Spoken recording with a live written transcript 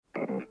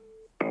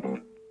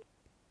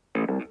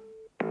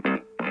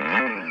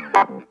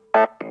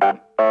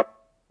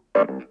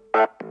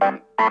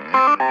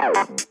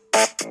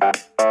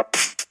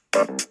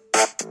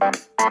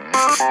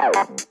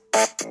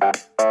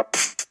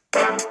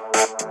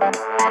Welcome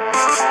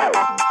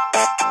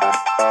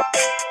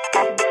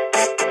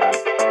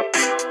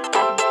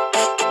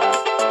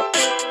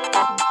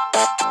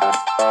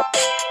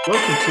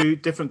to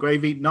Different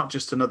Gravy, not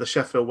just another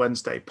Sheffield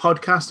Wednesday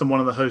podcast. I'm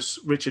one of the hosts,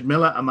 Richard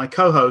Miller, and my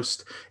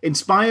co-host,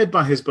 inspired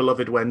by his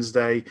beloved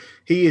Wednesday,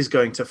 he is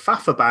going to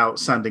faff about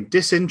sounding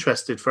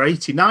disinterested for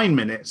 89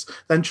 minutes,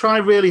 then try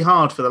really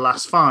hard for the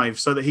last 5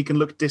 so that he can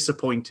look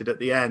disappointed at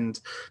the end.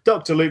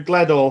 Dr. Luke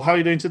Gledall, how are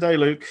you doing today,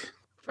 Luke?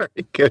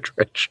 Very good,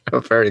 Rich.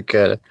 Very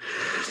good.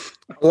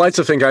 I like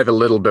to think I have a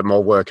little bit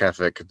more work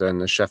ethic than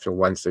the Sheffield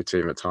Wednesday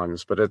team at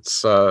times, but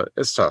it's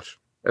tough.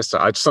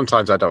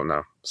 Sometimes I don't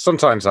know.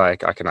 Sometimes I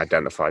can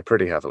identify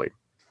pretty heavily.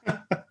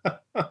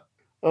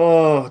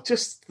 Oh,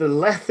 just the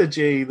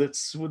lethargy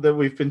that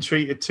we've been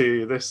treated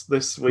to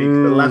this week.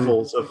 The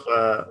levels of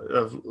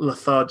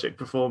lethargic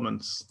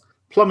performance,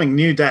 plumbing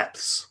new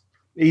depths,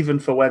 even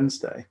for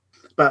Wednesday.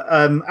 But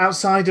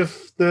outside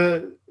of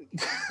the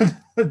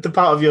the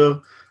part of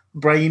your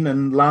brain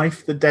and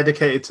life that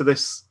dedicated to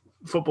this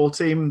football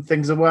team,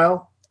 things are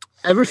well.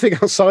 Everything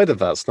outside of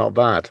that's not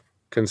bad,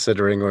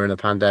 considering we're in a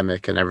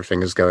pandemic and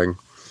everything is going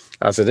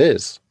as it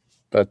is.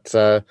 But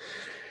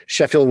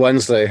Sheffield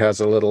Wednesday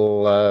has a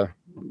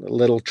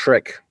little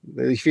trick,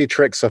 a few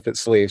tricks up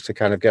its sleeve to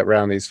kind of get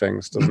around these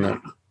things, doesn't it?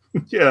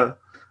 Yeah,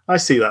 I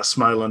see that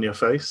smile on your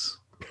face.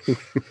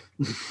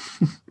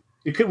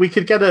 We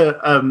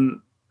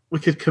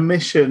could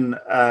commission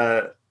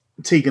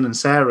Tegan and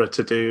Sarah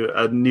to do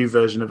a new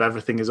version of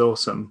Everything is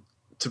Awesome,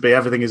 to be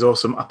Everything is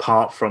Awesome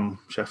apart from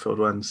Sheffield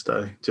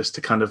Wednesday, just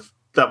to kind of,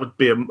 that would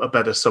be a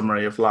better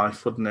summary of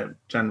life, wouldn't it,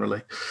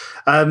 generally?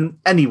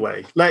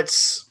 Anyway,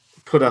 let's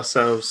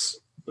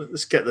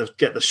get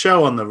the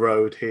show on the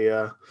road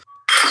here.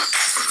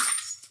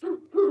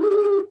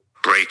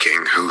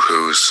 Breaking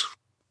hoo-hoos.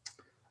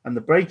 And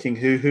the breaking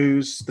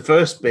hoo-hoos, the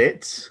first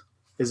bit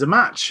is a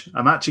match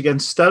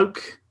against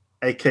Stoke,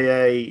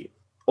 aka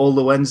all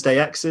the Wednesday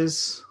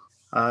X's.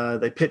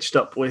 They pitched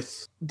up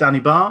with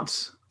Danny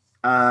Bart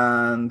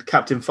and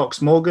Captain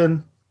Fox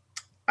Morgan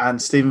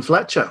and Stephen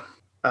Fletcher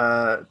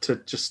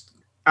to just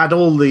add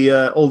all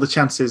the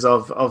chances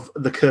of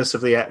the curse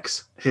of the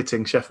X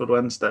hitting Sheffield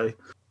Wednesday.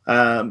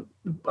 And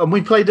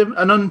we played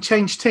an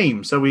unchanged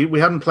team. So we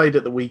hadn't played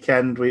at the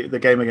weekend. The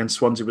game against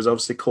Swansea was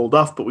obviously called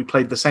off, but we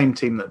played the same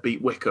team that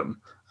beat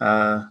Wycombe.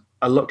 A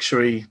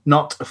luxury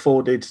not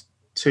afforded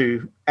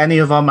to any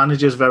of our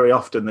managers very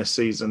often this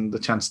season, the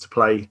chance to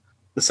play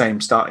the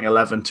same starting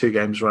 11 2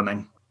 games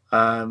running.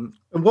 And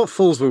what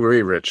fools were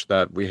we, Rich,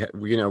 that we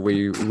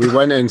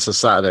went into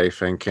Saturday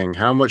thinking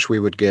how much we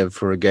would give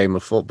for a game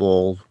of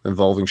football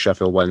involving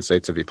Sheffield Wednesday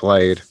to be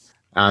played,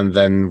 and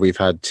then we've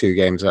had 2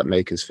 games that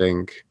make us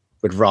think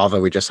we'd rather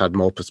we just had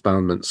more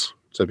postponements,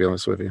 to be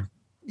honest with you.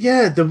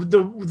 Yeah,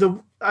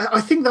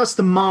 I think that's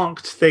the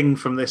marked thing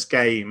from this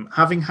game.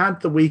 Having had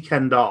the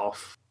weekend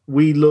off,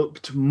 we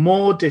looked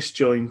more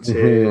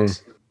disjointed,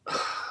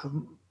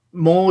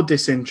 more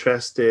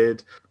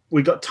disinterested.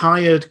 We got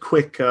tired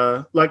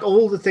quicker, like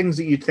all the things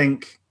that you'd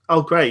think,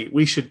 oh great,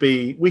 we should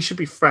be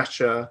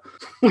fresher,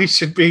 we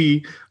should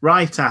be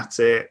right at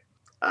it.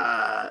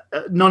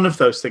 None of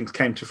those things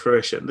came to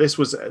fruition. This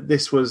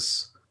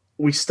was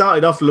we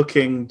started off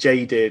looking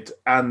jaded,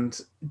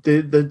 and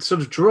the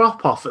sort of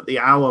drop off at the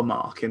hour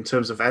mark in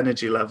terms of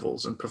energy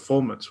levels and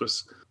performance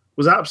was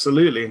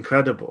absolutely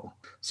incredible.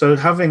 So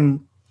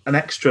having an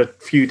extra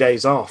few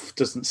days off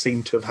doesn't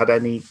seem to have had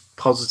any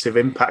positive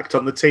impact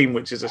on the team,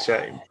 which is a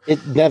shame. It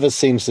never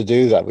seems to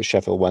do that with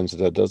Sheffield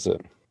Wednesday, does it?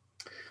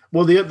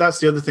 Well, that's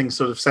the other thing,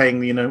 sort of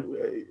saying,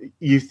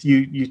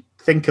 you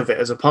think of it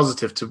as a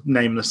positive to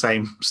name the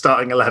same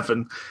starting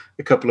 11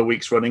 a couple of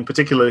weeks running,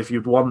 particularly if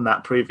you'd won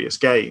that previous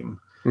game.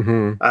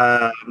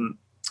 Mm-hmm.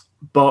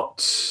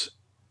 But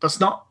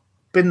that's not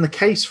been the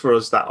case for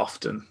us that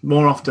often.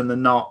 More often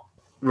than not,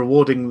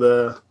 rewarding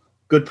the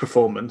good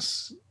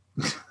performance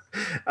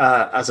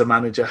as a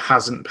manager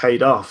hasn't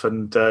paid off,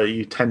 and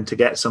you tend to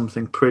get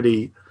something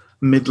pretty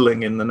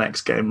middling in the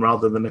next game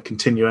rather than a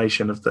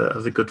continuation of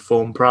the good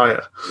form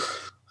prior.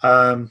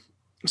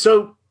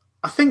 So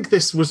I think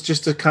this was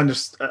just a kind of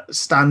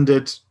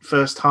standard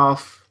first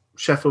half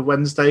Sheffield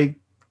Wednesday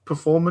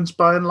performance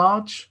by and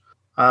large.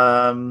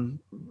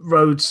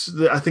 Rhodes,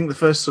 I think the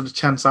first sort of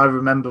chance I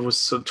remember was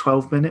sort of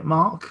 12-minute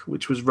mark,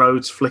 which was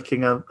Rhodes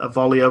flicking a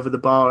volley over the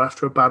bar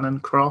after a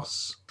Bannon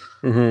cross.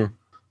 Mm-hmm.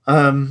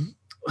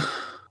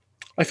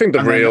 I think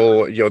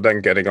you're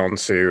then getting on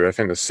to, I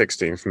think the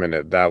 16th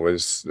minute,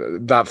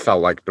 that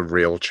felt like the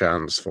real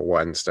chance for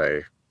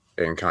Wednesday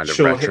in kind of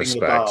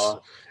retrospect.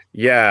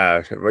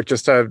 Yeah,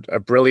 just a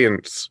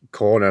brilliant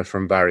corner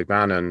from Barry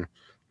Bannon.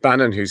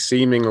 Bannon, who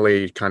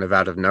seemingly kind of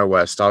out of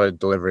nowhere started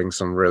delivering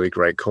some really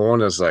great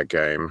corners that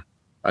game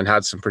and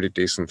had some pretty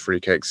decent free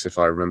kicks, if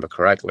I remember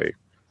correctly.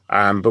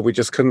 But we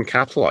just couldn't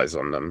capitalize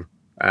on them.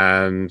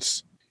 And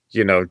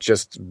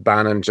just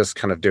Bannon just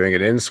kind of doing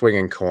an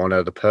in-swinging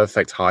corner, the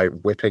perfect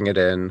height, whipping it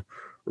in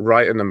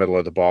right in the middle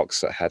of the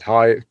box at head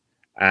height,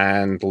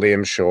 and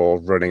Liam Shaw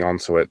running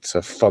onto it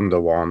to thunder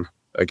one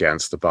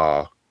against the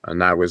bar. And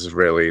that was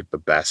really the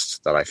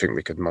best that I think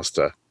we could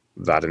muster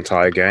that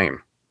entire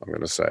game, I'm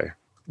going to say.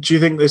 Do you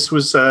think this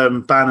was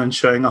Bannon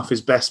showing off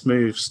his best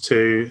moves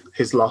to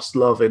his lost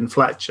love in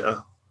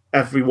Fletcher?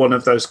 Every one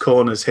of those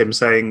corners, him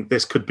saying,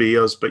 "This could be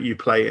us, but you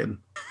play in."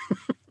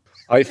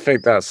 I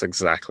think that's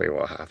exactly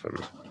what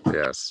happened.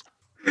 Yes.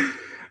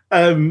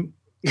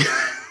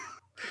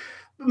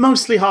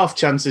 Mostly half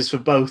chances for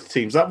both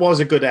teams. That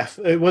was a good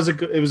effort. It was a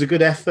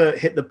good effort.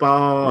 Hit the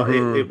bar.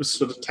 Mm-hmm. It was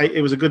sort of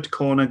it was a good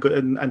corner,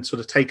 and sort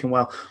of taken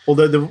well.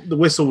 Although the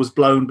whistle was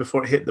blown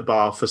before it hit the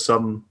bar for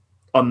some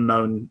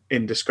unknown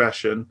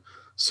indiscretion,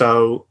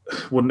 so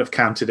wouldn't have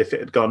counted if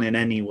it had gone in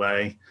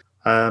anyway.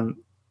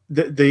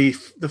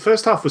 The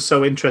first half was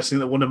so interesting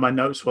that one of my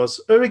notes was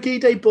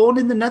Urhoghide born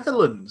in the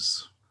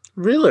Netherlands.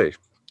 Really,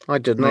 I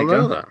did not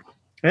know that.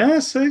 Yeah,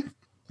 see,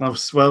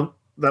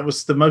 that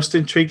was the most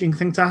intriguing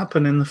thing to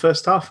happen in the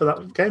first half of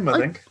that game, I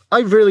think. I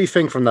really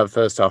think from that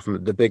first half,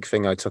 the big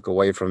thing I took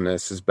away from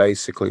this is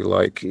basically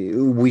like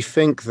we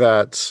think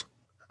that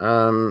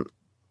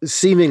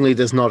seemingly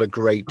there's not a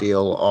great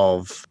deal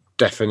of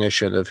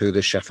definition of who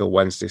the Sheffield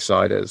Wednesday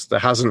side is. There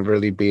hasn't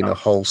really been a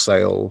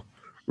wholesale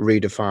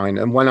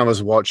redefine. And when I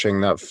was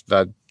watching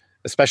that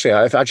especially,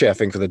 I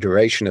think for the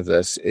duration of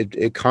this,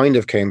 it kind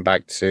of came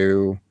back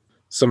to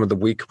some of the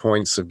weak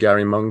points of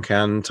Gary Monk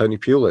and Tony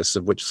Pulis,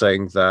 of which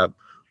saying that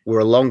we're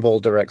a long ball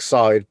direct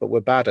side, but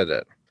we're bad at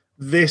it.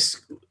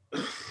 This,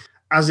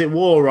 as it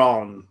wore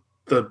on,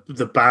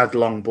 the bad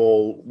long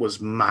ball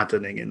was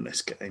maddening in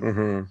this game.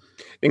 Mm-hmm.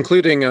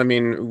 Including, I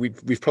mean,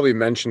 we've probably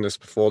mentioned this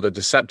before, the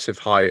deceptive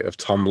height of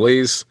Tom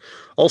Lees.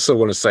 Also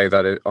want to say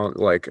that,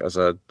 like, as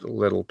a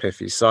little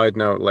piffy side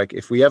note, like,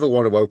 if we ever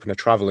want to open a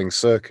traveling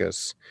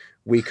circus,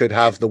 we could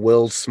have the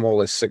world's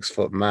smallest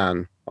 6-foot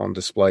man on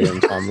display in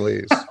Tom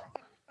Lees.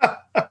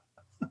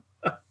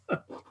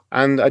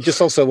 And I just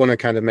also want to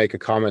kind of make a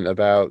comment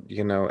about,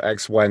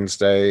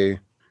 ex-Wednesday,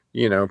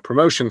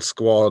 promotion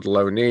squad,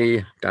 low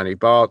knee, Danny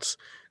Bartz,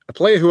 a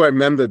player who I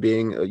remember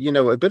being,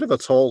 a bit of a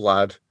tall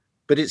lad,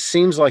 but it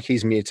seems like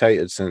he's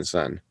mutated since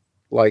then.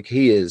 Like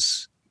he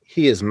is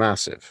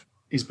massive.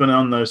 He's been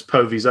on those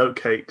Povey's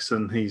oatcakes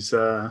and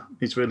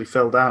he's really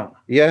filled out.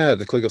 Yeah,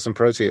 the Kligelson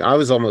protein. I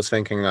was almost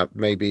thinking that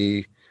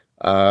maybe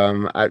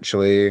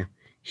actually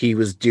he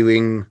was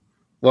doing...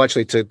 Well,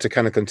 actually, to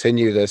kind of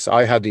continue this,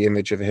 I had the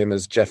image of him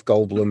as Jeff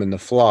Goldblum in The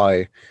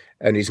Fly,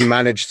 and he's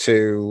managed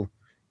to,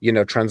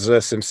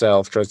 transverse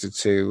himself, tries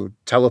to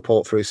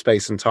teleport through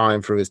space and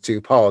time through his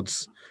two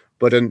pods,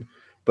 but a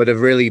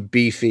really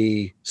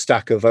beefy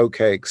stack of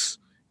oatcakes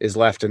is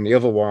left in the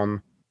other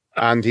one,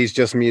 and he's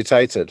just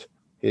mutated.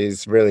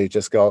 He's really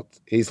just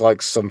he's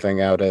like something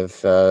out of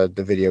the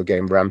video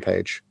game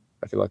Rampage,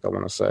 I feel like I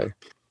want to say.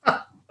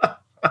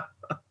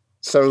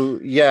 So,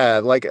 yeah,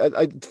 like,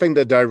 I think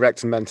the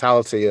direct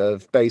mentality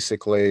of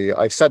basically,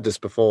 I've said this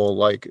before,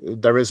 like,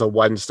 there is a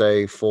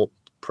Wednesday thought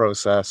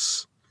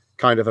process,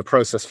 kind of a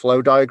process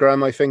flow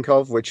diagram I think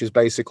of, which is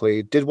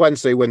basically, did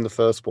Wednesday win the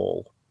first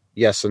ball?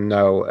 Yes and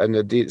no. And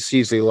it's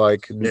usually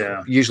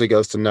usually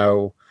goes to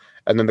no.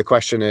 And then the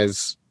question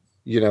is,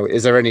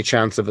 is there any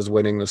chance of us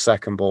winning the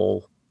second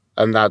ball?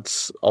 And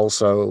that's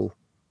also...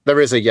 There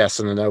is a yes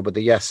and a no, but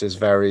the yes is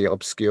very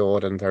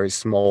obscured and very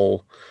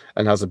small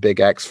and has a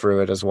big X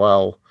through it as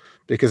well,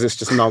 because it's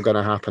just not going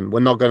to happen. We're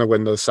not going to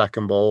win those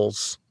second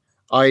balls.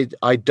 I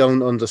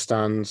don't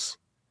understand.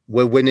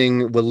 We're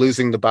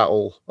losing the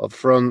battle up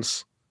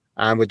front,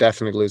 and we're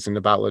definitely losing the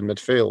battle in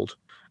midfield.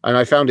 And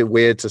I found it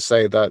weird to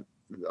say that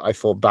I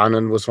thought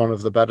Bannon was one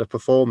of the better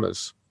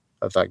performers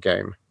of that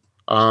game,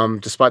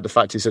 despite the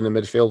fact he's in the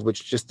midfield,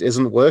 which just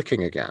isn't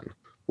working again.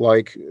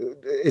 Like,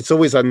 it's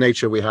always that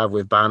nature we have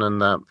with Bannon,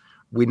 that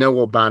we know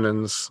what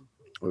Bannon's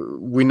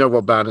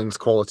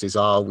qualities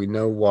are. We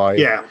know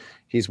why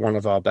he's one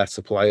of our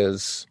better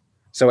players.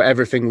 So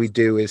everything we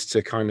do is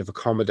to kind of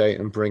accommodate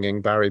and bring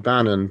in Barry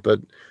Bannon.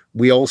 But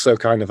we also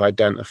kind of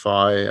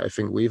identify, I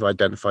think you've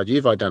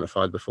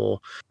identified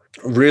before,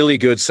 really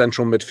good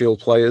central midfield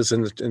players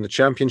in the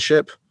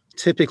Championship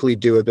typically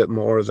do a bit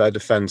more of their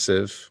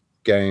defensive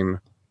game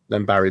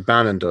than Barry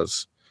Bannon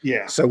does.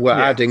 Yeah. So we're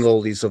adding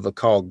all these other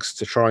cogs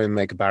to try and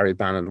make Barry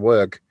Bannon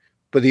work,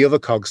 but the other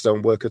cogs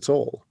don't work at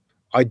all.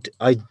 I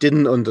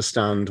didn't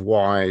understand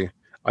why.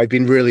 I've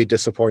been really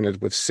disappointed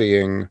with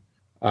seeing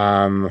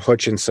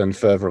Hutchinson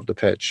further up the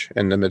pitch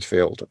in the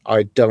midfield.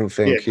 I don't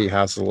think he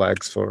has the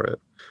legs for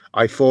it.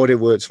 I thought it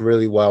worked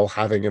really well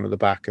having him at the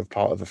back of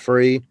part of a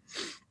free.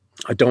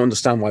 I don't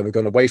understand why we're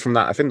going away from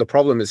that. I think the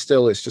problem is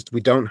it's just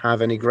we don't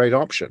have any great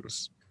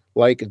options.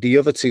 Like the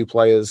other two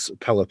players,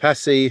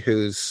 Pelopessi,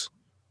 who's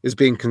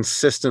been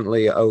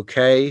consistently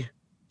okay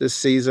this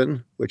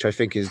season, which I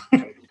think is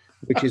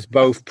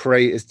both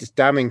is just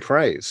damning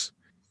praise.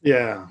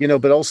 Yeah.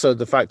 But also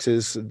the fact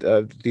is,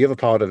 the other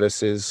part of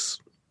this is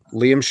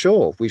Liam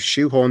Shaw. We've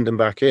shoehorned him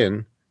back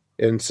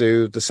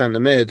into the centre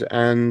mid,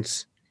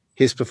 and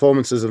his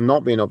performances have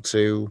not been up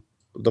to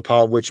the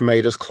part which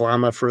made us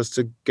clamour for us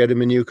to get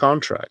him a new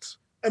contract.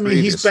 I mean,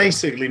 he's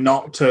basically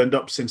not turned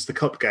up since the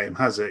cup game,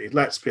 has he?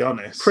 Let's be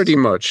honest. Pretty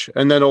much.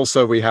 And then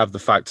also we have the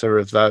factor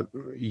of that,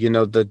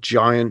 the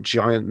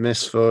giant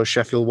miss for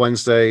Sheffield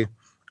Wednesday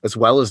as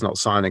well as not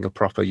signing a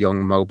proper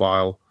young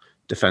mobile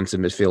defensive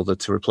midfielder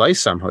to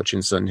replace Sam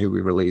Hutchinson, who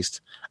we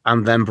released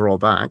and then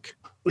brought back.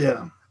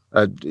 Yeah.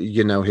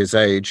 His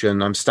age,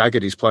 and I'm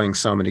staggered he's playing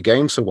so many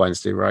games for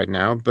Wednesday right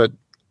now, but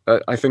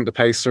I think the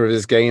pace of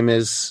his game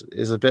is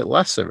a bit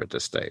lesser at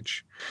this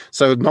stage.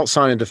 So not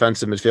signing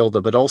defensive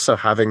midfielder, but also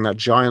having that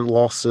giant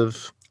loss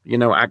of,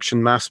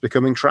 action mass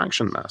becoming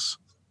traction mass.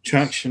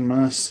 Traction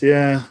mass,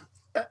 yeah.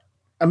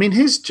 I mean,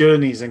 his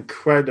journey is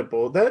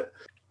incredible.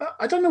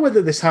 I don't know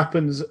whether this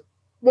happens.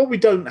 What we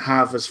don't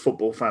have as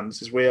football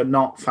fans is we are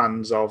not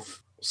fans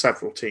of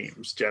several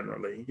teams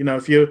generally.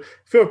 If you're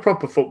a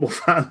proper football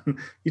fan,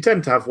 you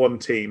tend to have one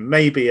team.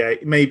 Maybe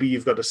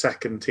you've got a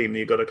second team that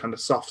you've got a kind of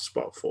soft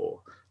spot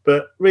for.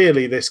 But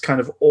really, this kind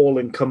of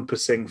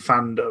all-encompassing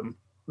fandom,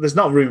 there's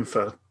not room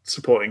for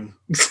supporting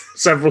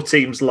several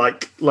teams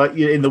like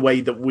in the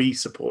way that we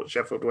support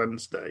Sheffield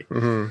Wednesday.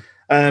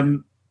 Mm-hmm.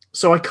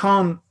 So I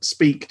can't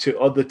speak to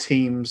other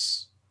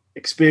teams'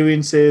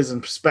 experiences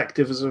and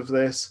perspectives of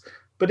this,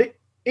 but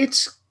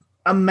it's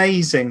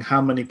amazing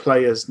how many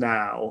players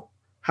now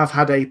have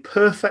had a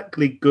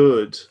perfectly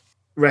good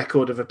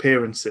record of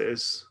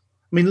appearances.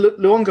 I mean,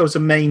 Luongo was a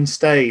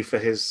mainstay for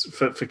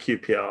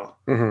QPR.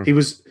 Mm-hmm. He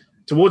was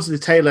towards the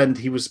tail end.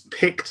 He was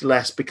picked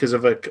less because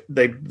of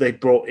they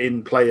brought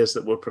in players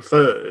that were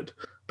preferred.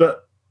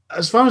 But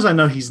as far as I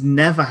know, he's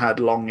never had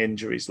long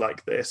injuries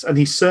like this, and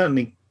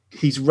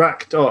he's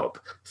racked up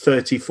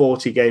 30,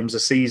 40 games a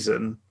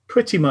season,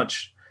 pretty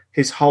much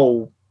his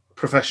whole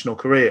professional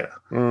career.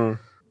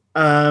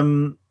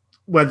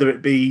 Whether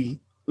it be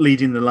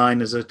leading the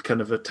line as a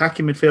kind of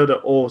attacking midfielder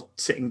or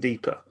sitting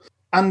deeper.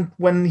 And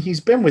when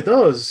he's been with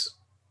us,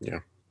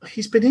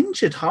 he's been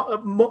injured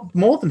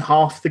more than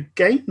half the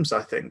games,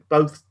 I think.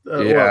 Both.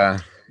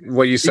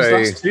 What you say?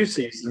 These last 2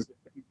 seasons,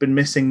 he's been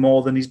missing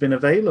more than he's been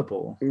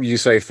available. You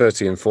say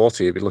 30 and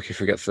 40. You'd be lucky if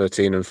you get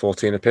 13 and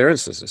 14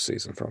 appearances this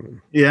season from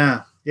him.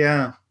 Yeah.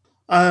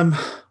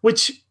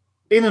 Which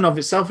in and of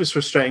itself is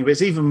frustrating, but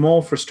it's even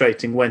more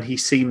frustrating when he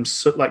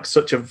seems like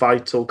such a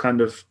vital kind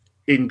of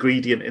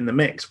ingredient in the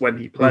mix when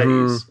he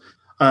plays.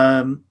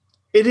 Mm-hmm.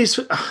 It is.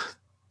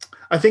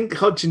 I think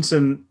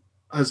Hutchinson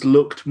has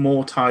looked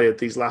more tired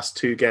these last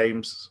 2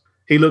 games.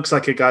 He looks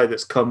like a guy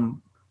that's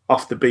come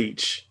off the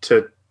beach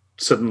to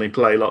suddenly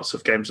play lots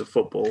of games of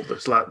football.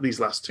 That's like these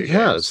last 2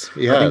 games.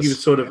 He I think he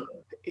was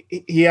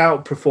he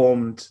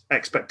outperformed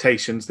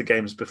expectations the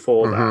games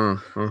before that.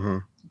 Mm-hmm.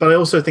 But I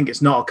also think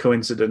it's not a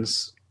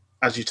coincidence,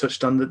 as you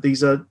touched on, that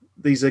these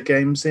are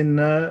games in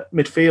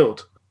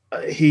midfield.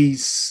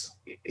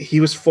 He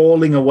was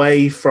falling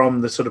away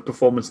from the sort of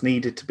performance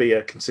needed to be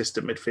a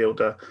consistent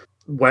midfielder.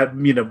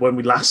 When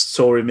we last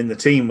saw him in the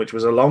team, which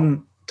was a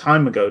long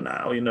time ago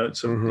now,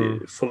 it's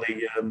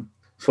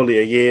fully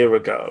a year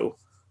ago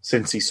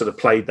since he sort of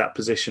played that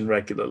position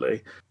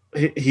regularly.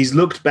 He's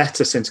looked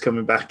better since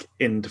coming back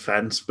in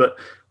defence, but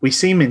we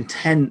seem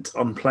intent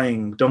on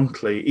playing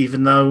Dunkley,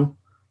 even though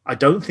I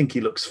don't think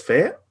he looks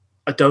fit.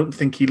 I don't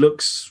think he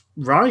looks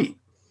right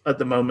at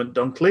the moment,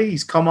 Dunkley.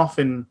 He's come off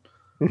in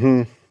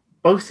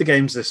both the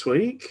games this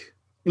week,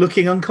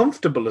 looking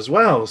uncomfortable as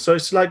well. So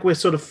it's like we're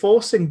sort of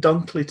forcing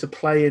Dunkley to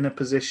play in a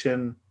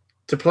position,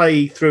 to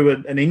play through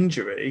an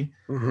injury.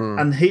 Mm-hmm.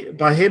 And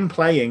by him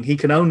playing, he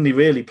can only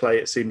really play,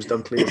 it seems,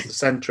 Dunkley as the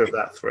centre of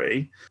that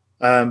 3.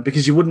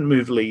 Because you wouldn't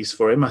move Lees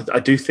for him. I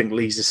do think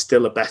Lees is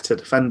still a better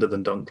defender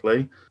than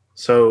Dunkley.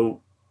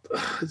 So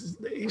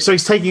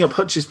he's taking up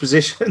Hutch's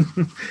position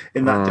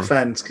in that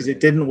defence because it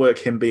didn't work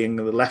him being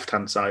on the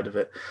left-hand side of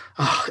it.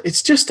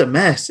 It's just a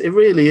mess. It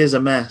really is a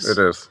mess. It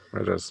is.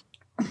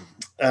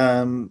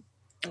 The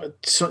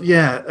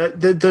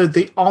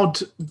odd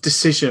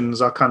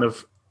decisions are kind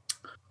of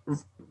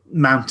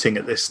mounting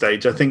at this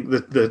stage. I think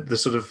that the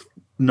sort of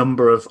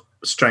number of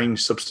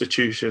strange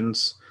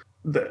substitutions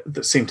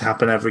that seem to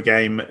happen every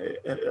game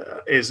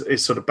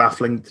is sort of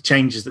baffling. The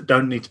changes that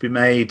don't need to be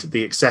made,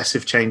 the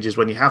excessive changes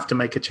when you have to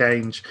make a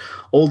change,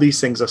 all these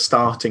things are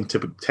starting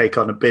to take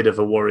on a bit of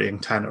a worrying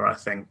tenor, I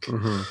think.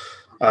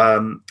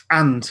 Mm-hmm.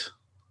 And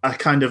a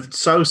kind of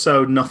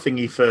so-so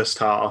nothingy first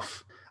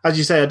half. As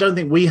you say, I don't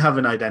think we have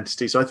an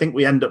identity, so I think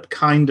we end up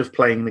kind of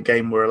playing the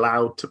game we're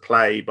allowed to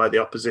play by the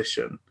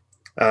opposition,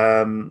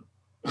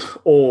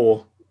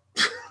 or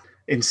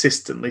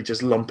insistently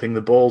just lumping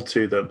the ball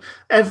to them.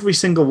 Every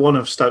single one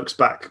of Stoke's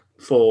back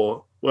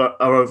 4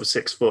 are over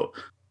 6 foot.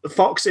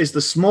 Fox is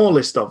the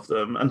smallest of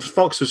them, and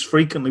Fox was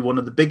frequently one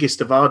of the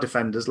biggest of our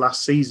defenders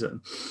last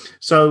season.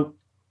 So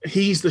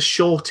he's the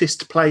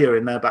shortest player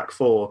in their back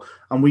 4,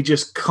 and we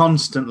just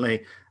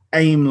constantly,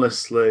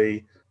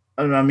 aimlessly,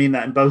 and I mean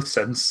that in both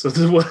senses of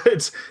the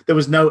words, there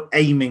was no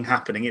aiming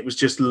happening. It was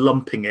just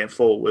lumping it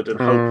forward and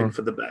hoping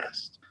for the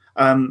best.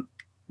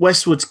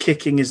 Westwood's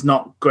kicking is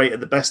not great at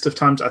the best of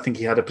times. I think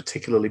he had a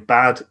particularly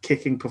bad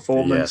kicking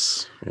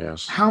performance.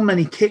 Yes. How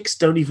many kicks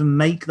don't even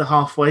make the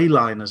halfway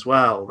line as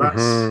well?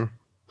 That's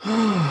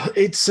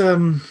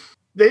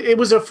it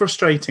was a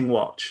frustrating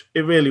watch.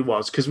 It really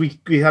was, because we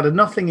had a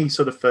nothingy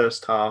sort of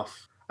first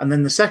half, and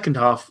then the second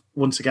half,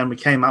 once again, we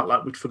came out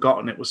like we'd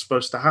forgotten it was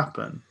supposed to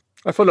happen.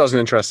 I thought that was an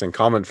interesting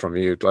comment from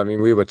you. I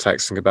mean, we were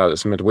texting about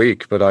this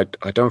midweek, but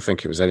I don't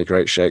think it was any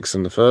great shakes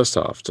in the first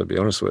half, to be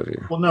honest with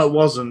you. Well, no, it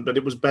wasn't, but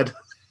it was better.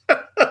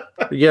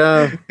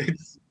 Yeah.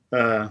 It's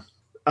a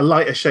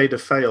lighter shade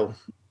of fail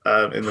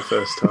in the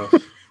first half.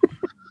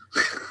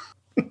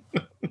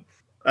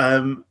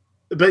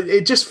 But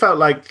it just felt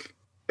like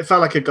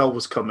a goal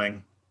was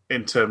coming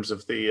in terms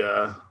of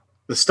the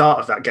start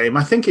of that game.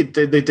 I think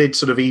they did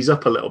sort of ease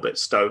up a little bit,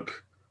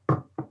 Stoke,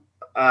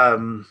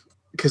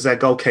 because their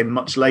goal came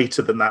much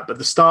later than that. But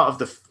the start of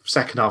the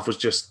second half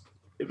was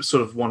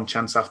sort of one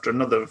chance after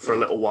another for a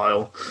little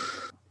while,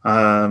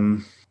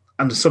 and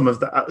some of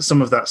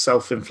that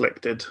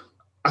self-inflicted.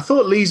 I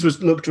thought Lees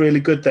looked really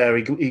good there.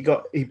 He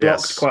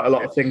blocked quite a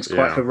lot of things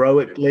quite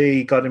heroically.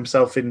 He got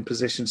himself in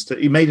positions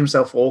he made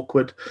himself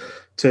awkward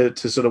to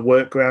sort of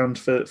work ground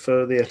for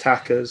the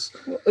attackers.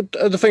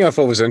 The thing I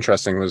thought was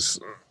interesting was,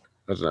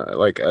 I don't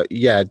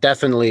know,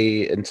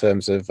 definitely in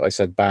terms of, I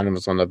said Bannon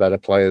was one of the better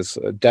players.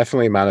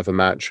 Definitely man of the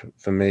match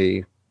for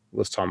me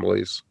was Tom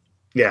Lees.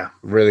 Yeah,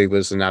 really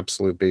was an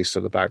absolute beast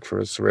at the back for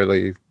us.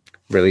 Really,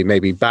 really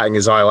maybe batting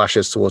his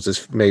eyelashes towards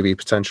his maybe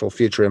potential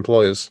future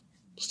employers,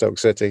 Stoke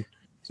City.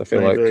 So I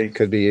feel like it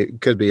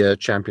could be a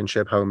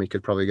championship home he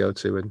could probably go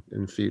to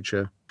in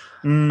future.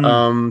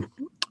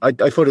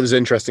 I thought it was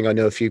interesting. I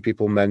know a few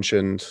people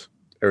mentioned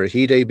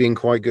Urhoghide being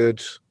quite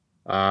good.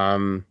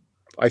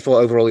 I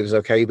thought overall he was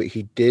okay, but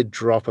he did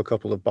drop a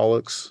couple of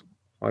bollocks,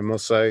 I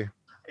must say.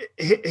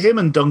 Him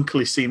and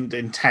Dunkley seemed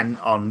intent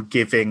on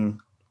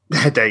giving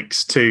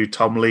headaches to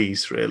Tom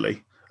Lees,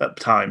 really, at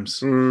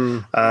times.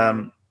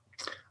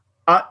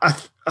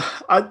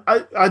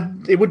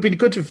 It would be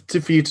good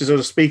for you to sort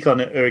of speak on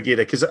it, Urhoghide,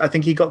 because I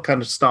think he got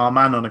kind of star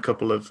man on a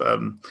couple of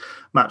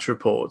match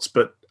reports.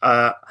 But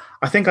I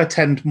think I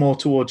tend more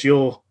towards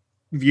your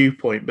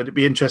viewpoint. But it'd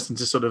be interesting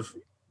to sort of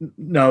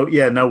know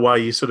why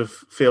you sort of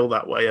feel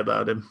that way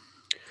about him.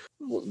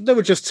 Well, there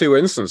were just two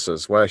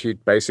instances where he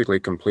basically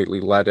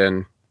completely let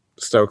in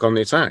Stoke on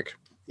the attack.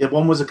 Yeah,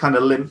 one was a kind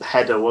of limp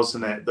header,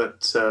 wasn't it?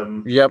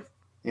 That. Yep.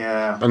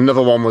 Yeah.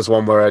 Another one was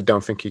one where I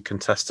don't think he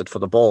contested for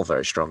the ball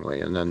very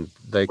strongly, and then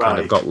they kind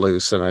of got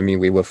loose. And I mean,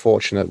 we were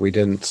fortunate we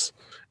didn't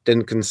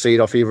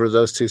concede off either of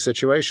those two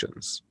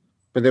situations,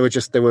 but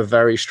they were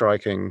very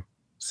striking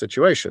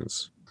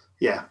situations.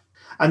 Yeah,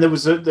 and there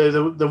was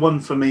the one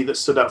for me that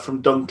stood out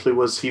from Dunkley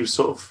was he was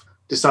sort of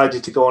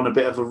decided to go on a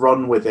bit of a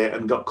run with it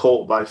and got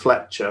caught by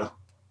Fletcher,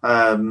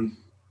 and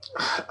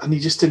he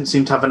just didn't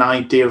seem to have an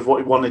idea of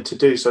what he wanted to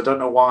do. So I don't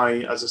know why,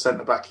 as a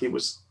centre back, he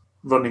was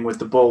running with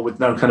the ball with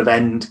no kind of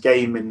end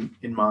game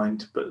in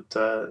mind, but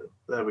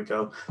there we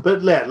go.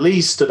 But yeah,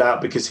 Lee stood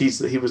out because he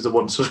was the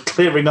one sort of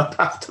clearing up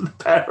after the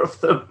pair of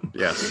them.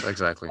 Yes,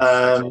 exactly.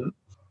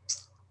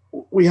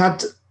 We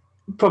had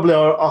probably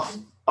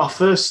our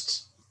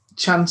first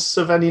chance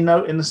of any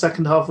note in the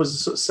second half was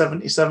the sort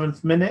of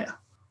 77th minute,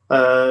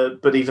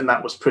 but even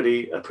that was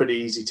pretty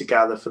easy to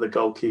gather for the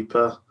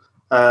goalkeeper,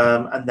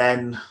 and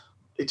then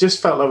it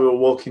just felt like we were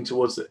walking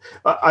towards it.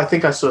 I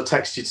think I sort of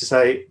texted you to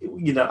say,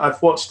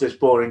 I've watched this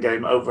boring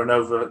game over and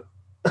over.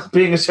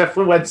 Being a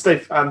Sheffield Wednesday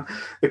fan,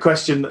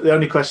 the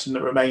only question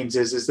that remains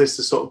is this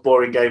the sort of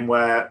boring game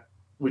where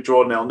we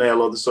draw 0-0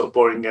 or the sort of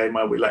boring game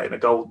where we let in a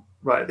goal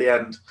right at the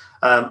end?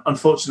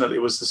 Unfortunately,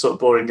 it was the sort of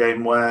boring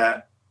game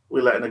where we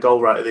let in a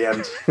goal right at the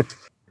end.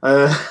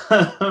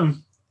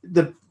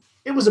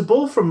 It was a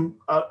ball from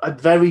a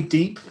very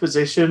deep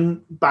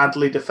position,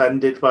 badly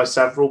defended by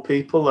several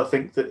people. I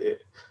think that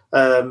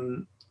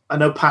I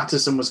know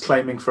Patterson was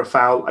claiming for a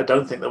foul. I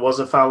don't think there was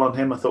a foul on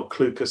him. I thought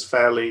Klukas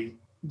fairly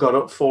got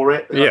up for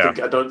it. Yeah.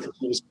 I don't think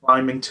he was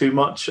climbing too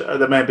much.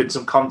 There may have been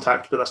some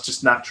contact, but that's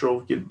just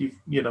natural.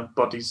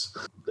 Bodies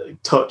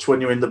touch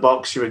when you're in the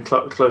box. You're in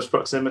close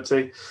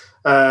proximity.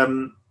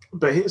 So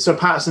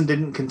Patterson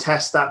didn't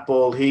contest that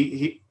ball.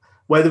 He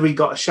whether he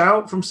got a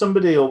shout from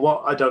somebody or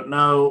what, I don't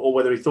know, or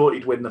whether he thought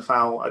he'd win the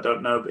foul, I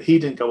don't know, but he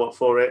didn't go up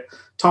for it.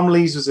 Tom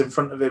Lees was in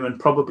front of him and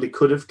probably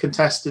could have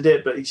contested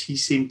it, but he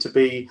seemed to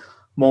be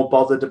more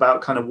bothered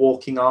about kind of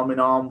walking arm in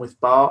arm with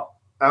Bart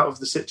out of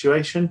the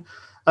situation.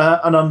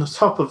 And on the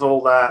top of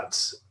all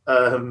that,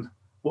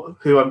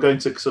 who I'm going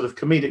to sort of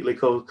comedically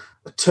call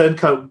a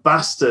turncoat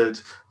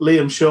bastard,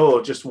 Liam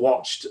Shaw just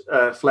watched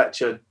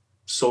Fletcher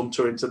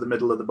saunter into the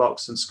middle of the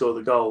box and score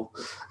the goal.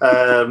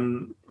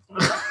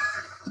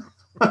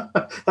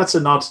 That's a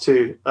nod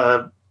to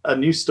a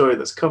news story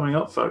that's coming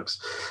up, folks.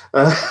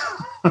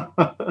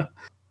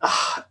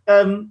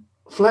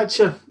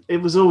 Fletcher,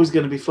 it was always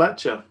going to be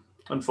Fletcher,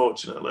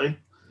 unfortunately.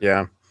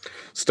 Yeah.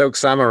 Stoke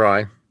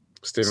Samurai.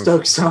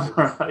 Stoke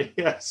Samurai,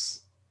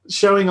 yes.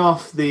 Showing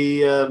off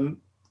the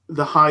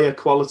higher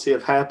quality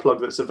of hair plug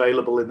that's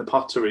available in the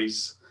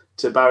potteries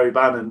to Barry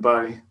Bannon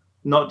by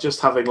not just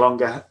having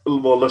longer,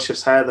 more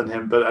luscious hair than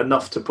him, but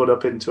enough to put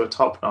up into a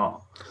top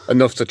knot.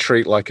 Enough to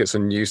treat like it's a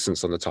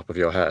nuisance on the top of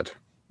your head.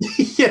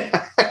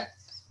 Yeah.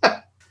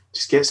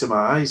 Just gets in my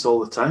eyes all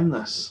the time,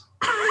 this.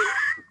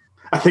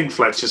 I think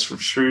Fletcher's from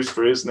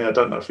Shrewsbury, isn't he? I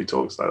don't know if he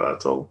talks like that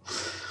at all.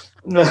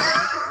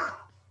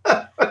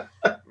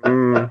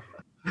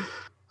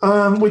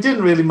 We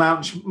didn't really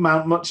mount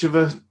much of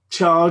a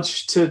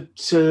charge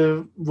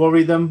to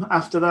worry them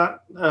after that.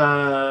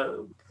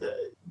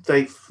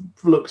 They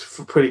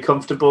looked pretty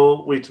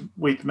comfortable.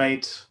 We'd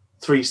made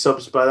 3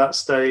 subs by that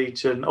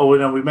stage, and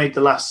we made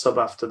the last sub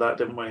after that,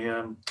 didn't we?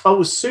 It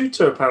was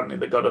Suter apparently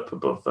that got up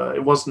above.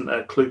 It wasn't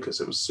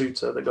Klukas, it was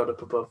Suter that got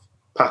up above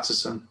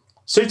Patterson.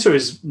 Suter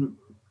is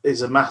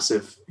a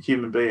massive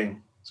human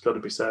being. It's got to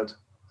be said.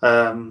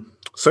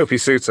 Soapy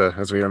Suter,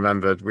 as we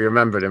remembered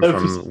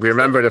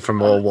him from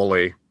More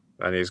Woolley,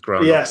 and he's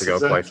grown up to go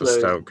play for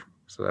Stoke.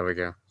 So there we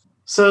go.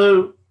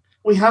 So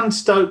we hand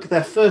Stoke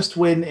their first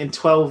win in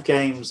 12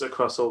 games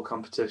across all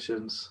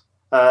competitions.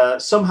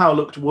 Somehow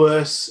looked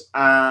worse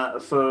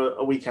for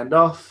a weekend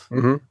off.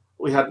 Mm-hmm.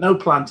 We had no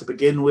plan to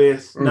begin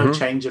with, no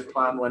change of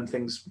plan when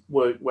things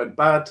went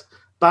bad.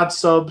 Bad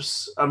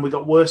subs, and we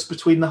got worse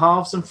between the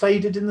halves and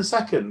faded in the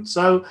second.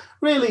 So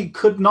really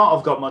could not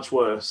have got much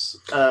worse.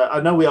 I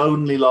know we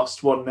only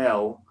lost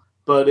 1-0,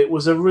 but it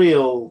was a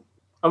real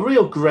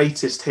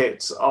greatest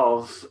hits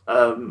of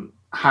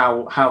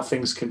how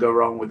things can go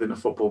wrong within a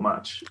football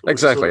match.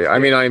 Exactly. I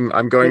mean,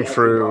 I'm going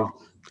through,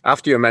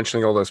 after you're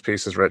mentioning all those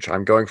pieces, Rich,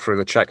 I'm going through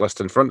the checklist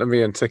in front of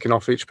me and ticking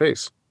off each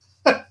piece.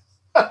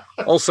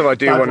 Also, I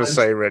do want to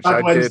say, Rich,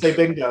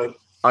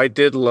 I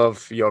did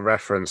love your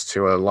reference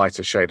to a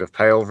lighter shade of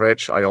pale,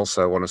 Rich. I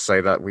also want to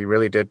say that we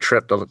really did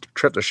trip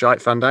the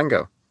shite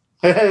Fandango.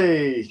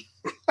 Hey!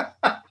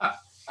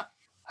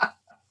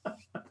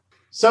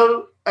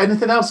 So,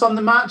 anything else on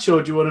the match,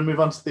 or do you want to move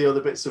on to the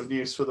other bits of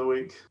news for the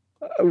week?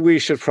 We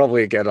should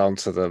probably get on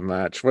to the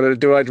match. What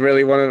do I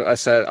really want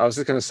to? I was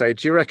just going to say,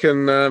 do you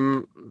reckon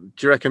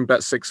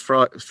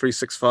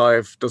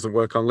Bet365 doesn't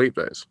work on leap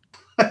days?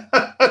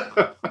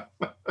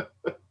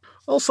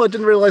 Also, I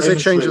didn't realize they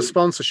changed the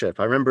sponsorship.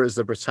 I remember it was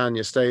the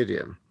Britannia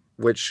Stadium,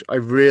 which I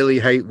really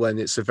hate when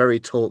it's a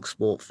very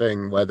TalkSport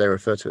thing where they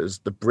refer to it as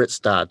the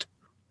Britstad.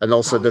 And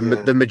also the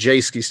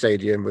Majewski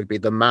Stadium would be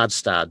the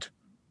Madstad.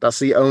 That's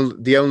the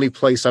only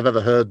place I've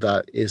ever heard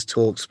that is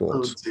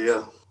TalkSport.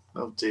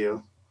 Oh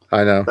dear.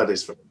 I know. That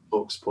is very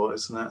TalkSport,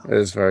 isn't it? It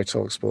is very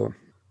TalkSport.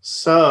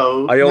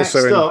 So I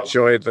also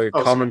enjoyed the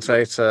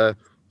commentator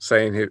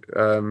saying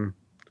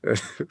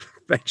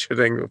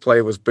mentioning the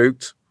player was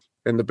booked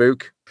in the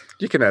book.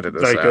 You can edit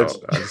this out.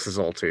 This is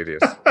all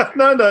tedious.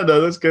 No,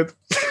 that's good.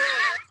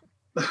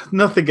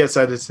 Nothing gets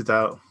edited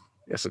out.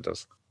 Yes, it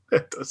does.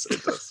 It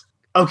does.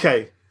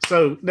 Okay,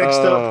 so next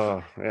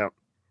up. Yeah.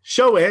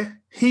 Showe,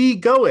 he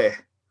goe.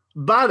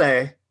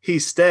 Bare, he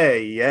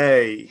stay.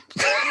 Yay.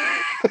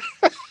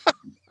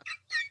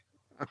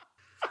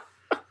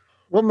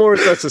 What more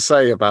is there to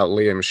say about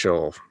Liam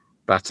Shaw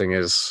batting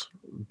his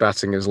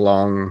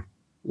long,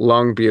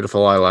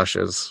 beautiful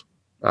eyelashes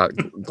at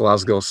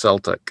Glasgow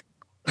Celtic?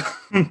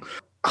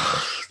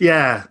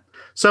 Yeah.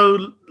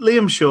 So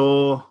Liam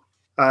Shaw,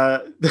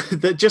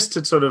 just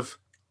to sort of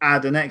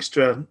add an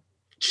extra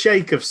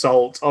shake of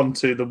salt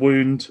onto the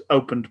wound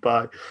opened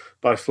by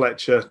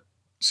Fletcher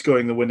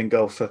scoring the winning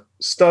goal for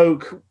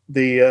Stoke.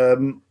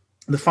 The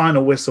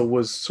final whistle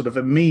was sort of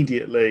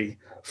immediately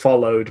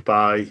followed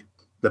by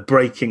the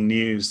breaking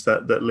news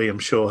that Liam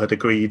Shaw had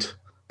agreed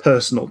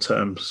personal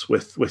terms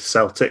with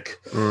Celtic,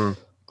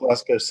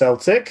 Glasgow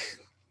Celtic.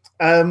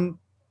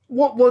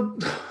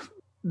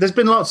 There's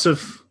been lots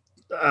of,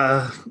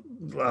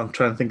 I'm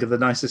trying to think of the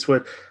nicest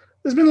word.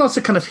 There's been lots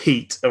of kind of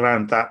heat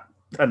around that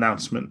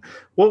announcement.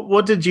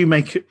 What did you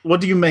make?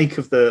 What do you make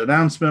of the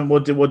announcement?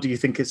 What do you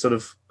think is sort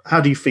of? How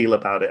do you feel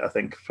about it? I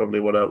think probably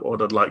what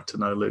I'd like to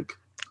know, Luke.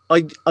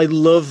 I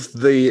love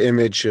the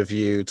image of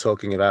you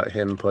talking about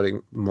him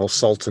putting more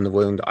salt in the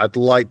wound. I'd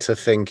like to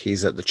think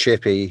he's at the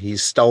chippy.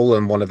 He's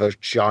stolen one of those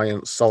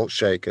giant salt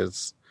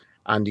shakers,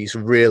 and he's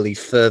really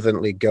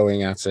fervently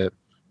going at it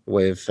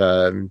with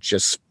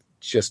just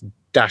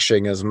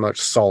dashing as much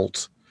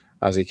salt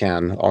as he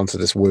can onto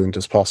this wound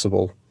as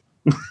possible.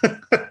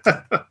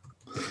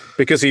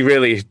 Because he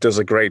really does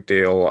a great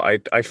deal.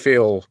 I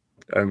feel,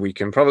 and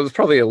there's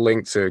probably a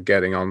link to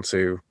getting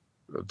onto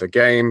the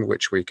game,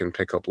 which we can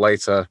pick up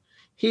later.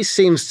 He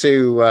seems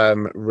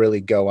to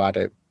really go at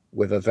it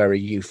with a very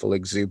youthful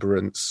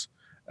exuberance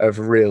of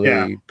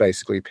really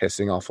basically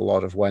pissing off a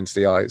lot of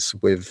Wednesdayites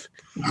with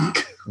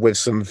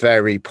some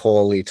very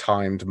poorly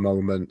timed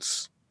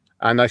moments.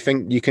 And I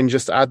think you can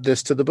just add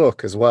this to the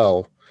book as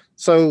well.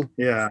 So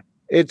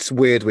it's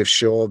weird with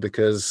Shaw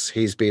because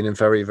he's been in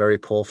very, very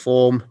poor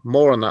form.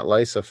 More on that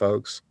later,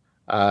 folks,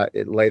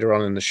 later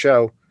on in the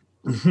show.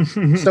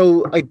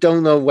 So I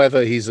don't know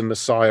whether he's a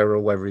messiah or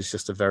whether he's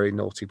just a very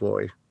naughty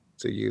boy,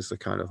 to use the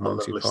kind of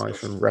Monty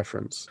Python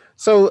reference.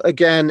 So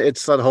again,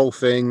 it's that whole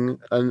thing,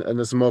 and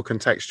there's a more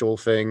contextual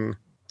thing.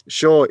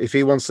 Sure, if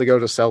he wants to go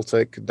to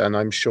Celtic, then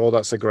I'm sure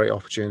that's a great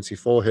opportunity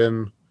for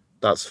him.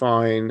 That's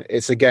fine.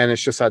 It's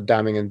just that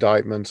damning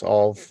indictment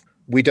of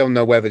we don't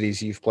know whether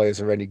these youth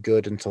players are any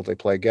good until they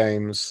play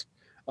games.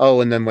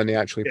 Oh, and then when they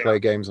actually play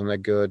games and they're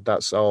good,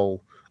 that's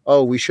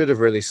we should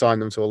have really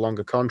signed them to a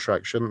longer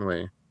contract, shouldn't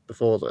we?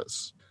 Before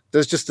this,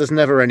 there's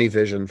never any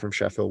vision from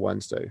Sheffield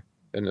Wednesday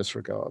in this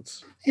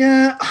regards.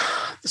 Yeah.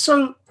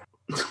 So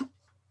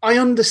I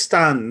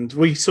understand.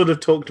 We sort of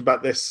talked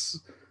about this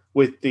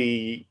with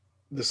the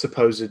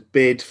supposed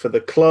bid for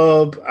the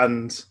club,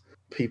 and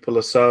people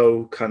are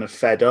so kind of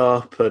fed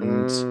up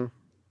and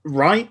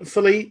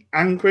rightfully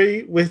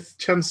angry with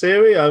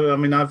Chansiri. I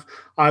mean,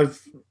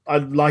 I've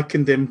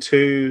likened him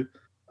to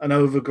an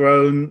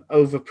overgrown,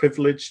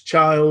 overprivileged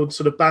child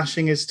sort of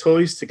bashing his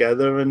toys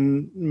together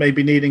and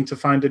maybe needing to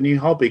find a new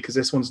hobby because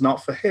this one's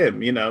not for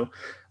him, you know.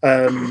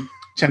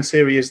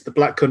 Chansiri is the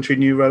Black Country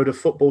New Road of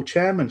football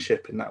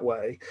chairmanship in that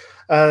way.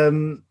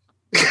 One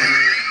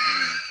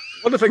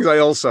of the things I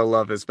also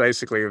love is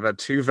basically we've had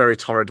 2 very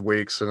torrid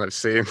weeks, and I've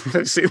seen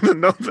the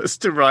numbers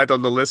to ride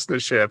on the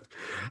listenership,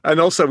 and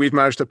also we've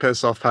managed to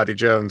piss off Paddy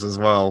Jones as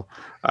well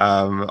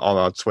on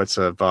our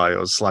Twitter by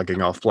us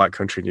slagging off Black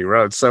Country New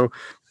Road. So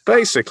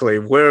basically,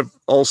 we're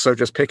also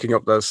just picking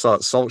up the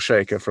salt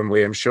shaker from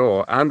Liam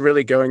Shaw and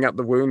really going at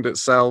the wound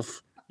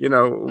itself. You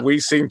know, we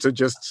seem to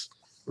just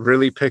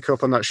really pick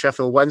up on that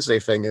Sheffield Wednesday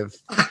thing of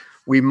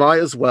we might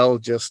as well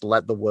just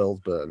let the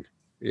world burn,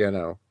 you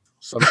know.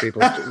 Some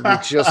people, we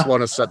just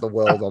want to set the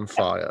world on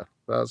fire.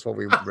 That's what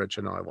Rich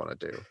and I want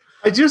to do.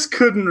 I just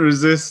couldn't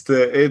resist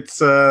it. It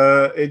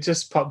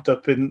just popped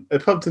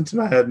into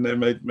my head and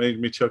it made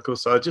me chuckle.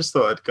 So I just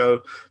thought I'd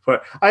go for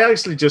it. I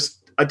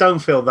don't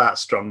feel that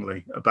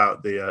strongly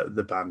about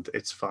the band.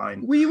 It's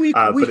fine. We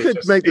could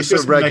make this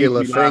a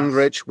regular thing,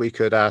 Rich. We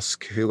could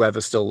ask whoever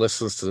still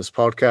listens to this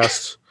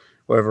podcast,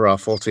 whoever our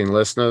 14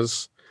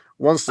 listeners,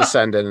 wants to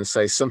send in and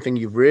say something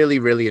you really,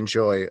 really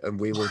enjoy, and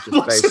we will just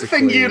What's the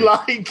thing you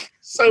like?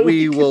 So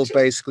we will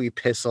basically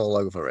piss all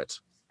over it.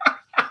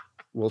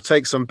 We'll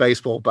take some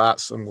baseball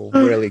bats and we'll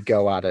really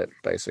go at it,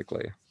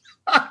 basically.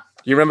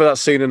 You remember that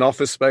scene in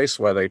Office Space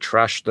where they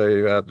trash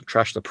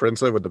the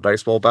printer with the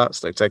baseball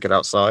bats? They take it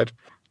outside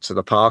to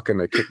the park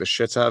and they kick the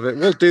shit out of it.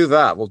 We'll do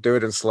that. We'll do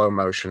it in slow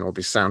motion. It'll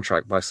be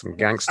soundtracked by some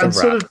gangster and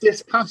rap. Sort of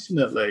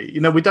dispassionately.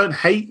 You know, we don't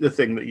hate the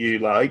thing that you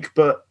like,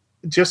 but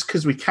just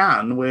because we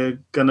can, we're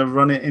going to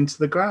run it into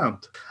the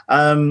ground.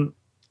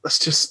 That's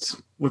just,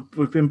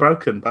 we've been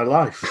broken by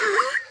life.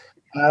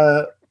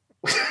 We're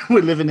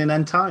living in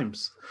end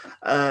times.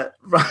 But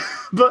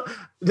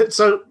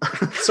so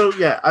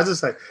yeah, as I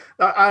say,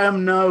 I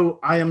am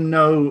no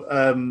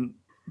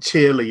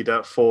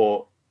cheerleader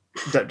for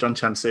Debjaan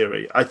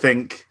Chansiri. I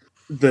think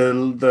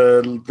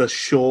the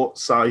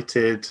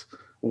short-sighted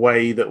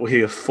way that we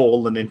have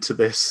fallen into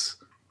this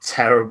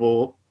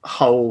terrible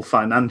hole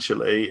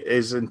financially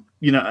isn't,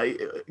 you know,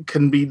 it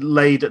can be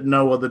laid at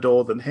no other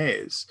door than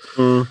his.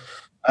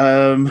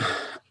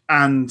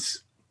 And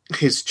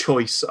his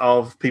choice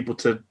of people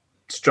to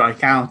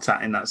strike out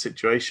at in that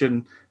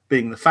situation,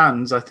 being the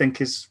fans, I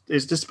think is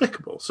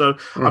despicable. So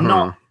I'm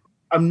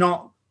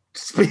not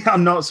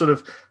sort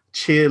of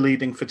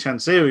cheerleading for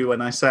Chansiri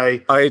when I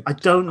say I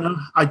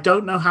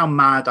don't know how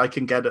mad I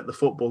can get at the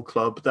football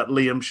club that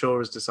Liam Shaw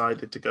has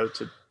decided to go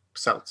to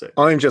Celtic.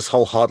 I'm just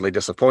wholeheartedly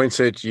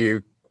disappointed.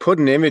 You put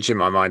an image in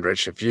my mind,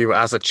 Rich, of you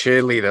as a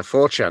cheerleader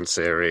for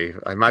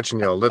Chansiri. I imagine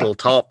your little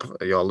top,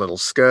 your little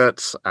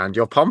skirts, and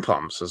your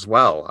pom-poms as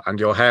well, and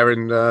your hair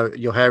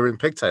in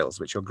pigtails,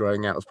 which you're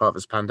growing out as part of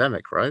this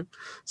pandemic, right?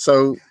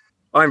 So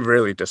I'm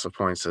really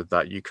disappointed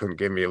that you couldn't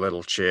give me a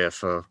little cheer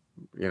for,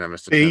 you know,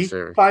 Mr.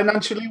 Chansiri.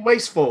 Financially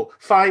wasteful.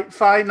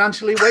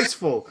 Financially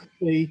wasteful.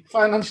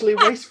 Financially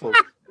wasteful.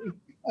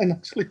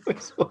 Financially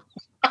wasteful.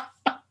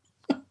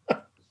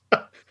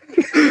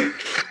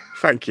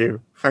 Thank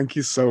you. Thank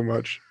you so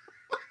much.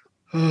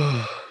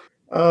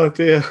 Oh,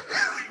 dear.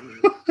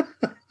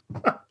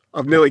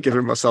 I've nearly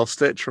given myself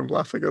stitch from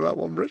laughing at that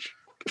one, Rich.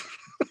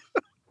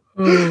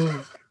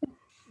 But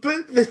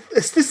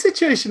it's the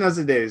situation as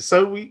it is.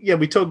 So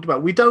we talked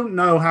about, we don't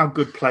know how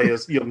good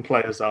young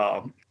players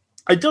are.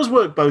 It does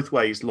work both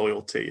ways,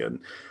 loyalty. And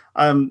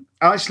I'm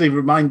actually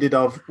reminded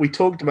of, we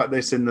talked about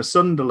this in the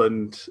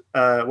Sunderland,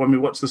 when we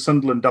watched the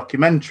Sunderland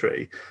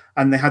documentary,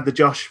 and they had the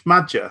Josh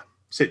Maja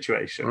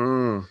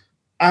situation.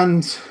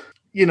 And,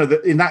 you know,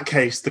 in that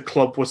case, the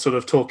club was sort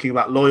of talking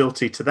about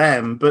loyalty to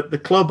them, but the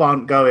club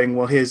aren't going,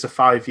 well, here's a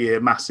 5-year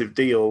massive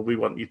deal. We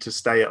want you to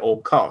stay at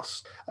all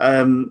costs.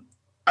 And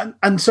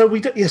so we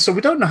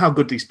don't know how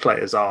good these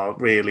players are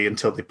really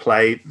until they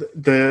play.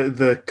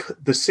 The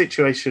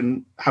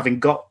situation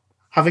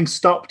having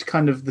stopped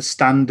kind of the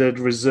standard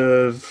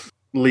reserve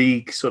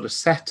league sort of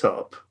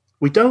setup,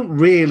 we don't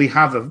really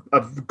have a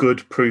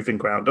good proving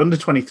ground. Under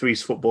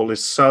 23s football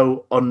is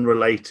so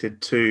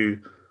unrelated to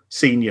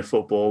senior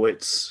football.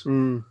 It's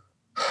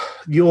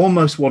you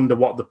almost wonder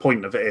what the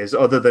point of it is,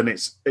 other than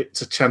it's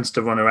a chance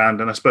to run around,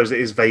 and I suppose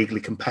it is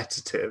vaguely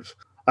competitive.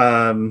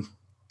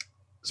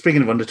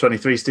 Speaking of under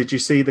 23s, did you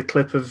see the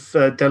clip of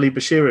Deli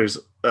Bashiru's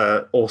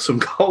awesome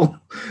goal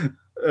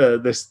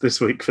this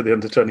week for the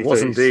under 23s? It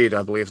was indeed.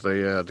 I believe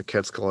the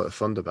kids call it a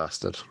thunder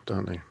bastard,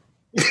 don't they?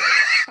 It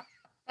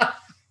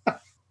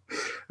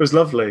was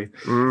lovely.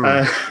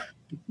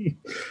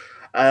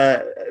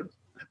 But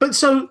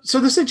so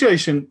the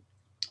situation,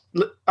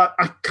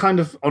 I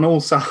kind of, on all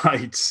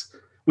sides,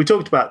 we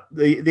talked about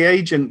the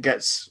agent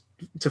gets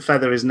to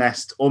feather his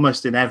nest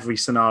almost in every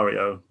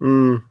scenario.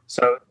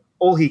 So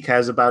all he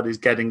cares about is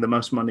getting the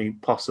most money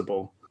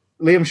possible.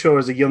 Liam Shaw,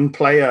 as a young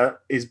player,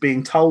 is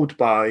being told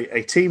by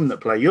a team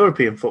that play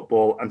European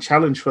football and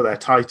challenge for their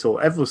title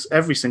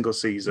every single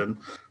season.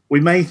 We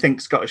may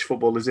think Scottish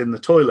football is in the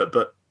toilet,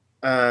 but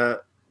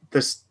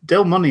there's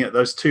still money at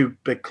those two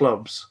big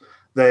clubs.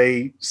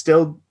 They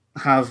still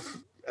have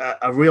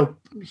a real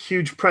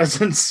huge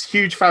presence,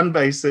 huge fan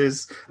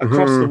bases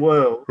across the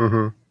world.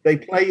 They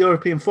play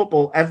European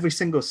football every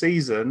single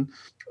season.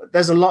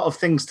 There's a lot of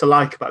things to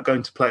like about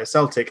going to play at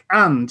Celtic,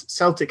 and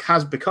Celtic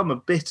has become a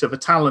bit of a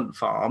talent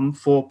farm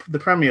for the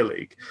Premier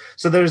League.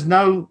 So there is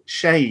no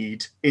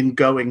shade in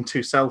going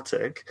to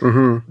Celtic.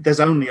 There's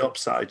only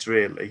upsides,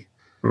 really.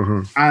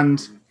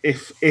 And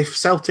if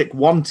Celtic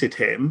wanted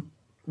him,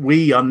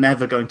 we are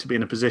never going to be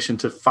in a position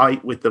to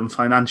fight with them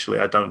financially,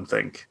 I don't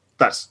think.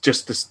 That's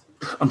just this.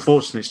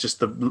 Unfortunately, it's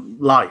just the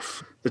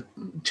life. The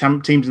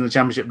teams in the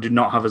Championship do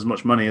not have as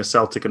much money as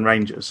Celtic and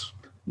Rangers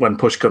when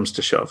push comes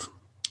to shove.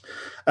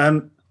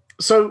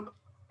 So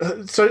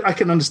I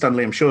can understand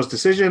Liam Shaw's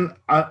decision.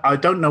 I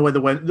don't know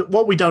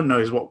what we don't know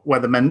is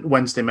whether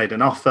Wednesday made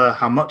an offer,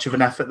 how much of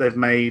an effort they've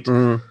made.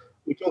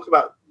 We talk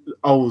about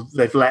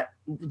they've let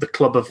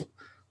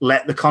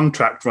the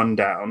contract run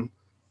down,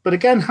 but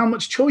again, how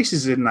much choice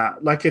is in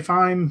that? Like if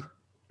I'm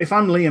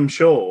Liam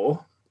Shaw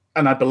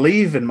and I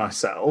believe in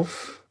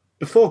myself,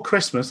 before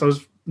Christmas I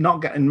was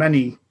not getting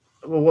many.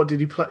 Well, what did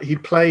he play?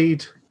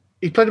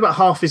 He played about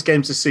half his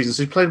games this season,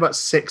 so he played about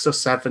 6 or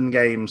 7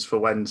 games for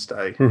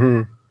Wednesday,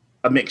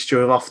 a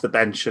mixture of off the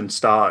bench and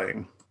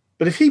starting.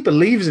 But if he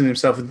believes in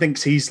himself and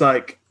thinks he's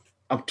like,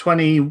 I'm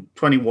 20,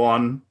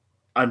 21,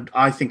 and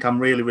I think I'm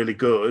really, really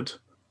good,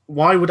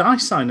 why would I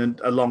sign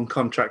a long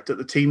contract at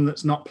the team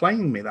that's not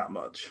playing me that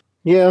much?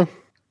 Yeah.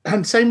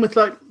 And same with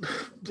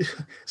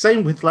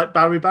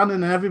Barry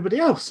Bannon and everybody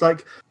else.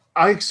 Like,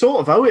 I sort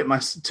of owe it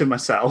to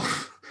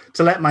myself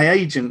to let my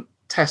agent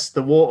test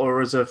the water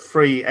as a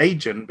free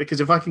agent,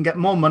 because if I can get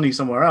more money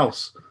somewhere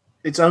else,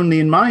 it's only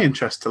in my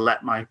interest to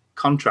let my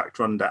contract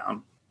run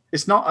down.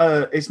 It's not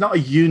a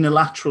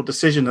unilateral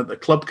decision that the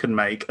club can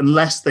make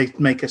unless they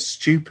make a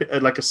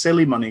stupid, like a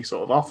silly money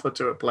sort of offer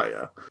to a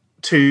player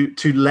to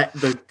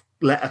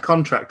let a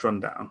contract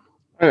run down.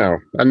 I know.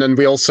 And then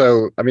we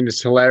also, I mean,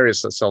 it's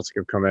hilarious that Celtic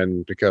have come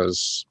in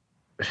because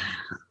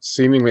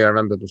seemingly I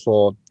remember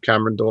before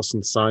Cameron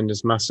Dawson signed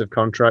his massive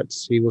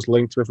contracts, he was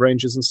linked with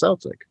Rangers and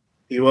Celtic.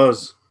 He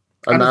was.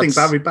 And I think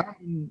Barry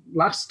Bannon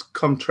last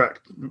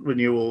contract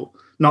renewal,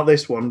 not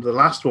this one, the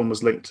last one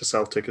was linked to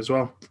Celtic as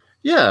well.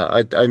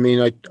 Yeah, I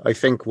mean, I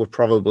think we're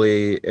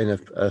probably in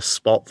a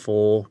spot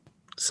for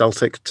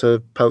Celtic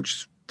to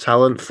poach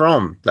talent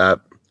from. That,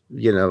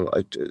 you know,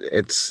 it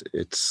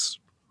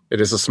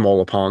is a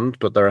smaller pond,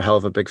 but there are a hell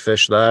of a big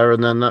fish there,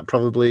 and then that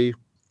probably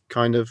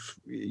kind of,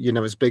 you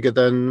know, is bigger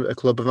than a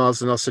club of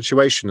ours in our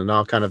situation and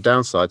our kind of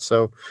downside.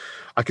 So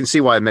I can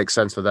see why it makes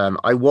sense for them.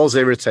 I really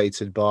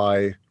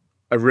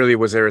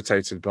was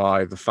irritated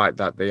by the fact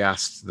that they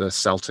asked the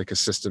Celtic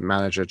assistant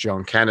manager,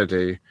 John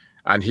Kennedy,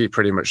 and he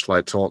pretty much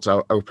like talked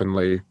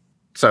openly.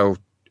 So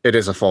it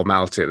is a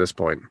formality at this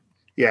point.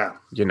 Yeah.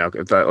 You know,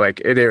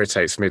 like it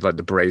irritates me, like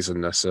the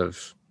brazenness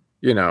of,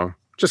 you know,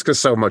 just because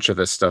so much of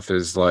this stuff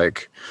is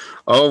like,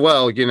 oh,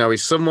 well, you know,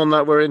 he's someone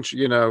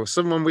that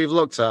someone we've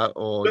looked at,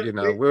 or, but, you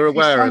know, we're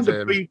aware of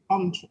him.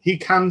 He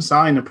can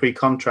sign a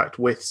pre-contract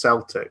with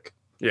Celtic.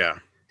 Yeah.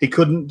 He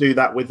couldn't do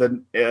that with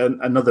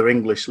another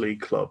English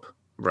league club.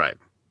 Right.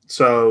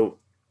 So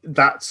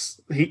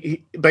that's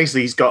he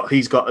basically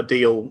he's got a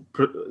deal.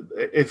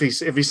 If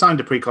he signed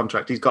a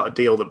pre-contract, he's got a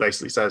deal that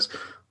basically says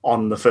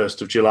on the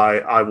 1st of July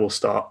I will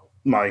start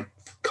my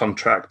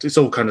contract. It's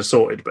all kind of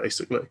sorted,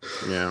 basically.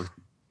 Yeah.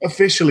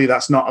 Officially,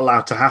 that's not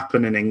allowed to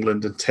happen in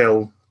England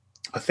until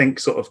I think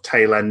sort of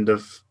tail end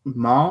of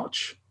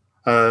March.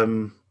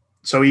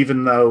 So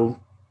even though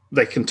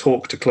they can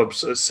talk to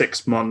clubs at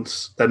 6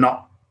 months, they're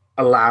not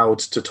allowed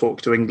to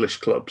talk to English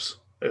clubs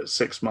at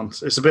 6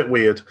 months. It's a bit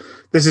weird.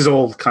 This is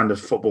all kind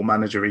of football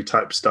managery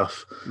type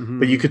stuff.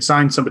 But you could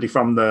sign somebody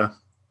from the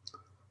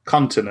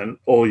continent,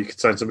 or you could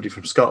sign somebody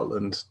from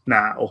Scotland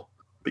now,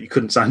 but you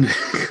couldn't sign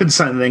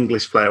an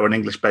English player or an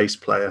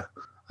English-based player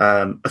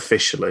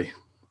officially.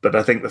 But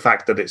I think the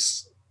fact that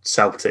it's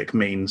Celtic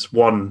means,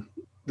 one,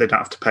 they don't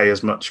have to pay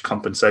as much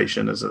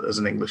compensation as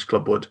an English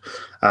club would,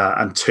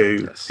 and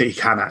two, yes, he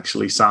can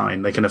actually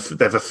sign.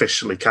 They've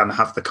officially can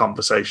have the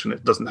conversation.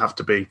 It doesn't have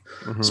to be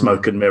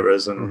smoke and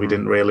mirrors, and we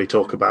didn't really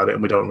talk about it,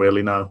 and we don't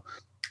really know.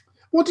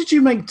 What did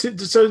you make?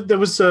 So there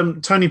was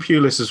Tony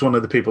Pulis is one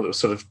of the people that was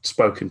sort of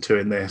spoken to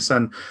in this,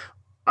 and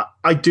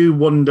I do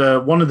wonder.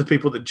 One of the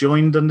people that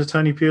joined under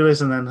Tony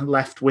Pulis and then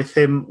left with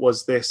him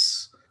was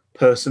this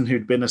person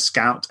who'd been a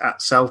scout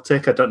at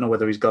Celtic. I don't know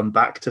whether he's gone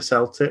back to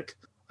Celtic.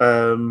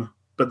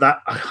 But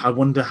that, I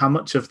wonder how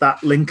much of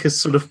that link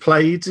has sort of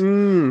played.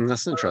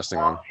 That's an interesting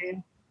one.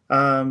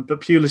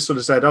 But Pulis sort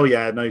of said, "Oh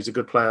yeah, no, he's a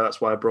good player.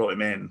 That's why I brought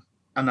him in."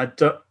 And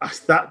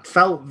that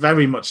felt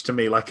very much to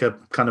me like a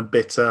kind of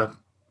bitter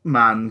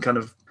man. Kind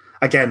of,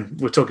 again,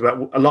 we're talking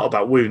about a lot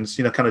about wounds,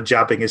 kind of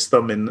jabbing his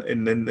thumb in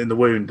the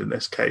wound in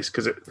this case,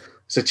 because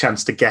it's a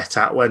chance to get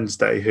at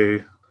Wednesday,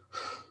 who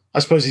I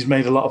suppose he's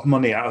made a lot of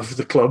money out of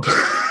the club,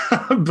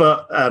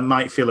 but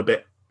might feel a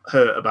bit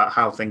hurt about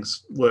how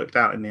things worked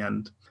out in the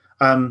end.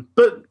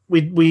 But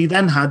we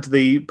then had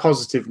the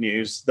positive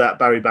news that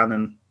Barry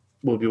Bannan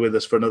will be with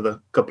us for another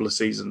couple of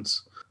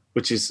seasons,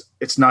 which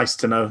it's nice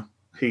to know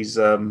he's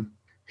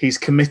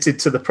committed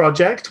to the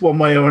project one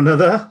way or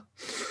another.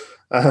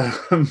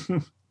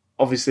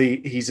 Obviously,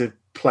 he's a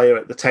player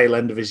at the tail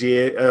end of his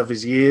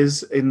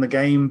years in the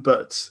game,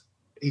 but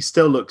he's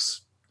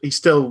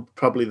still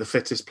probably the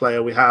fittest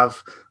player we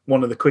have,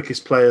 one of the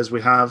quickest players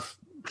we have,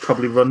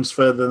 probably runs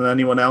further than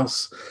anyone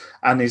else,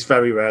 and he's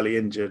very rarely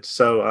injured.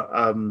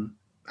 So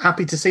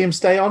happy to see him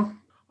stay on.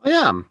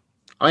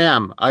 I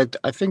am.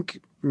 I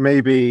think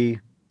maybe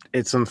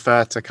it's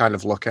unfair to kind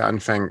of look at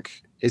and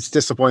think it's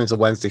disappointing as a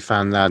Wednesday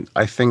fan that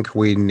I think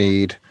we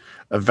need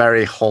a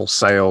very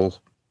wholesale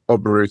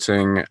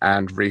uprooting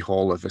and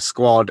rehaul of the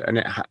squad,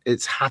 and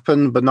it's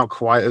happened, but not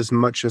quite as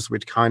much as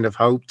we'd kind of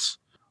hoped.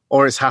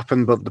 Or it's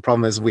happened, but the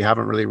problem is we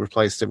haven't really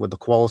replaced it with the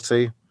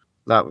quality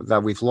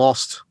that we've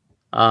lost.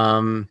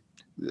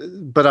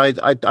 But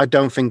I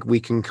don't think we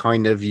can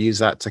kind of use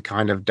that to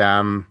kind of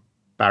damn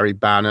Barry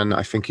Bannan.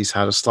 I think he's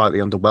had a slightly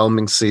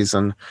underwhelming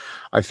season.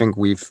 I think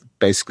we've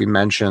basically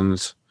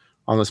mentioned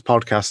on this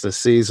podcast this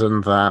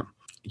season that,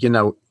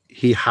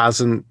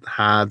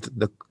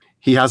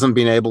 he hasn't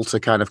been able to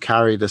kind of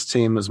carry this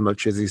team as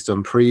much as he's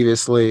done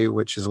previously,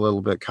 which is a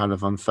little bit kind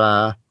of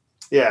unfair.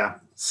 Yeah.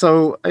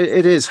 So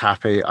it is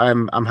happy.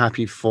 I'm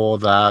happy for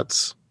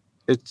that.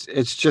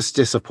 It's just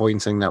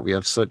disappointing that we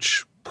have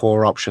such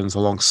poor options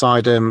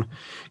alongside him.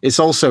 It's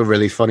also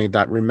really funny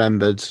that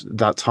remembered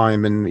that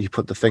time, and he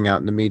put the thing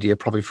out in the media,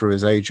 probably through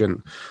his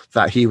agent,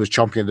 that he was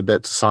chomping at the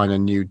bit to sign a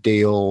new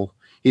deal.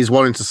 He's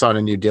wanting to sign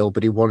a new deal,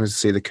 but he wanted to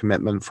see the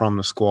commitment from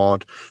the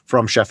squad,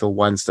 from Sheffield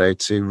Wednesday,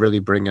 to really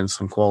bring in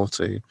some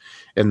quality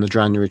in the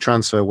January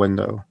transfer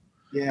window.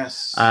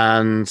 Yes.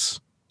 And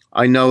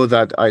I know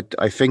that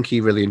I think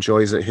he really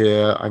enjoys it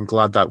here. I'm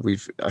glad that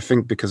I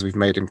think because we've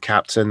made him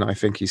captain, I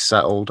think he's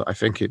settled. I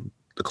think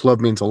the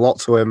club means a lot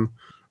to him,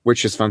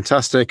 which is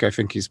fantastic. I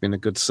think he's been a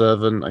good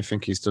servant. I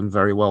think he's done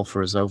very well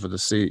for us over the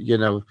sea.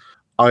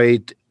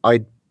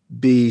 I'd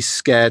be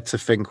scared to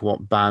think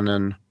what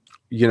Bannan,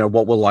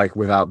 what we're like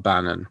without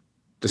Bannan,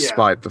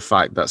 despite the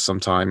fact that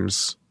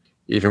sometimes,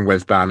 even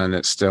with Bannan,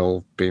 it's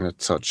still been a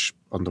touch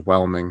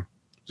underwhelming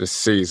this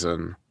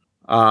season.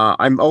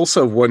 I'm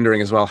also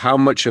wondering as well, how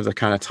much of the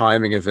kind of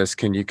timing of this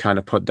can you kind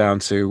of put down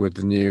to with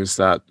the news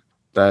that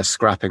they're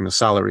scrapping the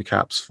salary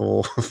caps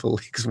for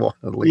Leagues 1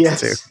 and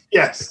Leagues 2?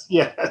 Yes.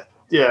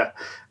 Yeah.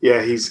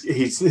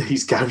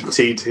 He's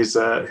guaranteed his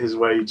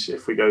wage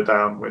if we go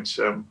down, which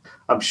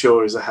I'm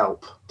sure is a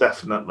help,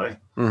 definitely.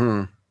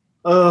 Mm-hmm.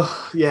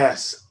 Oh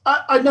yes,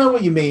 I know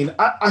what you mean.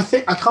 I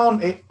think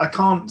I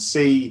can't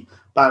see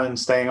Bannan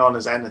staying on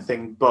as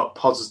anything but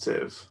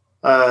positive.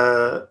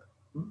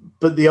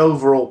 But the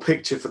overall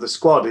picture for the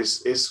squad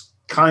is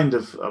kind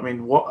of, I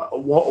mean, what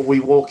are we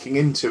walking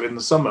into in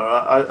the summer?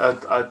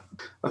 I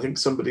think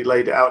somebody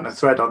laid it out in a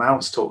thread on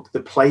Ounce Talk.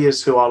 The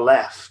players who are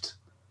left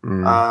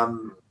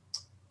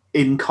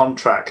in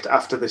contract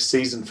after this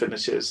season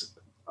finishes,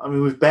 I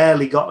mean, we've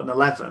barely got an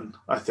 11,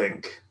 I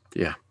think.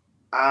 Yeah.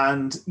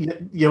 And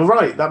you're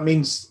right. That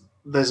means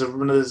there's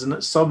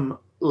some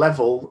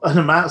level, an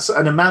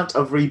amount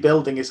of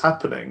rebuilding is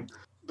happening.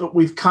 But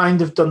we've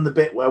kind of done the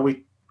bit where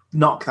we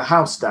knock the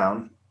house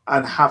down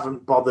and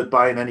haven't bothered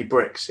buying any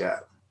bricks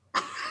yet.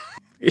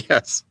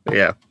 Yes.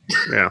 Yeah.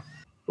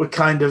 We're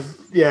kind of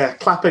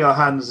clapping our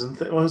hands and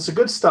well, it's a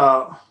good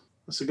start.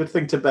 It's a good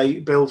thing to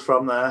build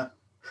from there.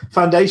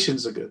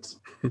 Foundations are good.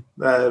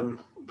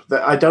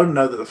 I don't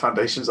know that the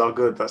foundations are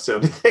good. That's the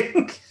only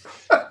thing.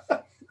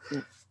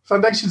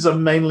 Foundations are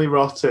mainly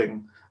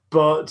rotting,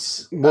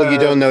 but you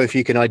don't know if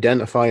you can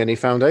identify any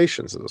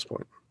foundations at this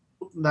point.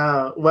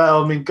 No,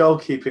 well, I mean,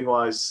 goalkeeping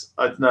wise,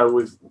 I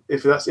know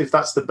if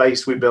that's the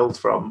base we build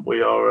from,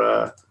 we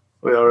are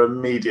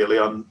immediately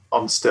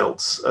on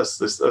stilts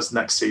as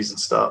next season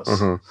starts.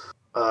 Mm-hmm.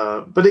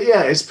 But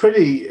it's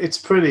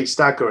pretty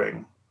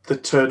staggering the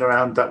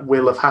turnaround that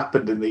will have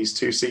happened in these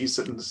 2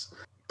 seasons,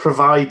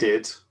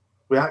 provided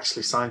we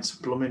actually signed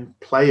some blooming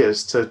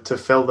players to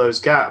fill those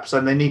gaps,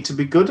 and they need to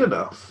be good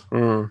enough.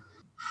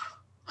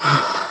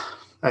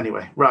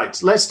 Anyway,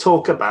 right, let's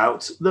talk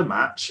about the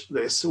match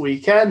this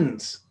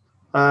weekend.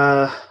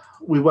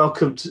 We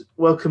welcomed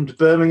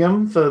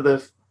Birmingham for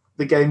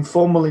the game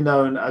formerly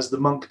known as the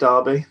Monk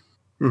Derby.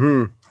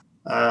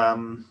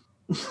 Mm-hmm.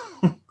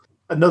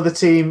 Another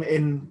team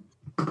in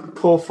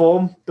poor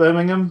form,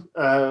 Birmingham,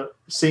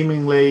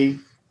 seemingly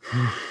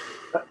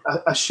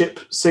a ship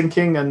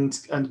sinking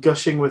and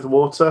gushing with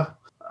water.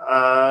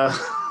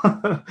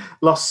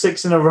 Lost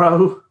 6 in a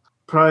row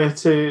prior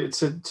to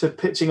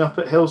pitching up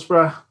at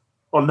Hillsborough.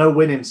 Or no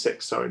win in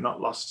 6, sorry,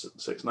 not lost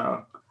 6 in a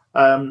row.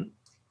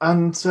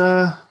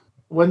 And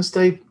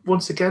Wednesday,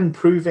 once again,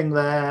 proving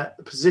their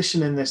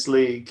position in this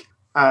league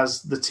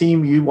as the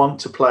team you want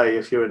to play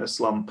if you're in a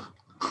slump.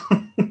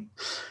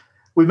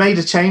 We made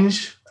a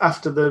change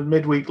after the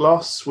midweek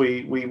loss.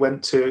 We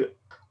went to.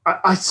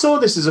 I saw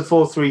this as a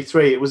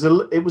 4-3-3.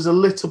 It was a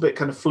little bit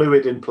kind of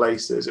fluid in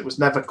places. It was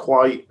never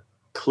quite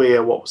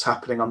clear what was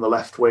happening on the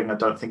left wing. I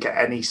don't think at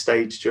any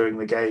stage during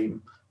the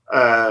game.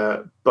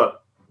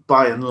 But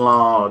by and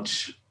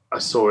large, I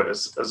saw it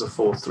as a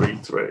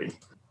 4-3-3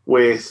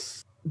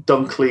 with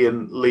Dunkley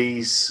and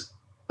Lees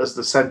as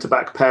the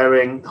centre-back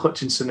pairing,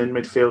 Hutchinson in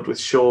midfield with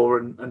Shaw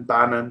and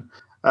Bannon,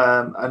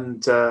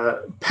 and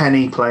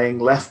Penny playing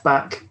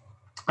left-back.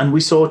 And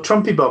we saw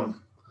Trumpy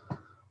Bum.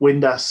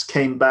 Windass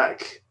came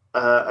back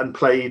and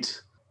played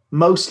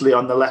mostly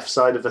on the left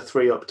side of a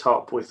three up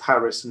top with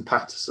Harris and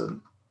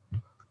Patterson.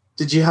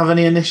 Did you have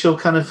any initial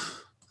kind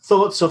of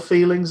thoughts or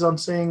feelings on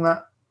seeing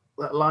that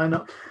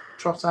lineup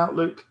trot out,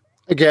 Luke?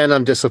 Again,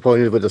 I'm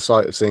disappointed with the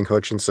sight of seeing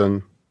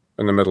Hutchinson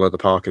in the middle of the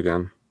park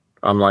again.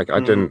 I'm like, I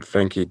didn't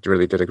think he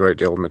really did a great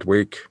deal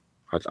midweek.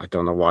 I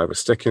don't know why we're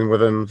sticking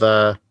with him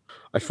there.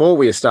 I thought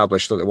we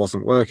established that it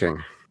wasn't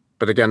working.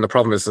 But again, the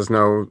problem is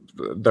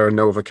there are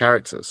no other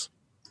characters.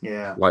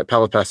 Yeah. Like,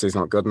 Pelopessi's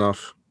not good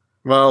enough.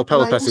 Well,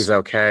 Pelopessi's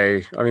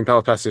okay. I mean,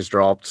 Pelopessi's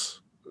dropped.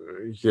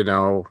 You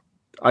know,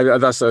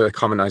 that's a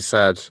comment I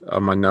said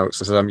on my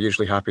notes. I said I'm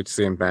usually happy to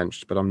see him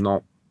benched, but I'm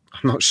not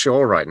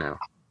sure right now.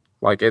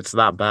 Like, it's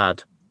that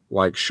bad.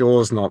 Like,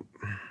 Shaw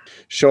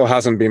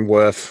hasn't been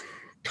worth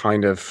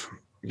kind of,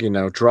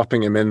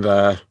 dropping him in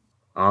there.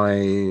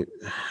 I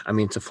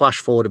mean, to flash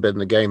forward a bit in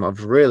the game,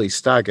 I've really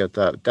staggered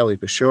that Deli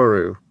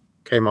Bashuru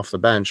came off the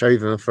bench,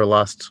 even for the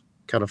last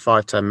kind of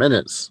 5-10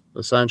 minutes,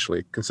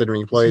 essentially,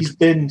 considering he played. He's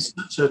been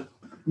such a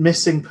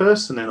missing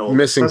person in all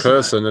this,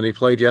 and he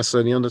played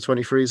yesterday in the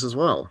under-23s as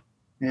well.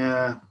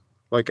 Yeah.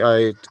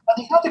 And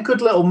he had a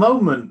good little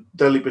moment,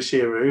 Deli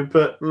Bashiru,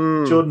 but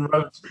Jordan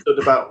Rhodes stood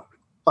about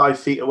 5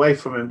 feet away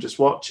from him just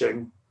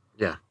watching.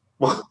 Yeah.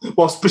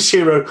 Whilst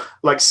Bashiru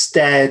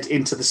stared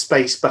into the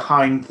space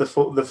behind the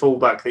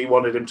fullback that he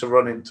wanted him to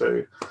run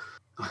into.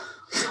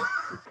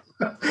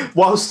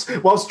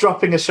 whilst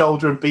dropping a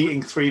shoulder and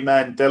beating 3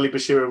 men, Deli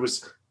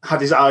Bashiru had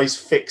his eyes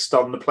fixed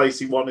on the place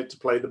he wanted to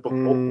play the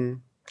ball.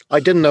 I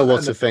didn't know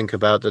what to think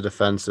about the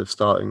defensive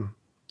starting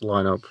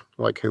lineup,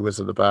 like who was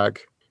at the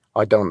back.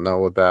 I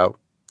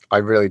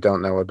really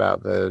don't know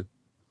about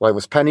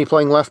was Penny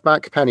playing left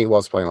back? Penny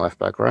was playing left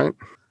back, right?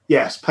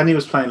 Yes, Penny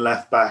was playing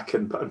left back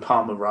and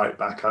Palmer right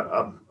back.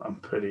 I'm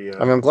pretty.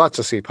 I'm glad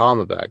to see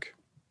Palmer back.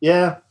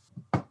 Yeah,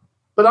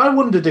 but I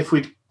wondered if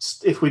we'd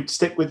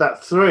stick with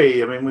that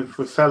 3. I mean,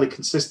 we've fairly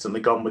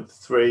consistently gone with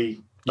 3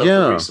 over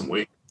the recent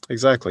week.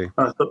 Exactly.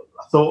 And I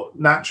thought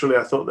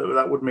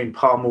that would mean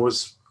Palmer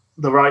was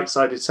the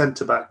right-sided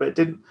centre back, but it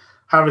didn't.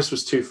 Harris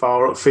was too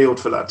far upfield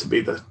for that to be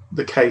the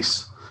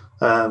case.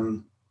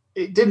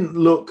 It didn't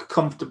look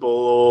comfortable,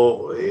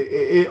 or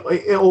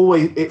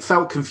it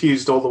felt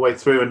confused all the way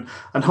through.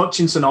 And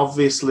Hutchinson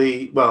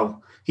obviously,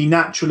 he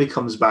naturally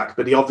comes back,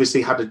 but he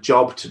obviously had a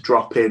job to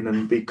drop in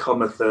and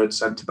become a third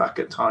centre back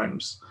at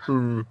times.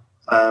 And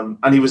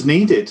he was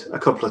needed a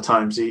couple of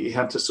times. He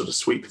had to sort of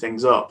sweep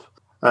things up.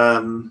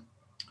 So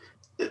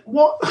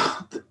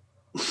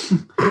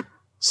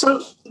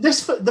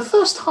the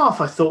first half,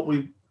 I thought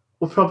we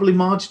were probably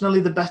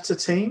marginally the better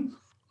team.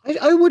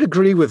 I would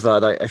agree with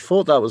that. I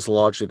thought that was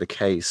largely the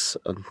case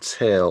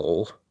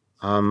until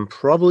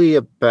probably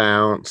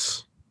about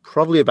the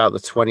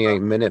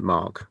 28-minute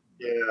mark.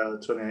 Yeah, the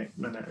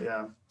 28-minute,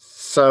 yeah.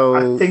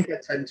 So I think I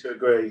tend to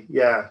agree,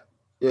 yeah.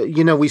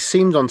 We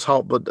seemed on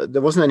top, but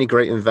there wasn't any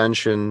great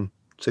invention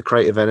to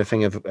create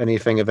anything of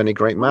any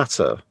great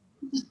matter.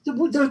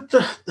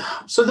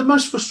 So the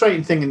most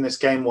frustrating thing in this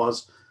game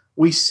was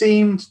we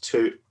seemed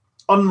to,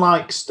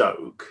 unlike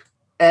Stoke,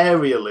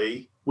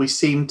 aerially, we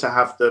seemed to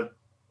have the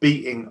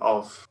beating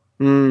of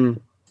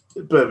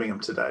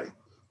Birmingham today.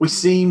 We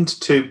seemed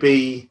to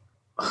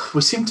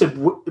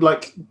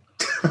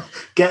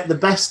get the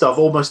best of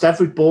almost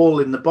every ball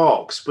in the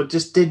box, but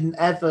just didn't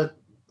ever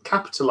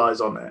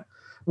capitalise on it.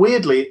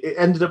 Weirdly, it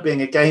ended up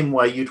being a game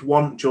where you'd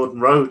want Jordan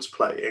Rhodes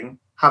playing,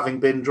 having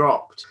been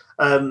dropped.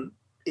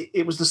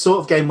 It was the sort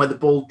of game where the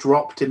ball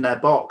dropped in their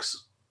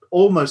box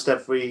almost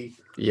every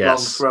long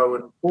throw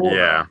and corner.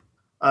 Yeah.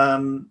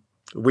 Go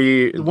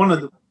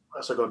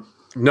on.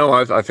 No,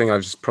 I think I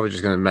was probably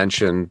just going to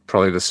mention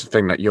probably this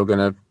thing that you're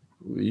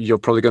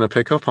probably going to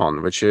pick up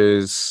on, which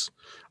is,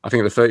 I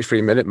think at the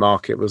 33-minute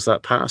mark, it was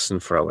that Patterson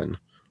throw-in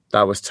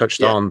that was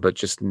touched on, but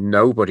just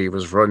nobody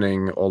was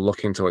running or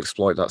looking to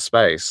exploit that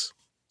space.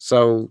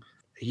 So,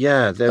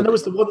 yeah. And there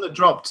was the one that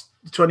dropped,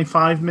 the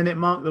 25-minute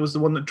mark. There was the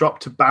one that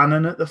dropped to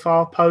Bannon at the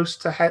far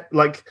post to head,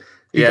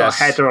 he got a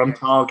header on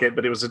target,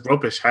 but it was a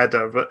rubbish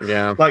header. But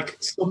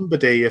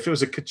somebody, if it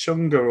was a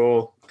Kachunga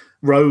or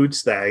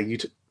Rhodes there,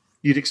 you'd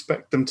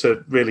expect them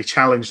to really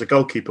challenge the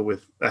goalkeeper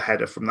with a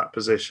header from that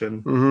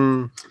position.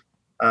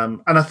 Mm-hmm.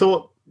 And I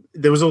thought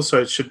there was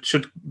also,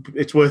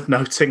 it's worth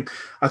noting,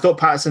 I thought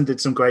Patterson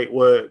did some great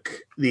work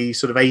the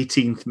sort of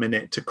 18th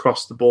minute to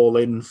cross the ball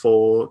in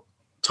for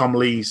Tom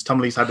Lees. Tom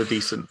Lees had a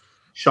decent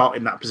shot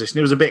in that position.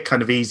 It was a bit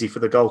kind of easy for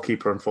the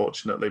goalkeeper,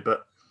 unfortunately,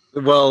 but.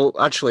 Well,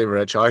 actually,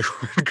 Rich, I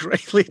would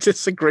greatly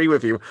disagree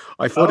with you.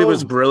 I thought it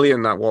was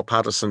brilliant that what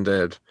Patterson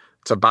did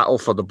to battle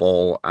for the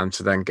ball and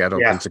to then get up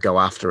and to go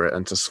after it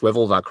and to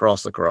swivel that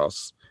cross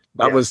across.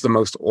 That was the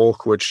most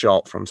awkward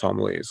shot from Tom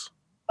Lees.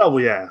 Oh,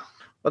 yeah.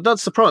 But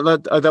that's the point.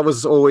 That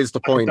was always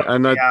the point.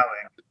 And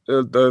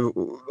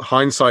the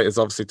hindsight is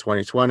obviously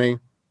 2020.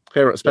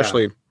 Here,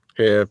 especially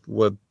here,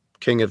 we're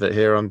king of it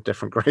here on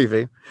Different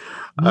Gravy.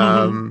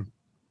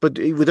 But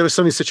there were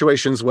so many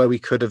situations where we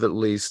could have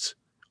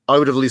I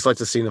would have at least liked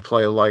to have seen a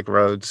player like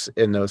Rhodes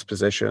in those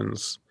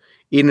positions.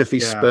 Even if he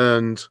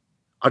spurned,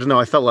 I don't know,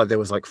 I felt like there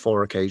was like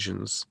 4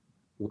 occasions.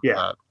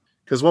 Yeah.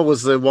 Because what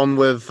was the one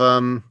with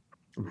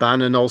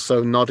Bannon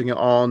also nodding it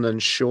on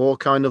and Shaw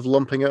kind of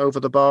lumping it over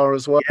the bar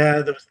as well?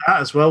 Yeah, there was that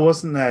as well,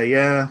 wasn't there?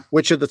 Yeah.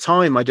 Which at the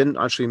time, I didn't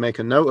actually make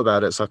a note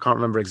about it, so I can't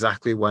remember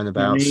exactly when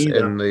about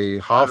in the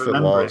half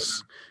it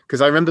was.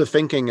 Because I remember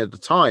thinking at the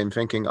time,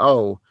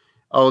 oh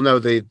no,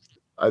 the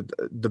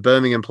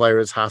Birmingham player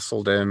has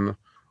hassled him,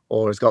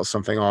 or has got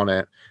something on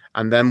it.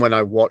 And then when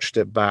I watched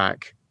it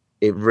back,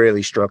 it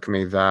really struck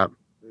me that,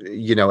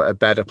 a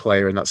better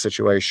player in that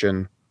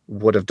situation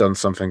would have done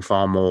something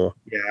far more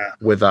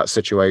with that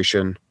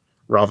situation,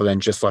 rather than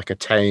just like a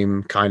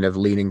tame kind of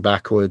leaning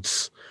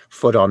backwards,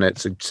 foot on it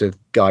to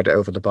guide it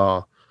over the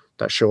bar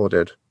that Shaw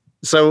did.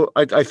 So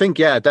I think,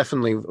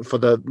 definitely for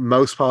the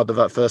most part of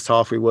that first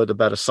half, we were the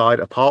better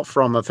side, apart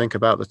from, I think,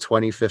 about the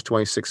 25th,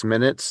 26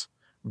 minutes,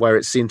 where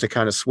it seemed to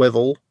kind of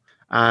swivel.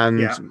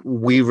 And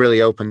we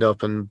really opened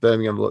up, and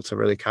Birmingham looked to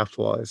really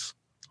capitalize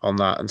on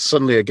that. And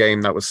suddenly a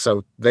game that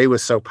they were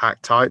so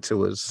packed tight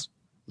to us,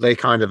 they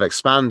kind of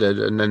expanded,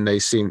 and then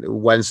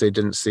Wednesday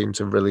didn't seem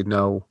to really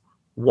know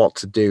what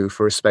to do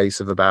for a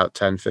space of about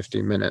 10,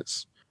 15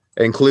 minutes,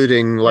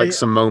 including like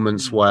some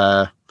moments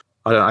where,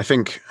 I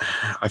think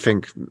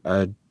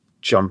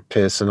John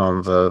Pearson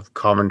on the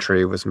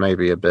commentary was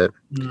maybe a bit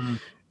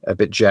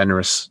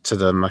generous to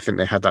them. I think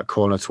they had that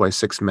corner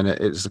 26 minute.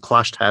 It was a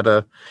clashed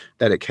header.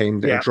 Then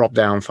it dropped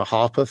down for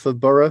Harper for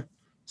Borough.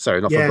 Sorry,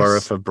 not for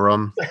Borough, for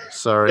Brum.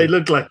 Sorry. They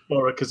looked like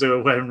Borough because they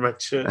were wearing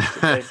red shirts.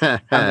 And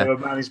they were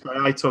managed by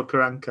Aitor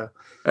Karanka.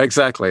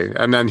 Exactly.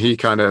 And then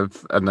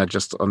they're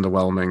just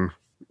underwhelming,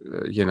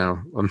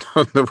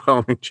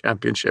 underwhelming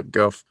championship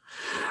guff.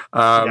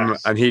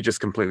 And he just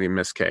completely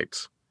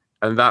miskicked.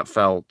 And that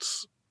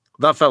felt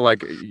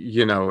like,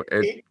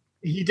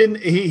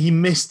 He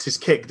missed his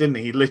kick, didn't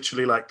he? He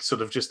literally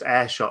sort of just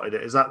air shotted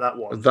it. Is that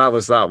one? That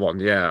was that one,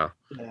 yeah.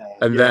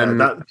 And then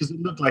because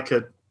it looked like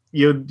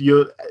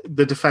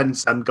the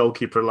defense and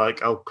goalkeeper are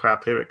like, oh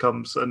crap, here it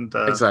comes, and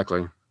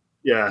exactly,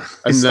 yeah.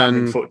 And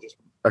then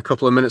a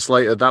couple of minutes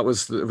later, it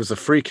was a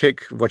free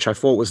kick, which I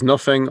thought was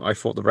nothing. I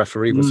thought the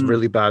referee was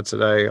really bad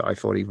today. I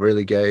thought he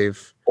really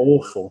gave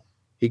awful.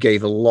 He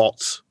gave a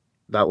lot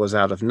that was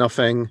out of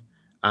nothing.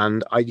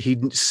 And he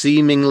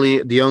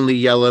seemingly, the only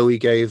yellow he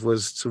gave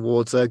was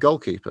towards their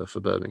goalkeeper for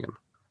Birmingham.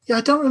 Yeah,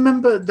 I don't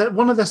remember that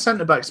one of their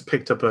centre-backs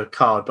picked up a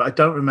card, but I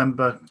don't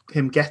remember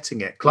him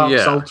getting it. Clark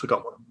Salter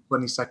got one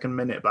in the 22nd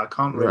minute, but I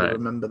can't really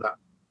remember that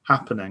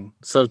happening.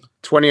 So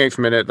 28th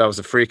minute, that was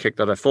a free kick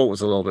that I thought was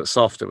a little bit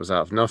soft. It was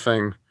out of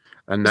nothing.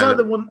 And then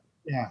the one?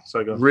 Yeah,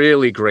 sorry, go on.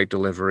 Really great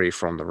delivery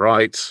from the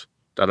right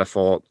that I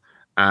thought.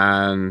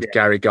 And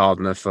Gary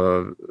Gardner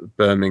for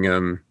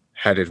Birmingham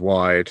headed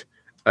wide.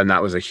 And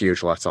that was a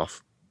huge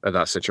let-off of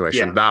that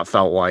situation. Yeah. That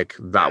felt like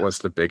that was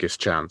the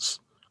biggest chance.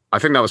 I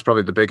think that was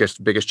probably the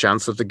biggest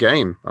chance of the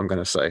game, I'm going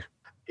to say.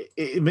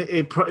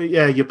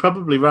 You're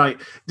probably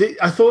right.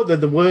 I thought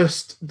that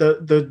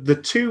the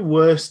two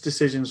worst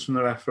decisions from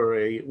the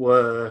referee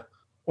were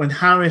when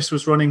Harris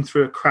was running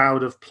through a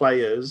crowd of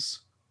players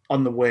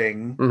on the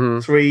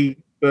wing, 3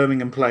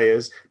 Birmingham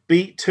players,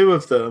 beat 2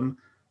 of them,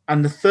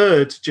 and the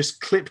third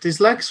just clipped his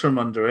legs from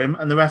under him,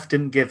 and the ref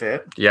didn't give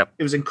it. Yep.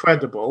 It was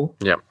incredible.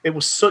 Yep. It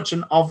was such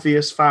an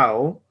obvious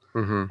foul.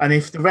 And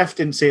if the ref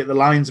didn't see it, the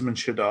linesman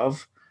should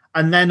have.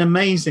 And then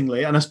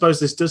amazingly, and I suppose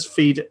this does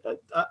feed,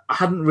 I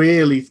hadn't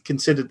really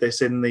considered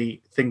this in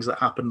the things that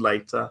happened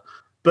later,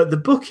 but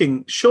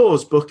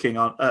Shaw's booking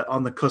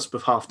on the cusp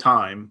of half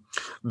time.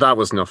 That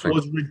was nothing.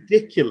 Was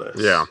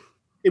ridiculous. Yeah.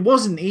 It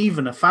wasn't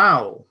even a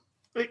foul.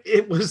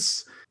 It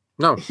was...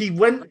 No, he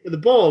went for the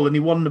ball and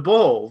he won the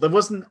ball. There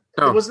was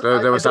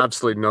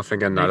absolutely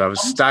nothing in that. I was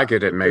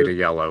staggered. It made a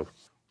yellow.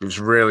 It was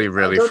really,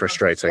 really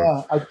frustrating.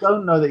 I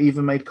don't know that he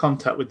even made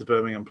contact with the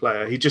Birmingham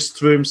player. He just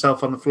threw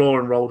himself on the floor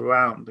and rolled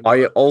around.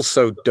 I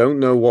also don't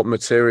know what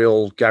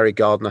material Gary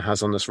Gardner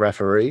has on this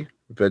referee,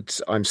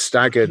 but I'm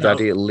staggered that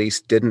he at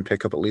least didn't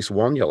pick up at least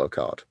 1 yellow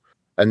card.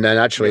 And then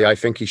actually, I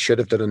think he should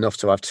have done enough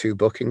to have 2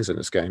 bookings in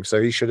this game. So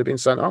he should have been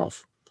sent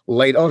off.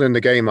 Late on in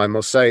the game, I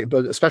must say,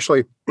 but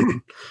especially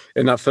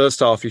in that first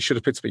half, he should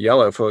have picked up a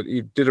yellow for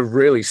he did a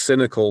really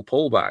cynical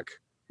pullback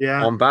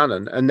on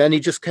Bannon. And then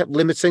he just kept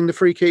limiting the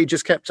free kick. He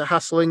just kept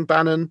hassling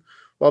Bannon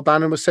while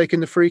Bannon was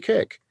taking the free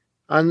kick.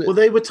 And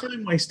they were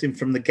time wasting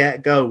from the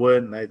get-go,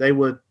 weren't they? They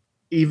were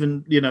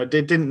even,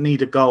 they didn't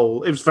need a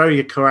goal. It was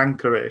very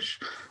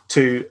Karanka-ish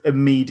to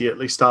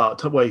immediately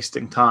start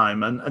wasting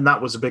time. And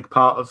that was a big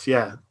part of,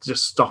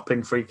 just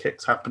stopping free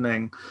kicks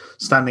happening,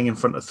 standing in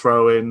front of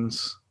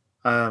throw-ins.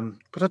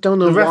 But I don't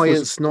know why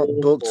it's not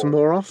booked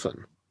more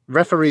often.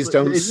 Referees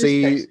don't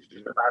see... It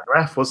was a bad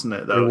ref, wasn't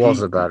it, though? It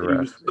was a bad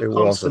ref. He was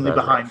constantly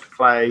behind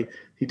play.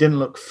 He didn't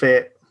look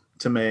fit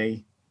to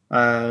me.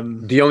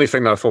 The only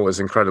thing that I thought was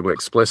incredibly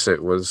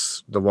explicit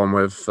was the one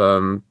with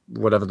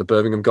whatever the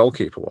Birmingham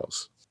goalkeeper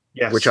was.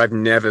 Yes. Which I've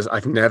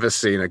never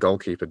seen a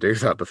goalkeeper do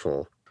that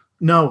before.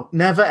 No,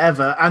 never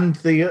ever. And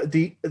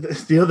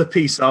the other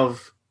piece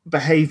of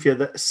behaviour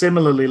that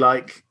similarly,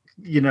 like,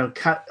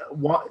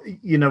 why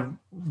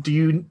do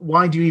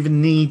you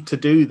even need to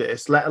do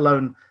this? Let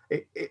alone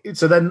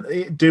so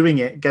then doing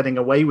it, getting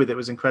away with it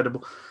was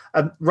incredible.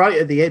 Right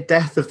at the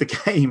death of the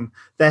game,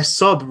 their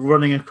sub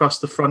running across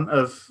the front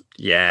of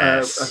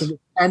I think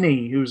it's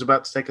Penny, who was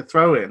about to take a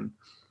throw in.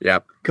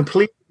 Yep.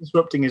 Completely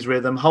disrupting his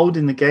rhythm,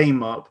 holding the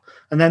game up,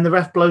 and then the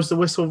ref blows the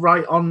whistle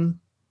right on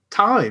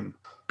time.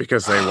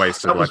 Because they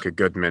wasted a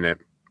good minute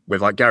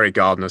with like Gary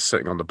Gardner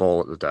sitting on the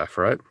ball at the death,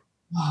 right?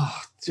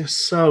 Oh,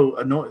 just so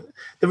annoying.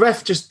 The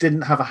ref just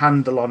didn't have a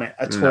handle on it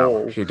at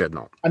all. No, he did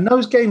not. And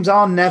those games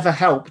are never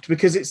helped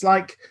because it's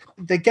like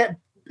they get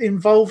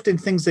involved in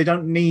things they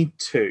don't need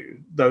to,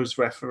 those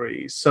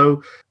referees.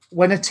 So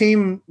when a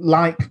team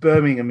like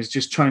Birmingham is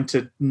just trying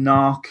to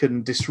narc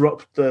and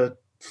disrupt the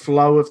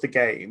flow of the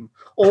game,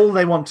 all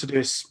they want to do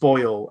is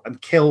spoil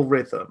and kill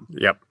rhythm.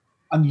 Yep.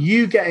 And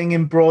you getting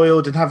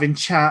embroiled and having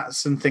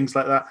chats and things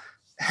like that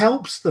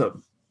helps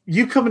them.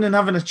 You coming and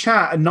having a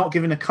chat and not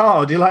giving a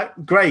card, you're like,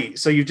 great.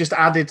 So you've just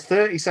added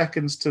 30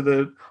 seconds to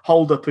the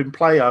hold up in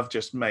play I've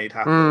just made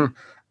happen.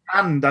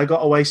 And I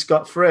got away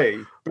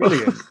scot-free.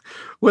 Brilliant.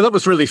 Well, that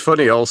was really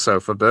funny also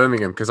for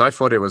Birmingham because I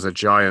thought it was a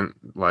giant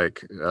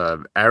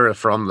error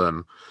from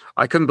them.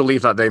 I couldn't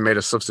believe that they made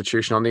a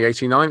substitution on the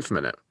 89th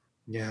minute.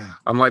 Yeah.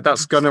 I'm like,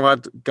 that's going to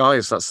add,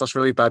 guys, that's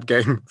really bad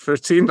game for a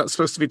team that's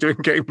supposed to be doing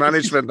game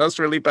management. That's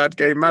really bad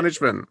game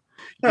management.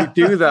 You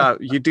do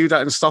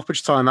that in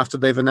stoppage time after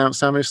they've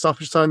announced how many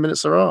stoppage time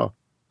minutes there are.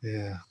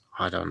 Yeah.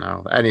 I don't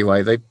know.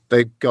 Anyway,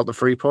 they got the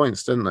 3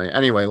 points, didn't they?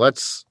 Anyway,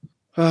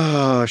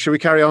 should we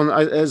carry on?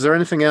 Is there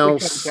anything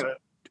else?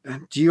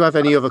 Do you have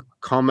any other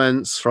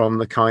comments from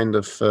the kind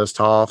of first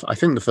half? I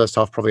think the first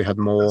half probably had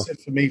more. That's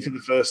it for me for the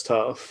first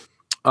half.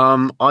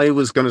 I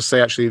was going to say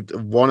actually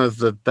one of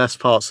the best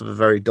parts of a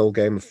very dull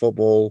game of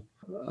football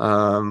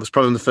was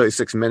probably in the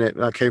 36th minute.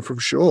 That came from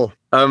Shaw.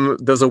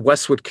 There's a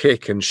Westwood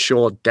kick and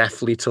Shaw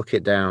deftly took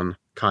it down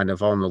kind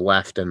of on the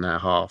left in their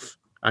half.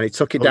 And he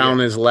took it down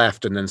his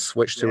left and then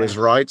switched to his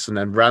right and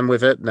then ran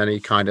with it. And then he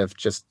kind of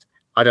just,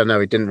 I don't know,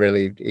 he didn't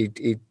really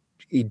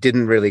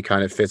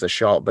kind of fizz a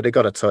shot, but he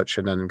got a touch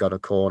and then got a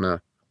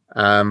corner.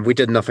 We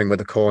did nothing with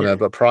the corner,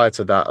 but prior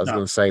to that, I was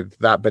going to say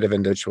that bit of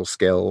individual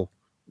skill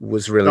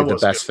was really the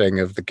best thing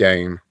of the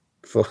game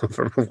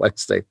from a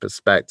Wednesday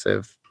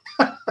perspective.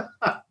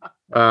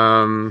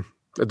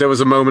 There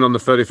was a moment on the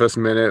 31st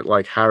minute,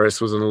 like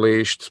Harris was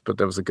unleashed, but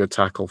there was a good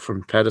tackle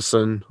from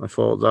Pedersen. I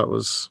thought that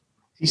was...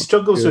 He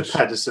struggles with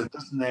Pedersen,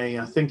 doesn't he?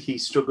 I think he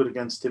struggled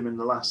against him in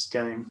the last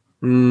game.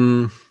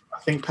 I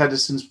think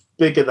Pedersen's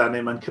bigger than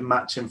him and can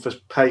match him for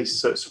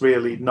pace, so it's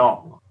really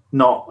not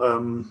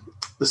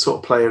the sort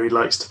of player he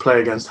likes to play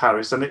against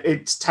Harris. And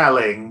it's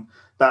telling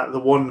that the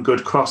one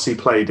good cross he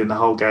played in the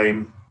whole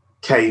game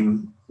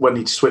came when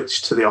he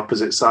switched to the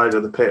opposite side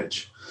of the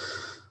pitch.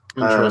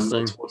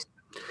 Interesting.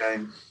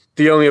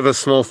 The only other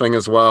small thing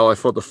as well, I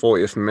thought the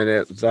 40th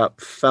minute,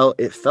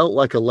 it felt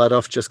like a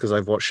let-off just because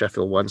I've watched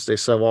Sheffield Wednesday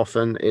so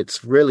often.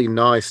 It's really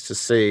nice to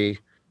see.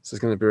 There's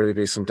going to really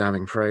be some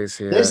damning praise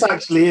here. This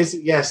actually is,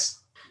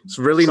 yes. It's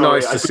really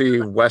nice to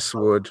see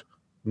Westwood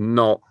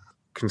not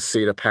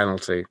concede a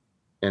penalty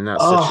in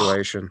that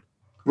situation.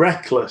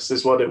 Reckless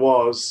is what it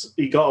was.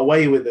 He got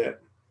away with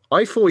it.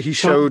 I thought he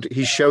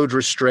showed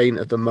restraint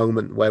at the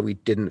moment where we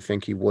didn't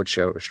think he would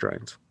show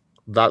restraint.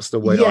 That's the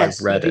way I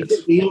read it.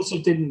 He also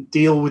didn't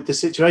deal with the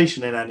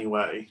situation in any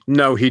way.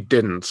 No, he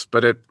didn't.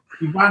 But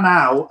he ran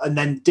out and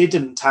then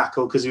didn't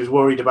tackle because he was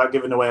worried about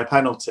giving away a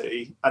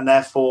penalty, and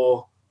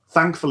therefore,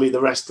 thankfully,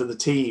 the rest of the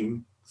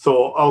team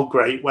thought, "Oh,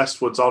 great,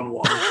 Westwood's on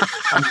one,"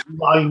 and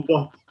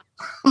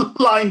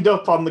lined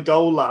up on the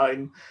goal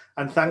line.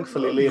 And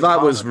thankfully, Liam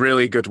that was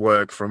really good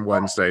work from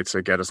Wednesday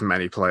to get as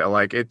many players.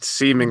 Like it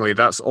seemingly,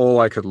 that's all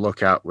I could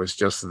look at was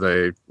just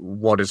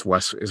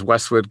is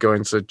Westwood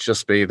going to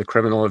just be the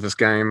criminal of this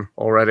game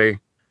already?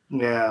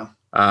 Yeah.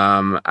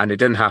 And it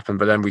didn't happen.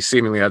 But then we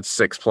seemingly had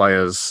 6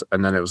 players,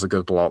 and then it was a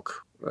good block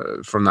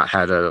from that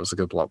header. It was a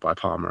good block by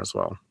Palmer as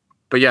well.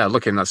 But yeah,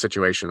 look in that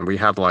situation, we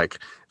had like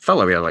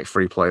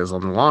 3 players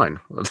on the line.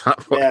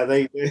 Yeah,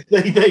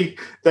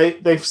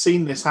 they've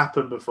seen this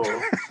happen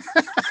before.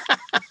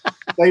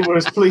 They were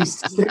as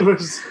pleased.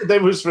 They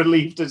were as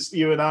relieved as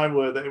you and I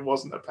were that it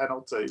wasn't a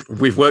penalty.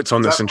 We've worked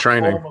on this in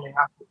training. Normally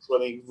happens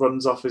when he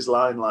runs off his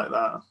line like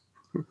that.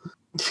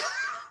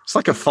 It's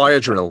like a fire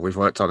drill we've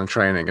worked on in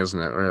training,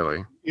 isn't it?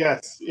 Really?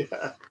 Yes.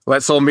 Yeah.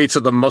 Let's all meet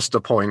at the muster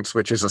point,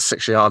 which is a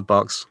 6-yard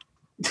box.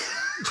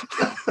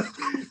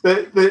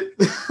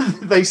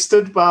 They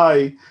stood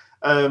by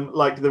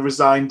like the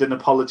resigned and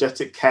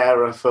apologetic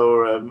carer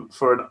for an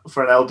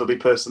elderly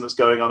person that's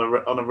going on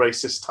a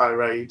racist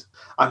tirade.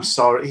 I'm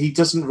sorry, he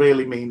doesn't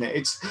really mean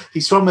it.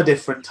 He's from a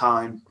different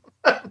time.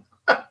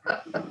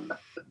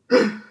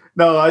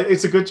 No,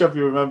 it's a good job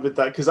you remembered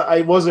that, because I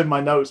was in my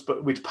notes,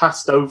 but we'd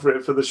passed over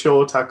it for the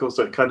Shaw tackle,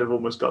 so it kind of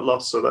almost got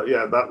lost. So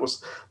that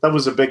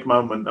was a big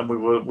moment, and we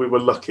were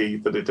lucky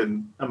that it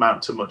didn't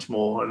amount to much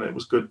more, and it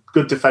was good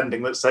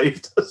defending that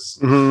saved us.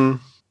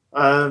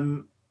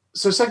 Mm-hmm.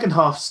 So second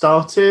half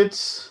started,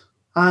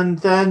 and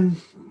then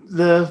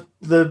the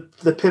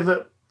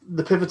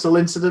pivotal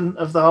incident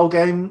of the whole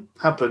game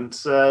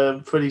happened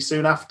pretty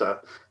soon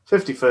after.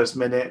 51st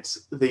minute,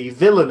 the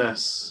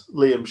villainous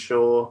Liam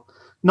Shaw,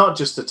 not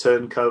just a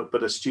turncoat,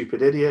 but a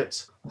stupid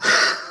idiot,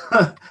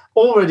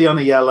 already on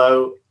a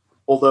yellow,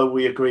 although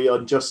we agree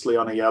unjustly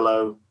on a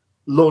yellow,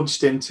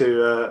 launched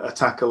into a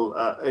tackle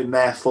in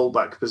their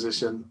fullback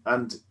position.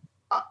 And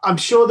I'm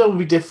sure there will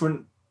be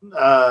different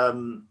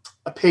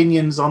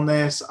opinions on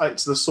this.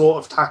 It's the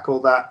sort of tackle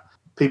that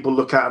people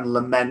look at and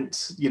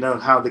lament,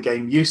 how the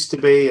game used to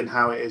be and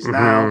how it is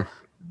now.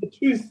 The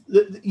truth,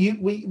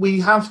 we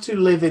have to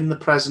live in the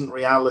present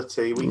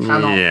reality. We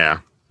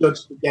cannot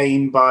judge the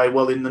game by,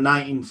 well, in the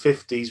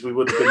 1950s, we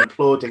would have been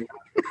applauding.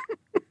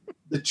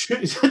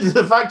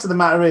 The fact of the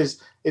matter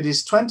is, it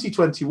is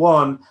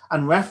 2021,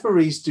 and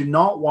referees do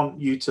not want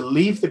you to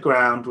leave the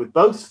ground with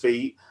both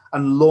feet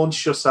and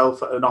launch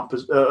yourself at an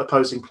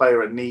opposing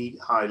player at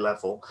knee-high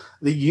level.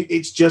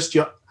 It's just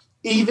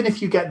even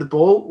if you get the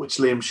ball, which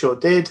Liam Shaw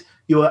did,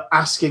 you are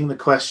asking the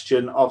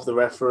question of the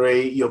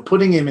referee. You're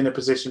putting him in a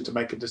position to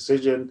make a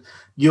decision.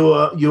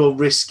 You're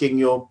risking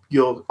your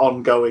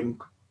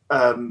ongoing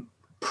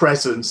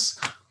presence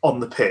on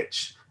the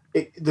pitch.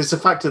 There's a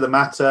fact of the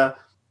matter.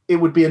 It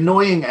would be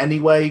annoying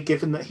anyway,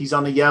 given that he's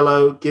on a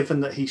yellow, given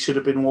that he should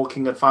have been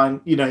walking a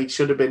fine, he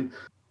should have been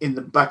in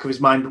the back of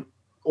his mind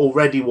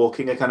already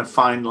walking a kind of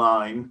fine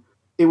line.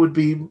 That would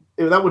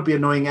be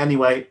annoying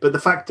anyway. But the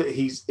fact that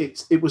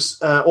it was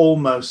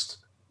almost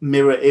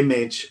mirror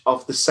image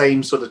of the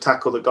same sort of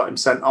tackle that got him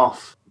sent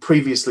off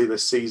previously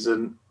this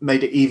season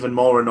made it even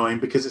more annoying,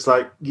 because it's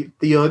like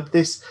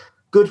this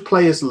good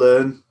players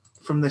learn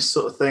from this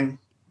sort of thing.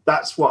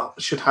 That's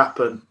what should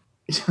happen.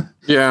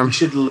 Yeah. You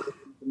should learn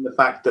from the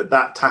fact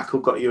that tackle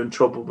got you in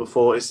trouble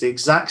before. It's the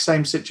exact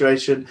same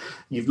situation.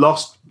 You've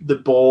lost the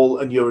ball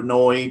and you're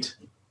annoyed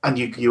and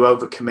you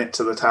overcommit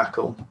to the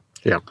tackle.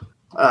 Yeah.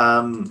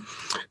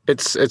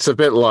 It's a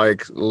bit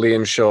like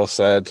Liam Shaw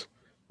said,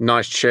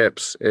 nice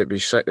chips. It'd be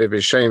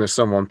a shame if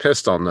someone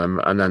pissed on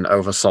them and then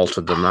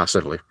oversalted them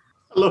massively.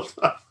 I love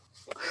that.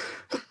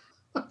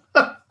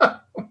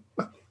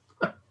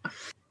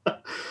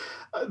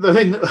 I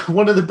mean,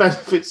 one of the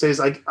benefits is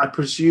I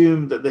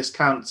presume that this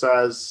counts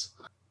as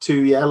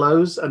 2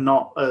 yellows and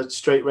not a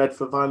straight red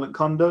for violent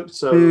conduct.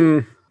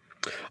 So,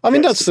 I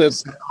mean, that's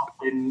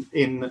in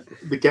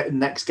the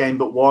next game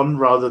but one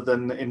rather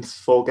than in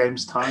 4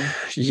 games time.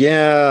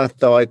 Yeah,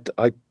 though I'd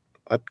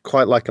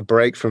quite like a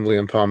break from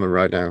Liam Palmer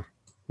right now.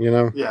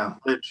 Yeah,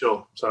 Liam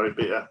Shaw. Sorry,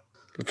 but yeah.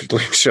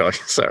 Liam Shaw.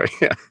 Sorry,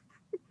 yeah.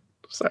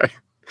 Sorry.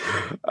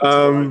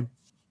 Right.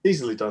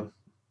 Easily done.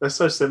 They're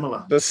so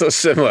similar.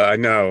 I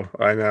know.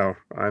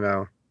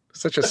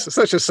 Such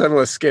a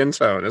similar skin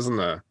tone, isn't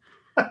there?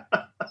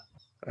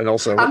 And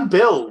also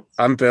build.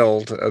 And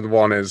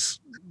one is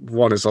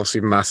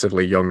obviously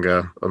massively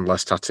younger and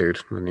less tattooed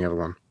than the other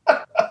one.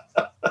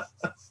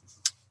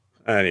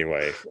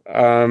 Anyway,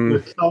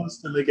 you're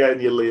constantly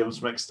getting your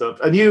Liams mixed up,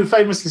 and you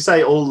famously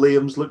say all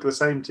Liams look the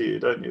same to you,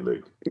 don't you,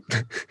 Luke?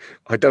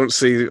 I don't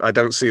see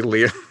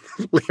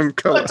Liam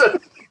colour.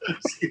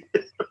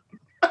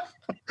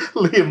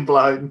 Liam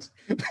blind.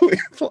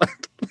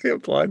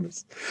 Liam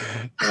blindness.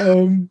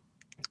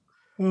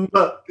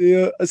 But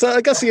yeah, so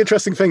I guess the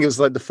interesting thing is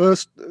that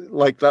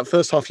that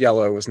first half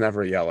yellow was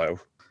never a yellow.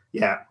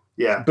 Yeah.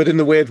 But in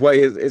the weird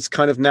way, it's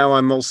kind of now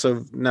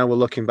we're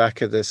looking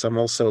back at this, I'm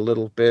also a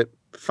little bit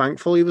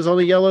thankful he was on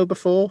a yellow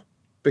before,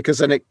 because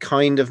then it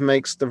kind of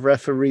makes the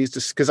referees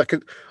because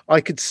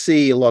I could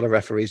see a lot of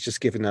referees just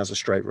giving that as a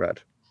straight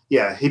red.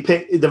 Yeah,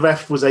 the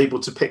ref was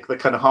able to pick the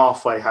kind of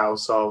halfway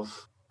house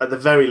of, at the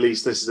very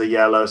least, this is a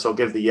yellow, so I'll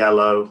give the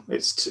yellow.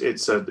 It's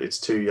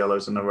 2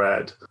 yellows and a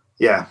red.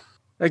 Yeah.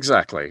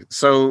 Exactly.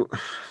 So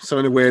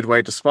in a weird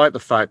way, despite the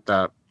fact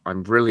that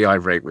I'm really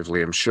irate with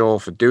Liam Shaw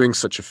for doing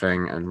such a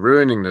thing and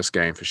ruining this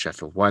game for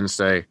Sheffield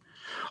Wednesday,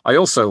 I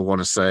also want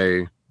to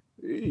say,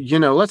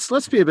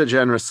 let's be a bit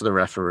generous to the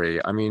referee.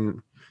 I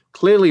mean,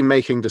 clearly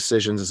making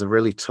decisions is a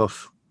really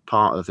tough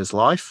part of his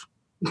life.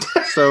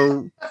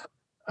 So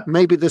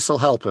maybe this will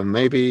help him.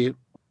 Maybe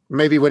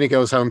when he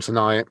goes home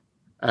tonight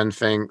and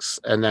thinks,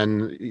 and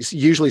then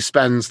usually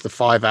spends the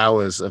 5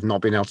 hours of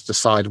not being able to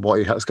decide what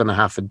he's going to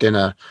have for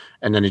dinner,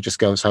 and then he just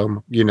goes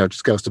home,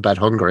 just goes to bed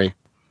hungry.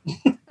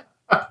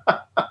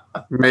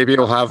 Maybe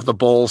he'll have the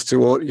balls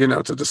to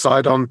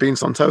decide on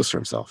beans on toast for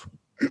himself.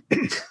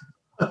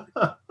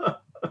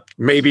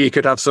 Maybe he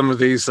could have some of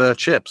these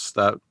chips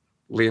that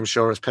Liam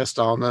Shaw is pissed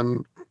on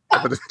and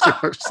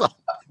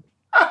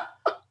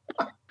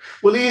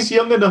Well, he is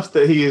young enough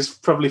that he is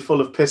probably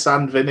full of piss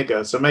and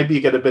vinegar, so maybe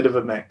you get a bit of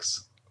a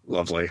mix.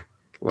 Lovely.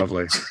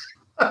 But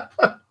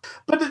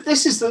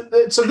this is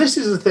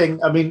the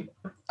thing. I mean,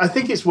 I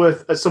think it's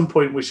worth at some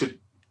point we should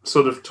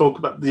sort of talk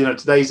about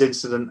today's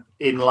incident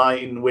in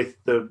line with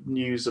the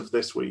news of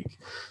this week.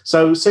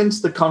 So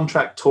since the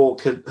contract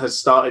talk has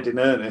started in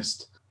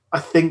earnest, I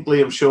think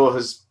Liam Shaw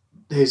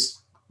his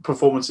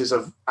performances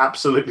have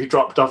absolutely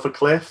dropped off a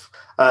cliff.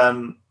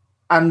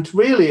 And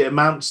really it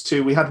amounts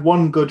to, we had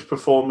one good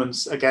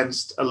performance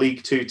against a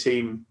League Two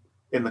team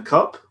in the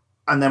Cup,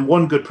 and then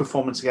one good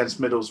performance against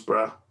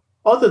Middlesbrough.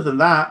 Other than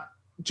that,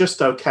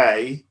 just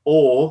okay,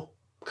 or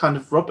kind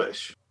of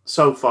rubbish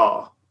so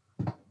far.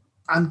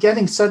 And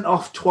getting sent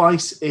off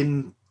twice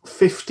in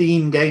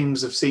 15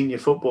 games of senior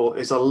football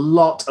is a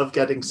lot of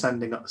getting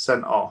sent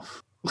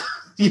off.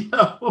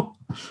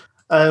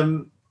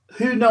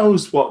 Who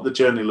knows what the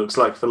journey looks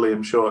like for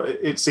Liam Shaw?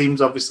 It seems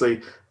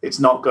obviously it's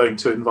not going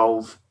to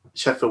involve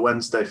Sheffield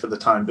Wednesday for the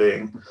time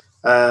being.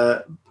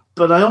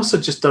 But I also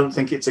just don't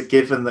think it's a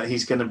given that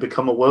he's going to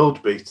become a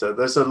world beater.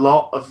 There's a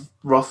lot of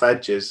rough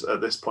edges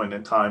at this point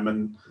in time,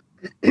 and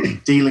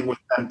dealing with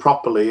them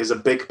properly is a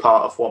big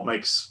part of what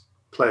makes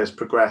players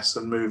progress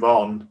and move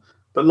on.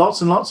 But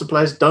lots and lots of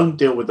players don't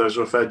deal with those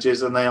rough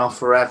edges, and they are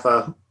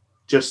forever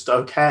just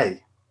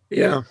okay.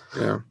 Yeah.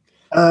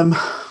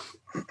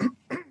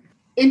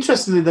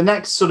 Interestingly, the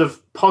next sort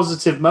of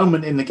positive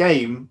moment in the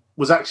game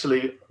was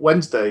actually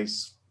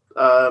Wednesday's,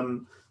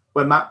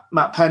 where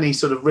Matt Penny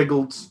sort of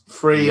wriggled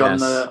free on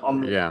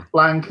the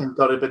flank and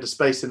got a bit of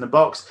space in the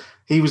box.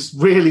 He was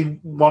really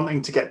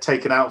wanting to get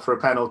taken out for a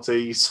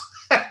penalty.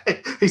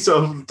 He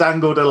sort of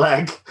dangled a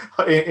leg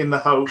in the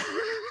hope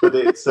that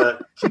it's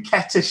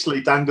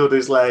coquettishly dangled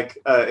his leg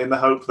in the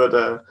hope that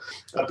a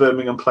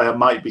Birmingham player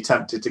might be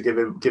tempted to give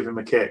him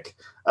a kick.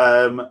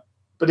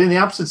 But in the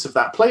absence of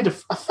that, played a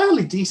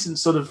fairly decent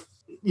sort of,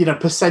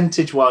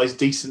 percentage-wise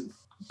decent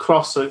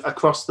cross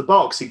across the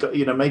box. He got,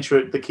 made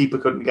sure the keeper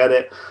couldn't get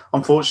it.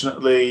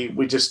 Unfortunately,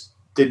 we just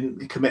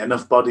didn't commit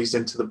enough bodies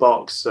into the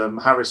box.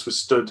 Harris was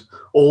stood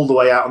all the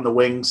way out on the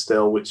wing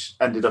still, which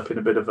ended up in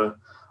a bit of a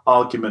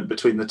argument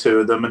between the two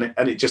of them,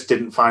 and it just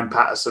didn't find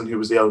Patterson, who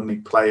was the only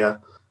player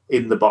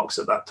in the box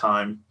at that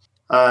time.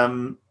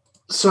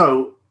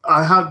 So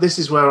this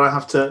is where I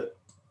have to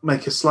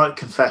make a slight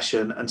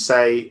confession and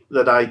say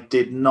that I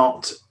did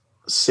not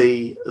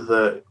see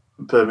the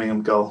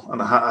Birmingham goal, and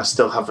I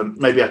still haven't.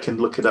 Maybe I can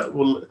look it up.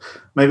 Well,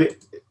 maybe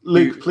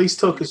Luke, please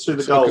talk us through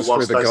the goal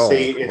whilst I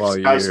see if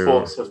Sky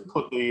Sports have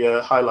put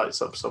the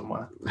highlights up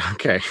somewhere.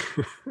 Okay.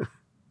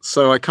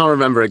 So I can't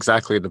remember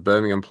exactly the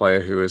Birmingham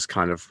player who was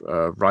kind of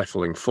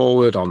rifling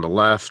forward on the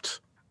left.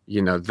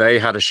 They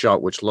had a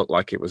shot which looked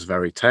like it was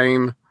very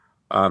tame.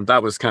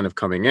 That was kind of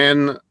coming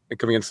into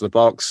the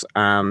box,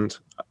 and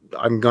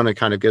I'm going to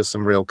kind of give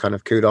some real kind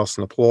of kudos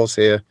and applause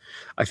here.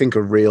 I think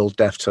a real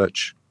deft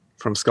touch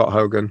from Scott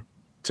Hogan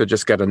to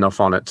just get enough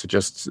on it to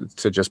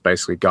just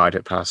basically guide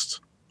it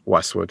past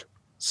Westwood.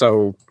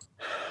 So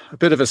a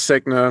bit of a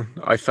sickener.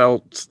 I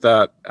felt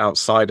that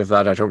outside of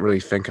that, I don't really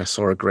think I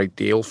saw a great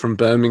deal from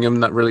Birmingham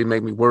that really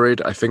made me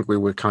worried. I think we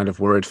were kind of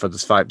worried for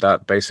this fact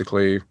that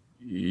basically,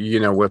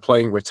 we're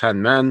playing with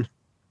 10 men.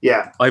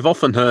 Yeah. I've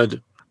often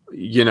heard,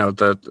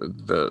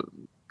 the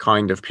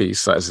kind of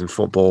piece that is in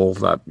football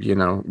that,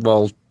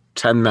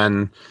 10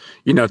 men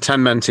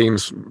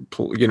teams,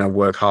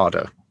 work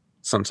harder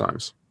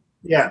sometimes.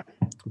 Yeah.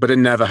 But it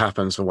never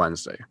happens for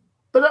Wednesday.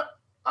 But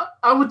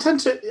I would tend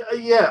to,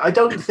 I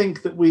don't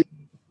think that we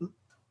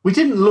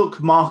didn't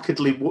look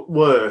markedly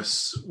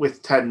worse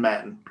with 10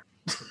 men.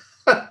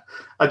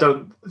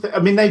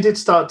 They did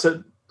start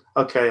to,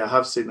 okay, I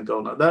have seen the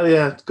goal now.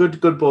 Yeah,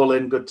 good ball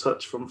in, good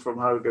touch from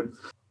Hogan.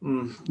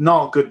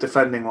 Not good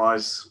defending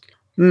wise.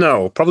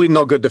 No, probably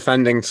not good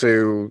defending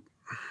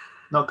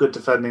Not good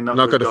defending.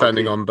 Not good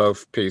defending on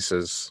both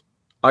pieces.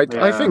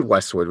 I think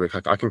Westwood,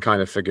 I can kind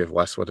of forgive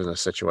Westwood in a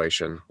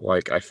situation.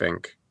 I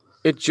think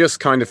it just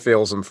kind of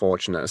feels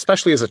unfortunate,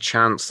 especially as a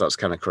chance that's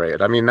kind of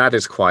created. I mean, that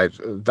is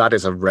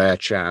a rare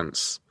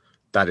chance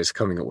that is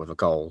coming up with a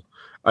goal.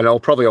 And I'll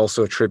probably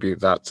also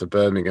attribute that to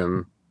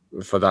Birmingham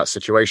for that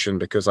situation,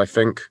 because I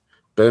think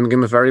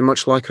Birmingham are very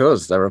much like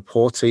us. They're a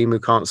poor team who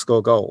can't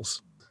score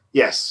goals.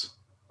 Yes.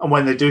 And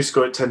when they do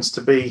score, it tends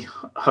to be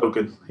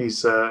Hogan. He's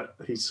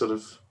sort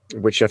of...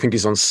 Which I think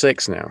he's on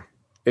 6 now.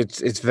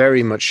 It's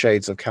very much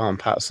shades of Callum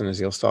Patterson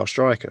as your star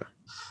striker.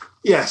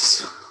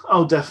 Yes.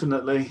 Oh,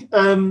 definitely.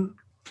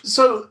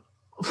 So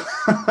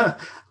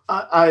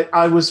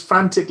I was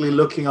frantically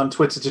looking on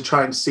Twitter to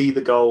try and see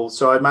the goal.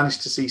 So I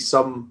managed to see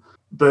some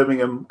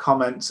Birmingham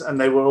comments, and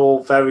they were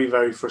all very,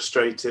 very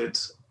frustrated.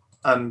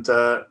 And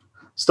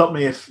stop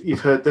me if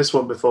you've heard this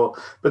one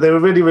before, but they were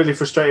really, really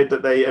frustrated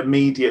that they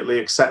immediately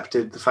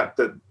accepted the fact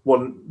that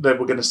they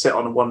were going to sit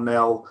on a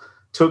 1-0,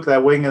 took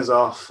their wingers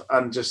off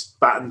and just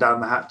battened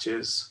down the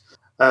hatches.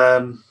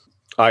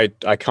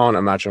 I can't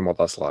imagine what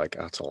that's like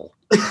at all.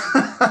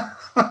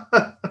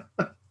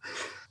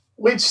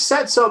 Which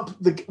sets up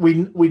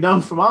we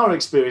know from our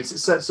experience, it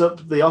sets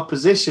up the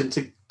opposition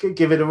to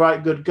give it a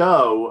right good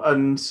go.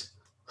 And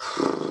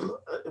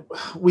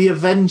we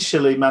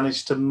eventually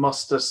managed to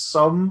muster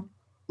some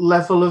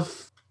level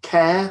of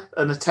care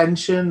and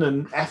attention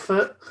and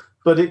effort,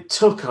 but it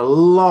took a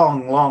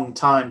long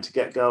time to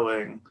get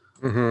going.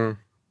 Mm-hmm.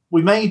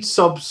 We made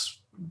subs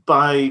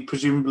by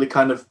presumably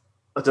kind of,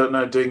 I don't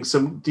know, doing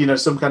some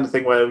kind of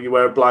thing where you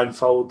wear a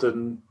blindfold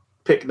and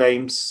pick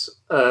names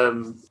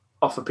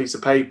off a piece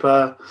of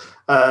paper.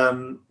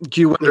 Do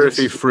you wonder if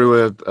he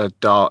threw a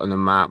dart and a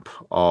map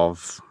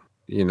of,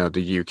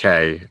 the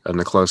UK and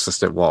the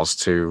closest it was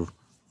to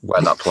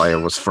where that player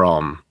was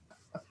from?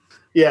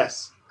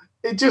 Yes.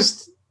 It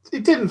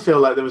didn't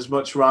feel like there was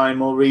much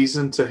rhyme or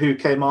reason to who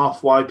came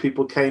off, why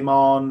people came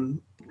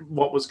on,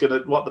 what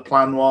the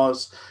plan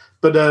was.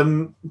 But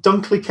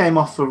Dunkley came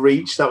off for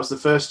Reach. That was the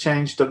first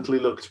change.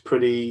 Dunkley looked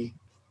pretty...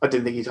 I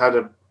didn't think he'd had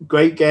a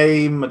great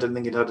game. I didn't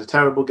think he'd had a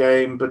terrible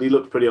game, but he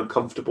looked pretty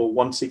uncomfortable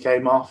once he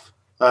came off.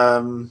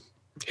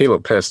 He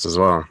looked pissed as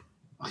well.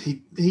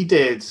 He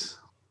did.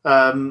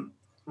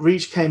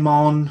 Reach came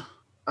on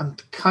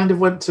and kind of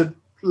went to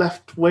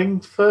left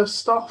wing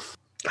first off.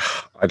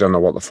 I don't know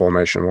what the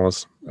formation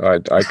was.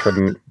 I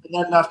couldn't... And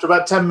then after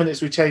about 10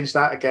 minutes, we changed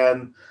that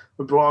again.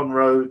 We brought on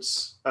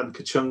Rhodes and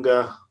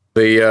Kachunga.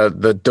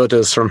 The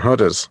Dudders from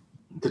Hooders.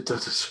 The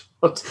Dudders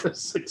from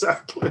Hooders,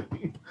 exactly.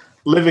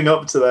 Living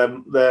up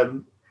to their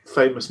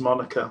famous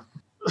moniker.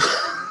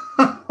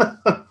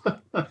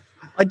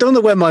 I don't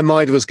know where my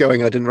mind was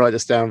going. I didn't write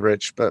this down,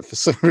 Rich, but for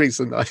some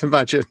reason I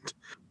imagined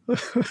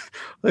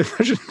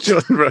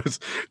Jordan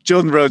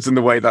Rhodes in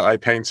the way that I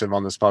paint him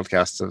on this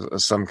podcast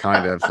as some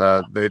kind of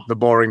the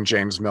boring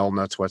James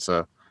Milner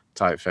Twitter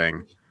type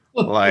thing.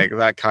 Like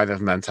that kind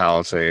of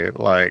mentality.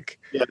 Like,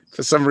 yeah.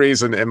 For some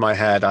reason in my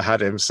head, I had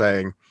him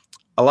saying,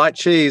 "I like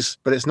cheese,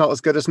 but it's not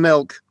as good as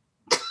milk."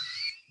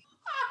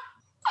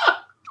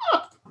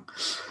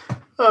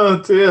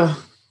 Oh dear!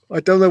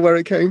 I don't know where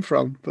it came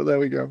from, but there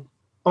we go.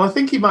 Well, I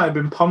think he might have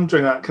been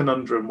pondering that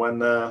conundrum when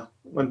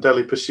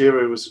Deli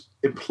Bashiru was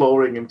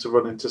imploring him to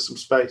run into some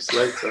space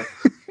later.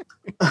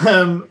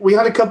 We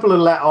had a couple of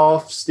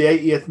let-offs. The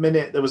 80th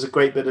minute, there was a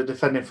great bit of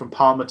defending from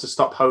Palmer to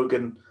stop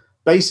Hogan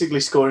basically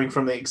scoring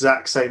from the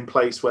exact same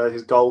place where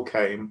his goal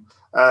came.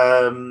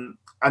 And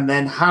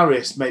then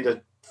Harris made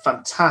a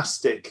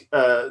fantastic...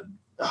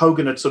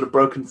 Hogan had sort of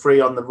broken free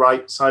on the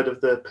right side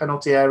of the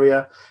penalty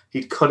area.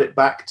 He'd cut it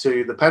back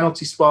to the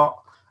penalty spot,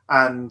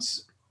 and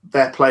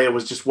their player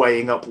was just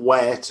weighing up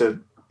where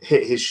to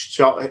hit his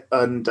shot,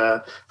 and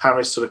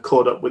Harris sort of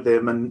caught up with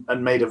him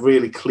and made a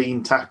really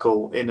clean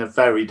tackle in a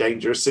very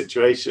dangerous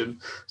situation.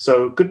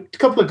 So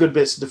couple of good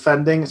bits of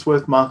defending. It's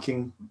worth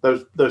marking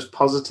those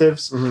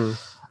positives.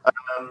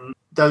 Mm-hmm.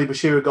 Deli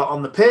Bashiru got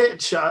on the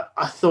pitch.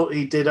 I thought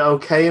he did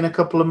okay in a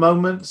couple of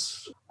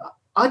moments.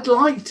 I'd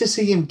like to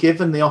see him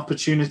given the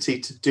opportunity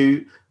to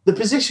do the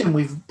position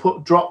we've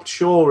dropped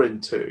Shaw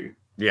into.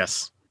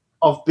 Yes.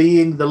 Of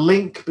being the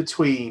link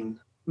between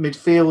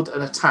midfield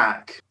and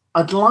attack.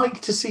 I'd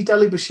like to see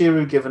Deli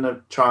Bashiru given a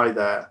try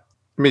there.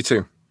 Me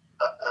too.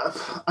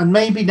 And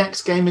maybe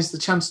next game is the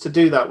chance to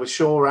do that with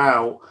Shaw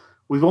out.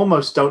 We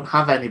almost don't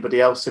have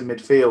anybody else in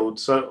midfield.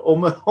 So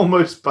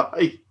almost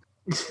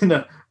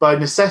by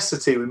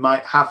necessity, we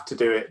might have to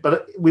do it.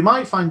 But we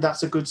might find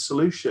that's a good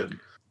solution.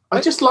 I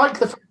just like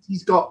the fact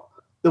he's got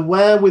the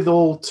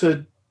wherewithal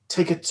to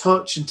take a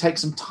touch and take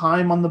some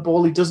time on the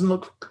ball. He doesn't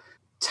look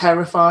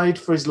terrified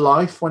for his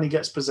life when he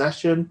gets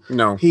possession.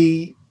 No.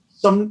 He's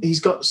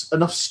got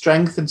enough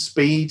strength and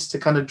speed to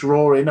kind of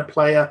draw in a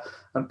player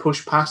and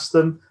push past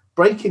them.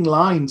 Breaking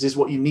lines is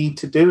what you need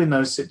to do in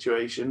those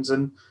situations,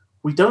 and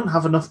we don't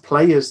have enough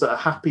players that are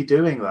happy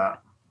doing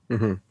that.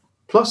 Mm-hmm.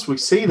 Plus, we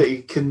see that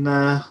he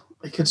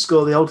can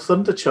score the old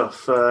thunder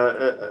chuff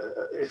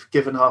if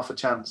given half a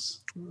chance.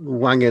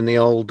 Wanging the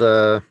old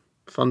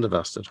thunder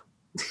bastard.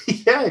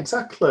 Yeah,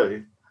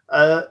 exactly.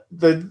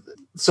 The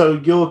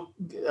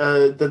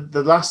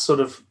last sort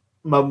of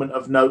moment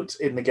of note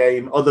in the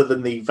game, other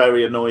than the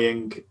very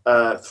annoying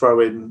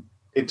throw-in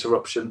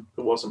interruption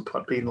that wasn't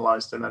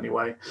penalised in any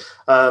way,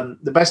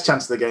 the best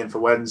chance of the game for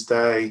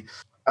Wednesday,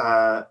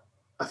 I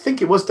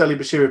think it was Deli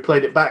Bashiru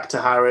played it back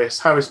to Harris.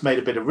 Harris made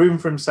a bit of room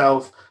for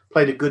himself,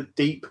 played a good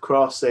deep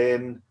cross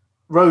in.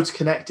 Rhodes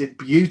connected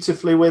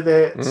beautifully with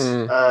it,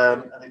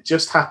 and it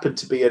just happened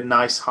to be a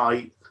nice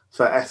height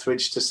for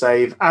Etheridge to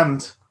save.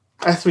 And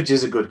Etheridge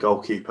is a good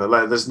goalkeeper.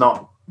 Like, there's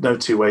no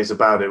two ways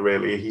about it,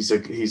 really. He's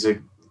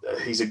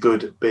a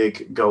good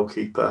big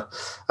goalkeeper.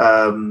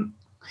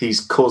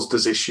 He's caused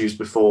us issues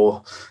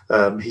before.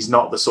 He's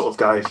not the sort of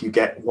guy, if you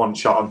get one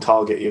shot on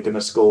target, you're going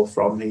to score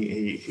from.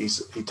 He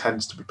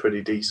tends to be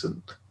pretty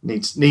decent.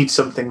 Needs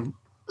something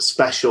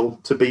special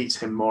to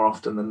beat him more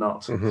often than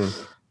not. Mm-hmm.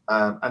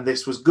 And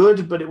this was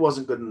good, but it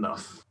wasn't good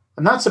enough.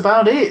 And that's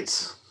about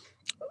it.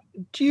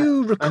 Do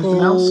you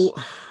recall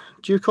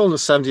in the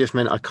 70th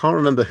minute? I can't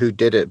remember who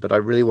did it, but I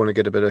really want to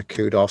get a bit of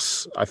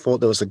kudos. I thought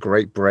there was a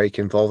great break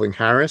involving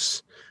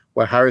Harris,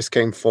 where Harris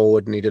came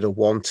forward and he did a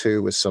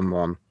 1-2 with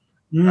someone.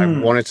 I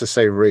wanted to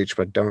say Reach,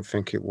 but I don't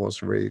think it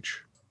was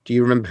Reach. Do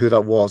you remember who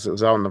that was? It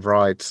was out on the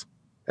right,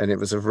 and it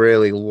was a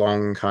really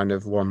long kind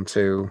of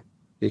 1-2.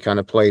 He kind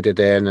of played it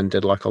in and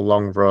did like a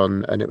long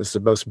run, and it was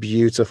the most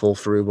beautiful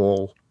through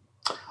ball.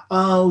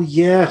 Oh,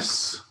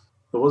 yes.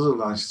 It was a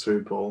nice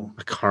through ball.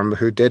 I can't remember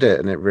who did it,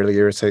 and it really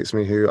irritates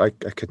me who I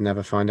could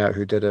never find out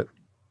who did it.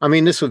 I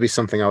mean, this would be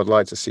something I would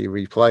like to see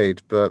replayed,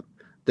 but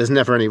there's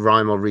never any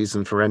rhyme or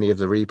reason for any of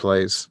the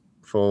replays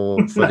for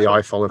the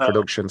iFollow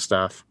production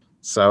staff.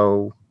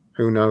 So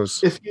who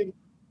knows? If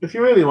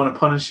you really want to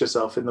punish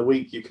yourself in the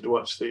week, you could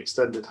watch the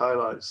extended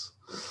highlights.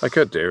 I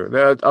could do.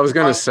 I was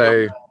going to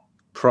say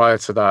prior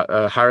to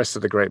that, Harris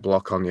did a great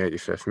block on the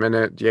 85th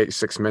minute, the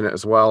 86th minute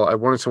as well. I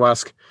wanted to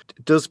ask,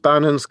 does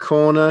Bannon's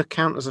corner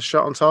count as a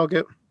shot on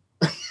target?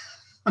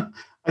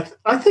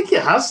 I think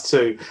it has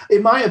to.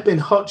 It might have been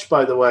Hutch,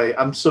 by the way.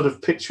 I'm sort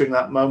of picturing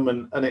that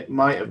moment, and it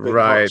might have been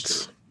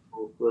Hutch.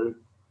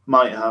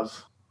 Might have.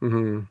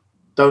 Mm-hmm.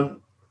 Don't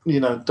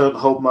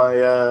hold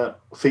my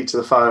feet to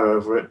the fire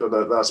over it.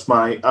 But that's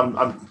my.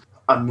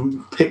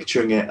 I'm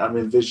picturing it. I'm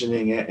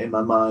envisioning it in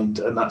my mind,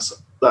 and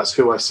that's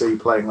who I see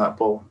playing that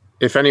ball.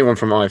 If anyone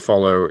from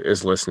iFollow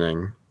is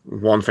listening,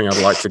 one thing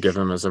I'd like to give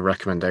them as a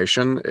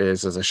recommendation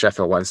is, as a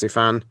Sheffield Wednesday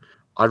fan,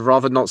 I'd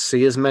rather not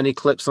see as many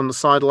clips on the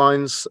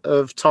sidelines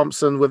of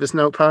Thompson with his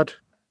notepad.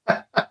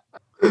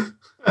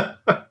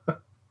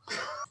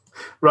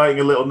 Writing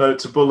a little note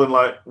to Bullen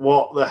like,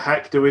 what the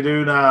heck do we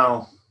do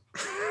now?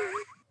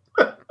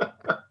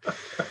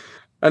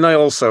 And I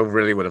also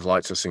really would have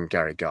liked to have seen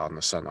Gary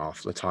Gardner sent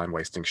off, the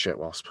time-wasting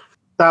shitwasp.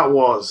 That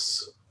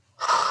was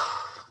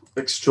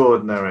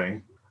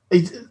extraordinary.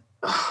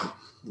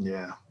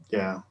 Yeah.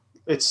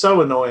 It's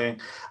so annoying.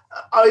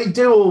 I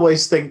do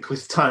always think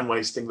with time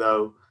wasting,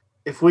 though,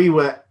 if we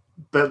were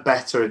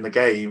better in the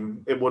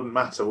game, it wouldn't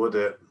matter, would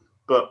it?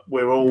 But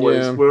we're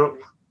always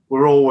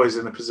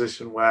in a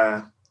position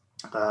where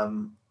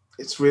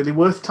it's really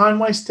worth time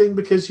wasting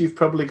because you've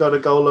probably got a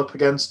goal up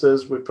against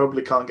us. We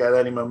probably can't get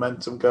any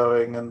momentum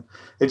going, and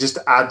it just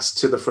adds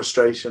to the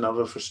frustration of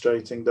a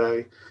frustrating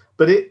day.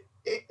 But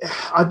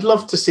I'd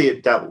love to see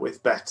it dealt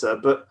with better,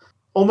 but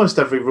almost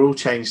every rule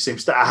change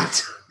seems to add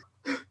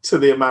to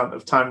the amount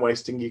of time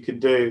wasting you can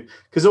do.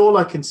 Because all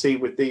I can see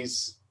with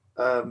these,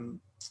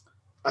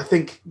 I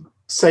think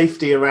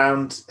safety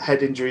around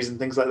head injuries and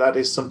things like that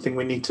is something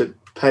we need to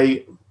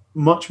pay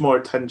much more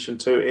attention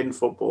to in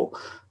football.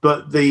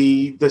 But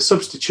the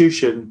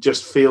substitution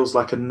just feels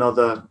like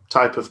another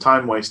type of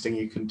time wasting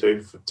you can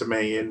do to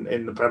me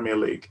in the Premier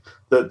League.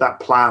 That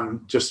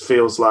plan just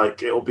feels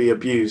like it'll be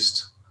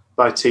abused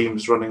by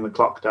teams running the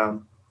clock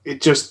down.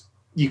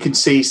 You can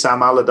see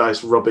Sam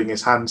Allardyce rubbing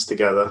his hands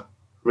together,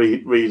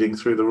 reading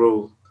through the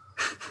rule.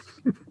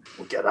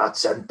 We'll get our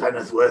 10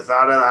 penneth worth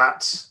out of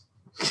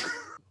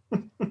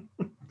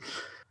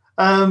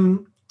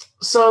that.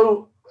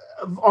 So,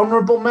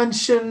 honourable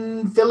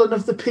mention, villain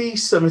of the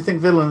piece. I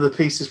think villain of the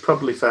piece is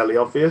probably fairly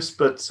obvious,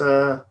 but...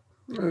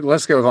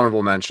 Let's go with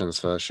honourable mentions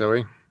first, shall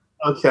we?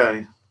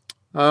 Okay.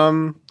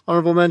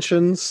 Honourable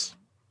mentions,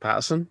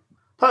 Patterson.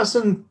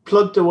 Patterson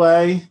plugged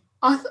away.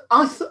 I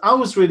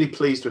was really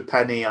pleased with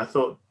Penny. I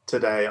thought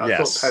today. I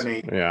thought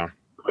Penny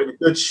put in a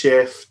good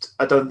shift.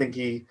 I don't think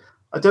he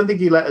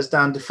let us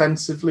down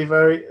defensively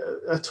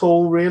at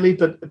all, really.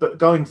 But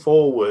going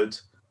forward,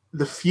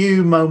 the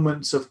few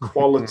moments of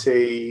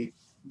quality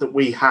that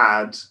we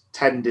had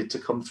tended to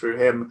come through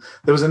him.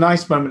 There was a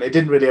nice moment. It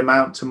didn't really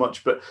amount to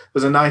much, but there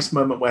was a nice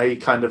moment where he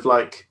kind of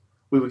like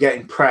we were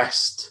getting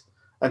pressed,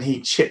 and he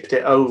chipped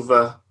it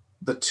over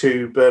the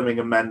two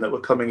Birmingham men that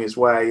were coming his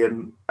way,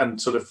 and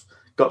sort of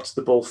got to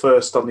the ball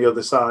first on the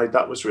other side.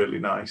 That was really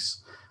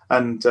nice.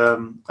 And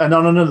on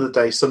another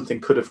day, something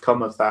could have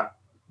come of that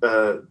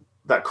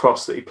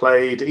cross that he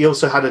played. He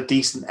also had a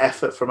decent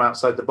effort from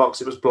outside the box.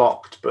 It was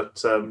blocked,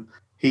 but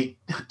he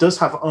does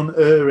have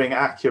unerring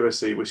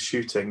accuracy with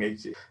shooting.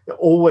 It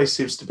always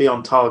seems to be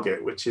on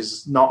target, which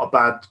is not a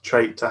bad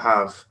trait to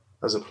have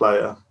as a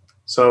player.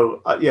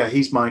 So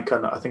he's my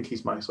I think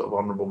he's my sort of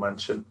honourable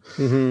mention.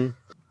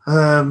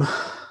 Mm-hmm.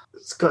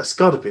 It's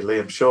got to be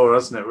Liam Shaw,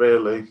 hasn't it?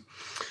 Really.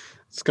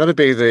 It's got to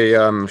be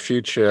the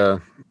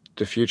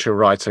future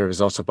writer of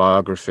his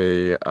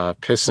autobiography,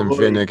 Piss and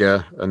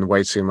Vinegar and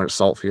Way Too Much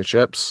Salt for Your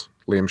Chips,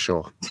 Liam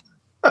Shaw.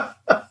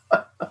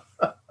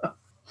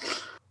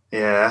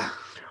 Yeah.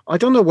 I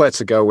don't know where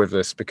to go with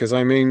this because,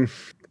 I mean,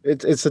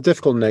 it's a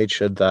difficult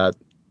nature that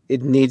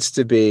it needs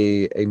to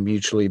be a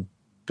mutually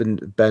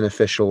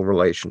beneficial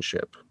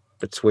relationship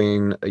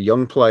between a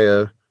young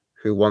player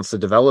who wants to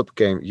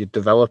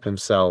develop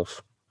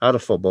himself at a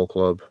football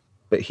club,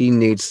 but he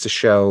needs to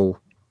show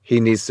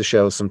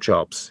some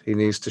chops. He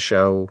needs to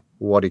show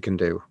what he can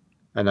do.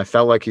 And I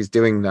felt like he's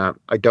doing that.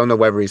 I don't know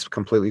whether he's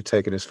completely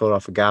taken his foot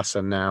off the gas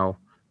and now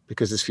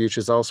because his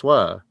future's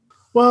elsewhere.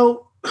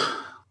 Well,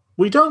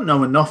 we don't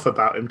know enough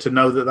about him to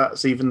know that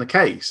that's even the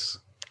case.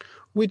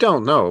 We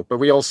don't know, but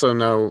we also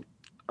know...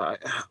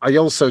 I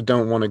also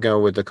don't want to go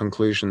with the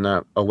conclusion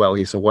that,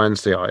 he's a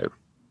Wednesdayite.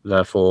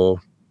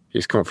 Therefore,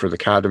 he's come through the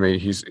academy.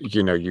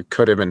 You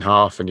cut him in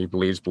half and he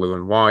bleeds blue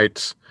and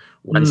white.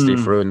 Wednesday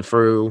through and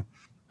through.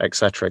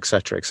 Etc.,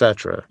 etc.,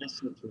 etc.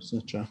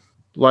 Etc.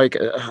 Like,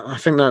 I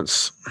think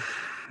that's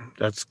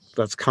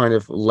that's kind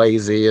of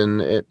lazy,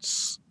 and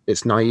it's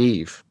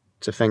naive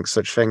to think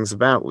such things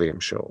about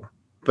Liam Shaw.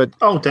 But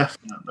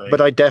definitely.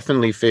 But I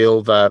definitely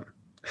feel that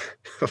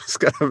I was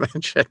going to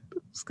mention.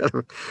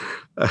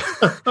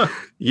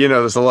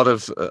 There's a lot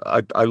of.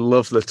 I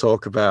love the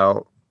talk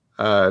about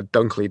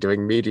Dunkley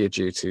doing media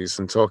duties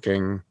and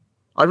talking.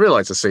 I'd really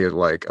like to see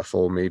like a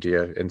full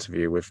media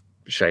interview with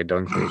Shay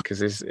Dunkley, because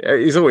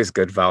he's always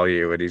good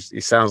value, and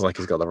he sounds like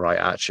he's got the right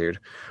attitude.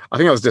 I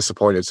think I was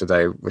disappointed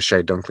today with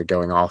Shay Dunkley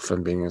going off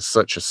and being in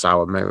such a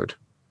sour mood.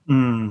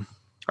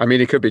 I mean,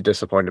 he could be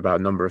disappointed about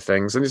a number of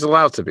things, and he's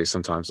allowed to be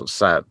sometimes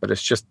upset, but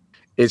it's just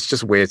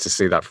weird to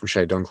see that from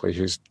Shay Dunkley,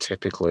 who's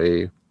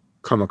typically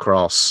come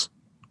across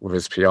with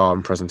his PR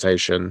and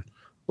presentation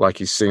like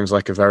he seems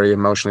like a very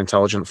emotionally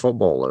intelligent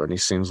footballer, and he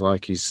seems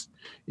like he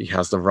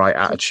has the right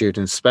attitude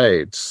in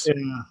spades.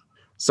 Yeah.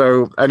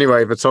 So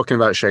anyway, but talking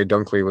about Shay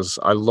Dunkley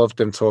I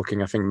loved him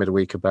talking, I think,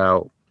 midweek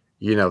about,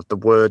 the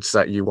words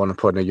that you want to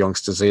put in a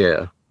youngster's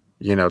ear,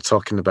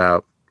 talking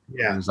about,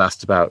 he was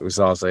asked about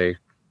Uzaze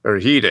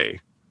Urhidi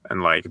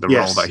and like the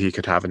role that he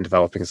could have in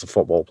developing as a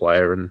football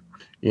player and,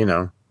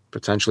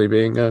 potentially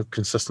being a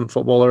consistent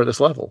footballer at this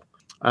level.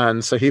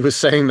 And so he was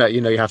saying that,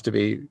 you have to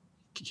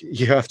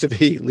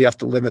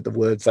limit the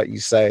words that you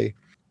say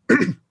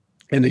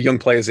in a young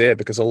player's ear,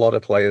 because a lot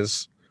of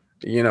players,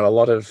 a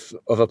lot of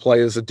other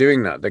players are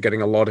doing that. They're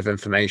getting a lot of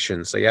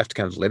information. So you have to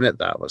kind of limit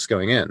that, what's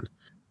going in.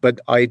 But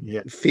I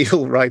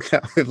feel right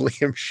now with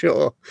Liam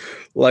Shaw,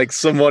 like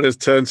someone has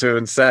turned to him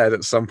and said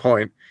at some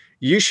point,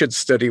 you should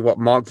study what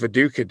Mark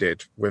Viduka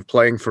did with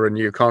playing for a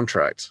new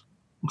contract.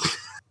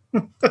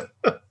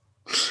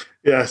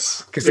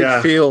 Yes. Because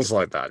it feels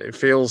like that. It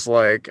feels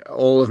like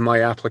all of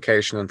my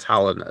application and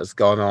talent has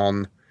gone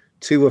on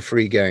 2 or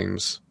 3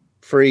 games,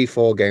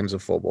 3-4 games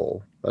of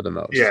football at the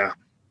most. Yeah.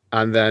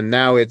 And then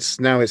now it's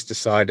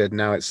decided,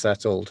 now it's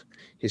settled.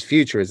 His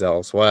future is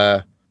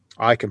elsewhere.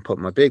 I can put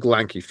my big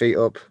lanky feet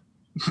up.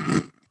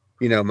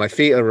 My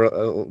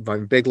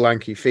big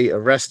lanky feet are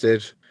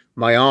rested.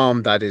 My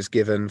arm that is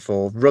given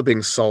for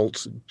rubbing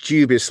salt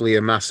dubiously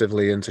and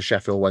massively into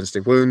Sheffield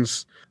Wednesday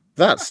wounds,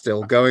 that's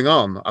still going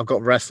on. I've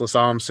got restless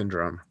arm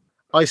syndrome.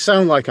 I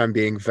sound like I'm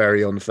being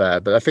very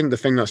unfair, but I think the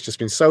thing that's just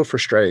been so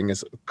frustrating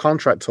is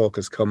contract talk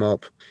has come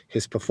up.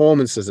 His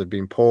performances have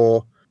been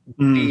poor.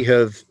 We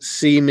have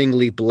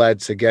seemingly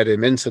bled to get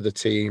him into the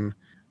team,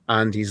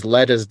 and he's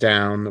led us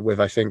down with,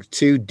 I think,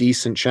 2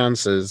 decent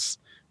chances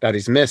that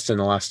he's missed in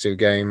the last 2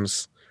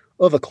 games,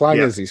 other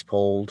clangers he's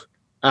pulled,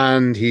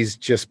 and he's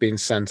just been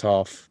sent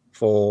off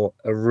for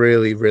a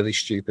really, really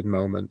stupid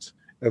moment,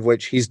 of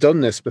which he's done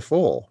this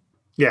before.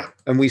 Yeah.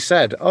 And we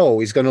said,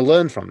 he's going to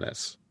learn from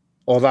this.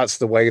 Or that's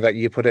the way that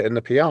you put it in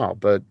the PR,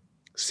 but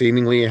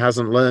seemingly he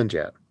hasn't learned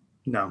yet.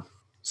 No.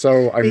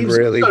 So I'm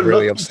really,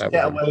 really upset with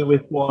him. Away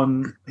with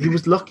one. He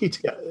was lucky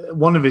to get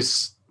one of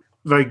his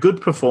very good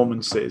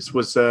performances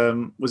was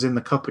in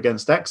the cup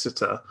against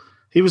Exeter.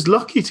 He was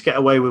lucky to get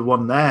away with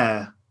one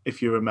there,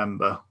 if you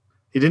remember.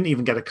 He didn't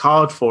even get a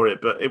card for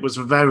it, but it was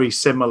very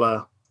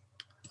similar.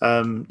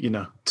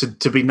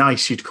 To be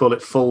nice, you'd call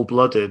it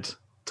full-blooded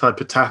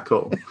type of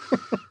tackle.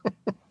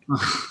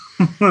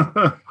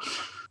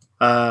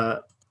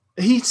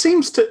 He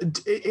seems to,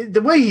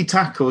 the way he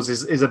tackles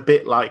is a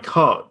bit like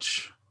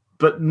Hutch,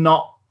 but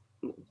not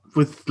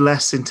with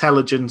less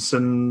intelligence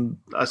and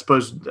I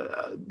suppose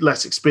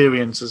less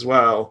experience as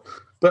well.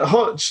 But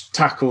Hutch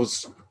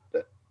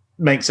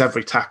makes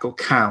every tackle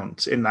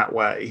count in that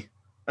way.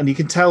 And you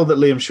can tell that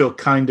Liam Shaw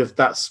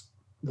that's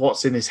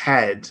what's in his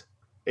head,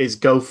 is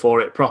go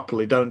for it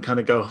properly. Don't kind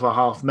of go for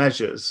half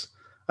measures.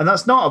 And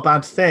that's not a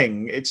bad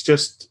thing. It's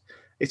just,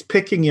 it's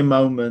picking your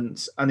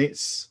moments, and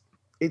it's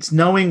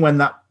knowing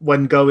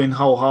when going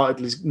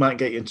wholeheartedly might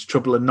get you into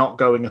trouble and not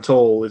going at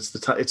all.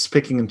 It's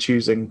picking and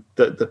choosing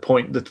the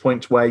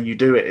point where you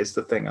do it is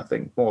the thing, I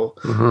think, more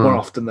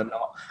often than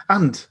not.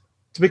 And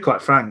to be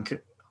quite frank,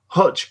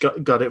 Hutch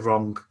got it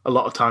wrong a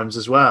lot of times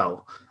as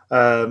well.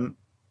 And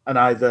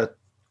either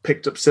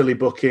picked up silly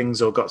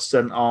bookings or got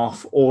sent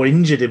off or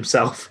injured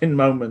himself in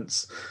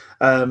moments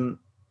when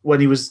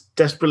he was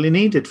desperately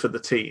needed for the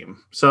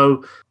team.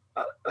 So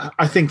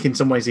I think in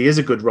some ways he is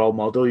a good role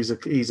model.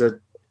 He's an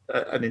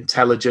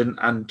intelligent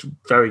and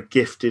very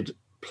gifted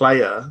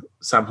player,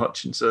 Sam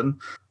Hutchinson.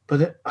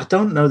 But I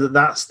don't know that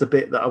that's the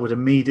bit that I would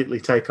immediately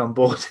take on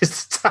board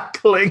is the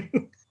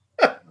tackling.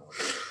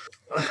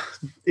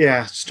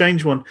 Yeah,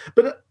 strange one.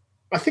 But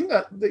I think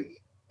that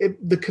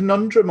the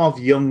conundrum of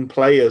young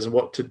players and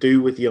what to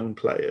do with young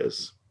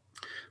players,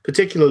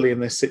 particularly in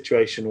this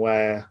situation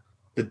where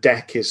the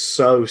deck is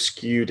so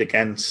skewed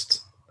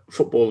against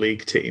Football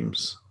League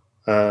teams,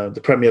 the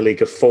Premier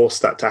League have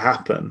forced that to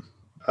happen.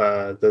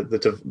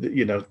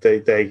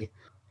 They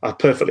are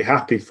perfectly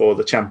happy for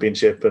the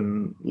Championship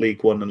and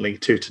League One and League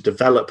Two to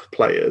develop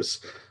players,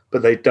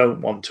 but they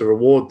don't want to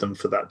reward them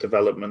for that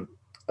development.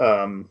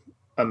 And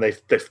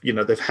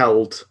they've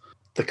held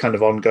the kind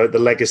of the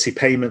legacy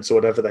payments or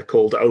whatever they're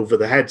called over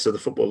the heads of the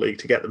Football League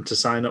to get them to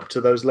sign up to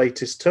those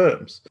latest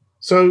terms.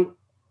 So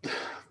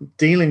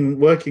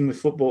working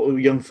with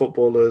young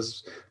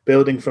footballers,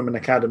 building from an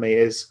academy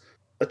is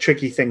a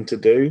tricky thing to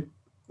do.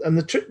 And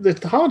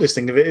the hardest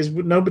thing of it is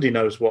nobody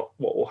knows what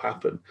will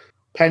happen.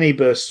 Penny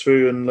burst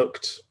through and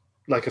looked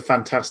like a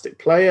fantastic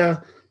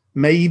player.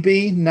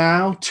 Maybe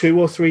now, 2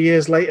 or 3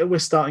 years later, we're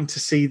starting to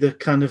see the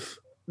kind of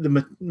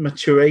the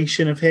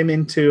maturation of him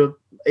into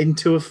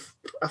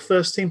a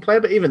first team player.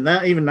 But even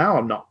now,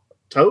 I'm not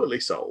totally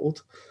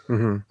sold.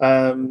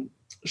 Mm-hmm.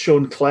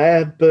 Sean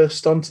Clare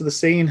burst onto the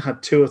scene,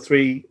 had 2 or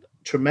 3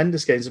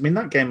 tremendous games. I mean,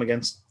 that game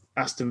against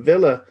Aston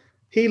Villa,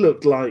 he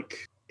looked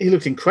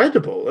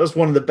incredible. That was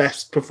one of the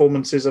best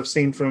performances I've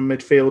seen from a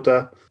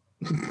midfielder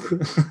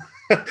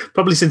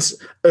probably since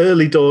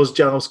early doors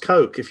Giles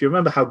Coke. If you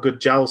remember how good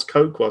Giles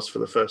Coke was for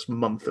the first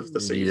month of the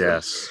season.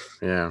 Yes,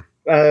 yeah.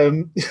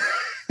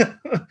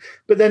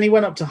 But then he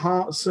went up to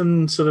Hearts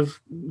and sort of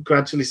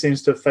gradually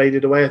seems to have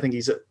faded away. I think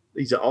he's at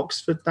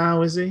Oxford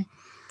now, is he?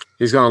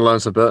 He's going to learn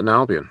to Burton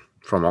Albion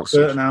from Oxford.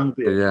 Burton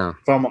Albion, yeah,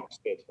 from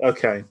Oxford.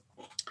 Okay,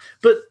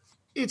 but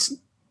it's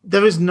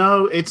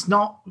not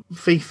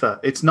FIFA.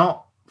 It's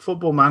not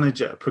Football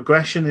Manager.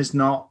 Progression is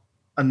not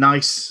a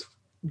nice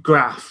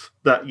graph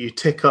that you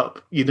tick up.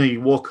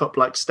 You walk up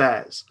like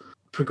stairs.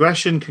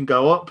 Progression can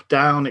go up,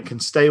 down. It can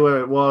stay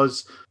where it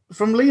was.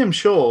 From Liam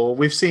Shaw,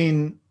 we've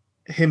seen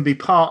him be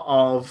part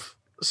of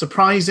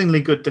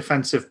surprisingly good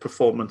defensive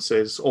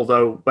performances,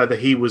 although whether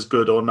he was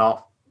good or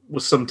not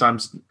was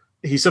sometimes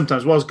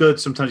was good,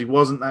 sometimes he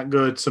wasn't that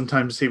good,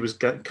 sometimes he was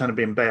kind of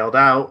being bailed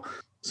out,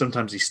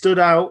 sometimes he stood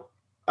out.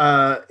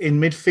 In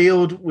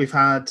midfield,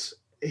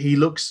 he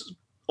looks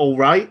all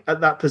right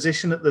at that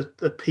position at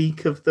the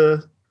peak of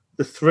the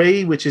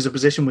 3, which is a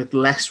position with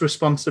less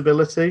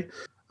responsibility.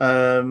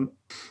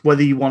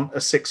 Whether you want a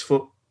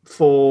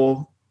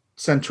 6'4"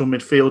 central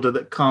midfielder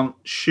that can't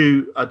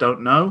shoot, I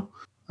don't know.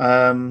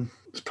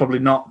 It's probably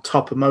not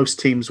top of most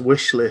teams'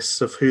 wish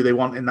lists of who they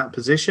want in that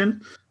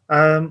position.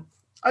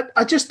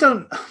 I just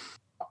don't.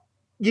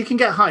 You can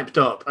get hyped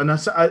up, and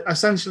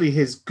essentially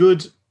his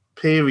good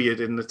period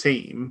in the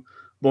team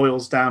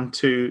boils down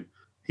to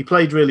he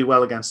played really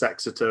well against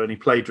Exeter and he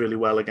played really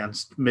well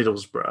against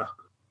Middlesbrough,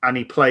 and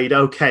he played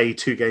okay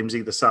 2 games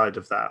either side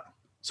of that.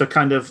 So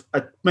kind of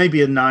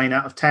maybe a 9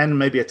 out of 10,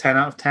 maybe a 10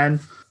 out of 10,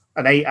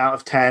 an 8 out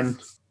of 10,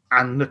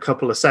 and a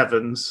couple of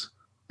 7s.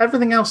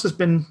 Everything else has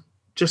been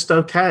just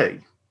okay.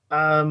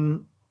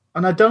 And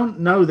I don't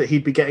know that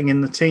he'd be getting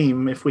in the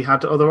team if we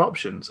had other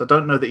options. I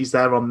don't know that he's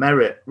there on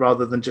merit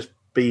rather than just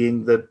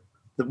being the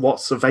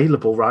what's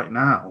available right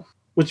now,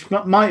 which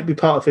might be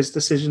part of his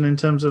decision in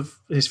terms of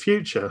his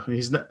future.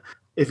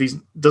 If he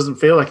doesn't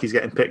feel like he's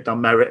getting picked on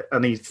merit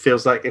and he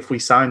feels like if we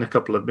sign a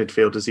couple of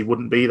midfielders, he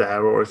wouldn't be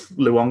there, or if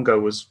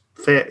Luongo was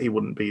fit, he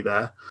wouldn't be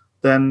there,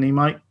 then he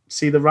might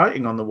see the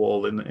writing on the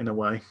wall in a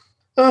way.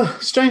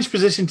 Strange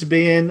position to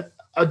be in.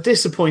 A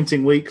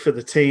disappointing week for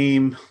the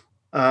team.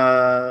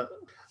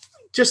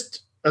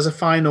 Just as a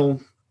final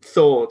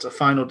thought, a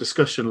final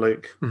discussion,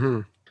 Luke,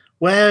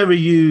 where are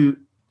you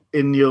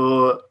in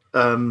your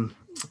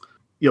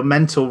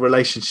mental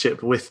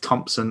relationship with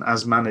Thompson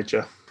as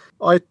manager?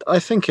 I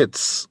think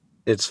it's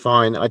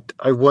fine.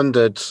 I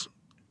wondered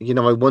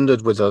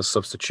with those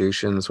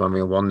substitutions when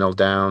we were 1-0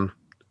 down,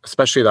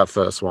 especially that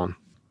first one,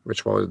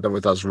 which was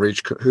with us.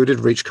 Who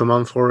did Reach come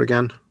on for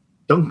again?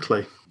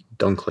 Dunkley.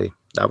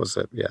 That was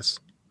it. Yes.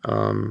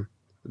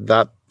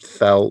 That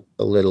felt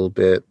a little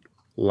bit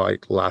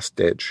like last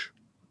ditch.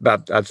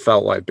 That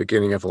felt like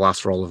beginning of the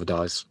last roll of the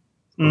dice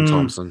from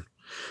Thompson.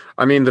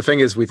 I mean, the thing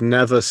is, we've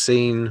never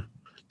seen.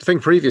 The thing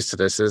previous to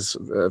this is,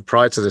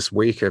 prior to this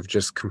week of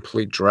just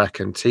complete dreck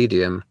and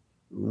tedium,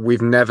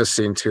 we've never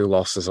seen 2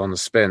 losses on the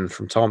spin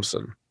from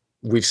Thompson.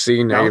 We've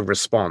seen a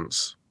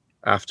response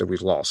after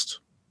we've lost.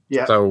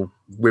 Yeah. So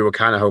we were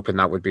kind of hoping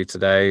that would be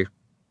today.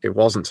 It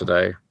wasn't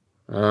today.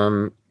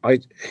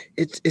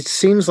 It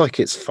seems like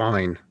it's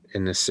fine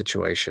in this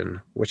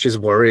situation, which is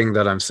worrying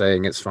that I'm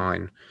saying it's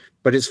fine.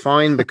 But it's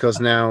fine because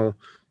now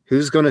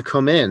who's going to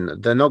come in?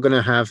 They're not going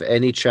to have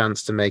any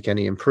chance to make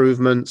any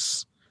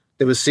improvements.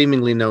 There was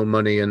seemingly no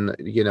money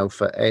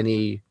for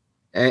any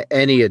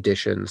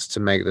additions to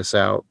make this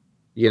out.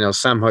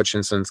 Sam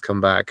Hutchinson's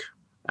come back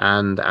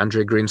and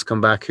Andrew Green's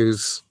come back,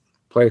 who's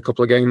played a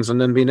couple of games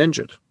and then been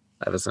injured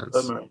ever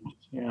since.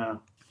 Yeah.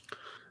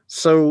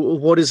 So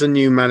what is a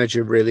new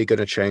manager really going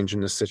to change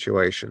in this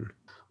situation?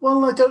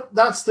 Well, I don't.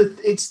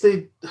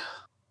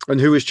 And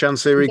who is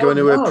Chansiri going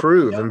to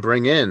approve and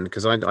bring in?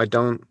 Because I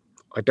don't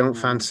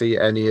fancy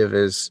any of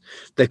his.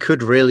 There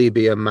could really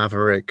be a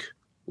maverick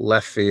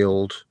left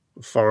field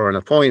foreign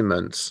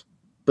appointments,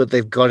 but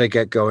they've got to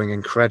get going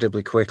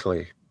incredibly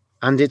quickly.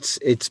 And it's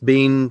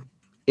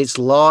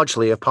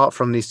largely, apart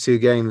from these 2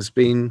 games,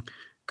 been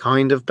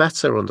kind of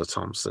better under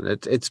Thompson.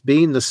 It's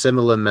been the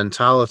similar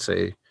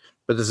mentality,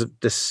 but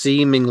there's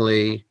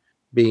seemingly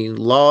been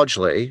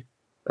largely,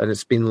 and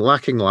it's been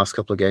lacking the last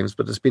couple of games,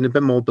 but there's been a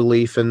bit more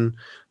belief in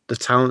the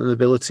talent and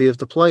ability of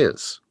the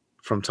players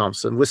from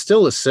Thompson. We're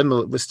still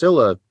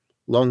a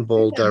long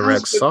ball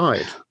direct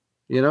side,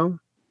 I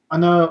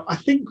know. I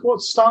think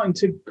what's starting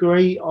to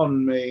grate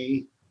on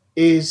me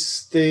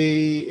is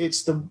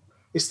it's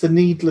the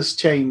needless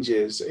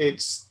changes.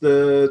 It's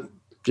the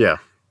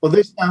Well,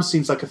 this now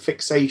seems like a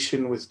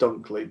fixation with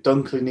Dunkley.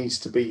 Dunkley needs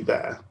to be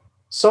there.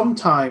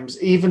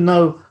 Sometimes, even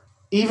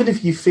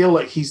if you feel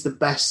like he's the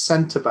best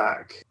centre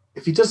back,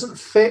 if he doesn't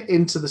fit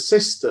into the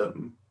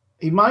system,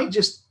 he might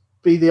just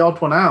be the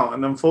odd one out.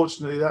 And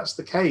unfortunately, that's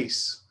the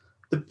case.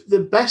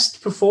 The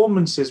best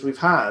performances we've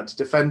had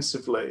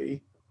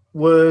defensively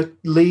were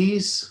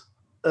Lees,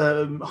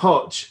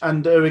 Hutch,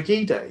 and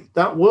Urhoghide.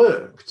 That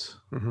worked.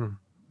 Mm-hmm.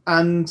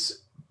 And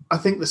I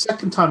think the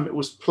second time it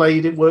was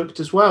played, it worked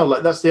as well.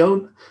 Like it's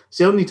the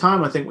only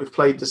time I think we've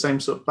played the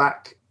same sort of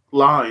back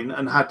line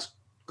and had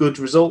good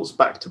results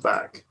back to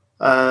back.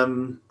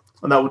 And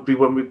that would be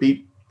when we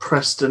beat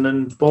Preston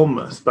and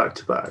Bournemouth back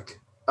to back.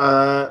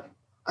 And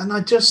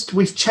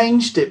we've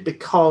changed it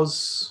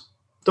because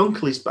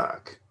Dunkley's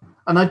back.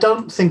 And I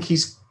don't think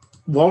he's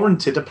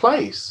warranted a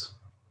place.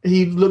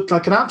 He looked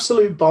like an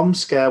absolute bomb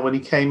scare when he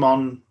came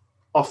on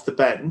off the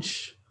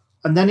bench.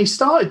 And then he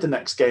started the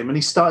next game, and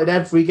he started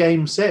every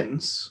game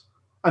since,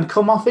 and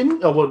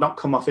not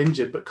come off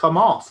injured, but come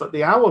off at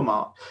the hour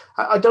mark.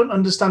 I don't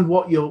understand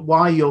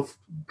why your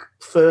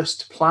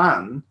first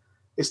plan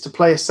is to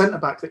play a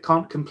centre-back that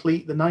can't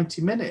complete the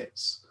 90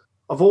 minutes.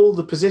 Of all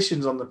the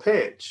positions on the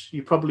pitch,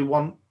 you probably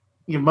want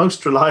your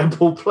most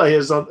reliable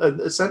players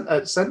at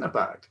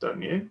centre-back,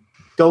 don't you?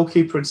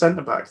 Goalkeeper and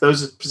centre-back.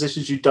 Those are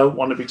positions you don't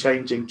want to be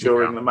changing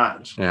during the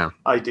match,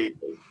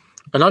 ideally.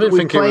 And I didn't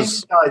think it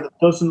was a guy that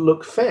doesn't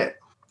look fit.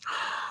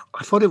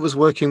 I thought it was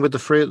working with the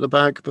three at the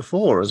back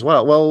before as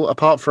well. Well,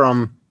 apart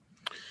from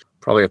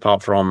a really,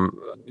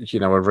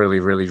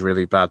 really,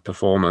 really bad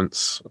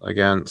performance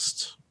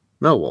against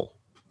Millwall.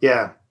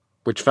 Yeah,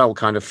 which felt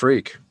kind of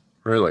freak,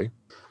 really.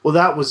 Well,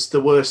 that was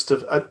the worst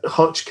of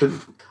Hutch.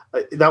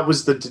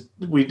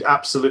 We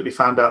absolutely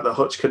found out that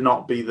Hutch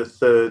cannot be the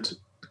third.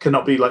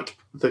 Cannot be like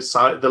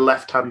the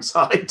left-hand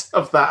side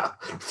of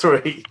that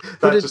three.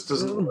 That just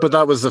doesn't work. But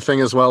that was the thing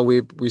as well.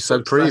 We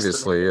said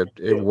previously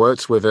it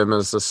works with him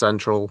as the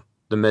middle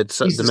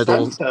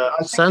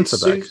centre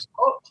back.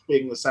 Hutch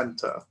being the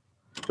centre.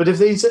 But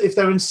if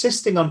they're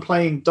insisting on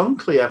playing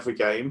Dunkley every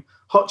game,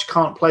 Hutch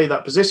can't play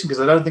that position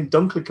because I don't think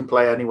Dunkley can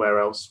play anywhere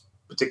else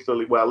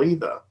particularly well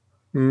either.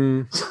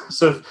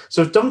 So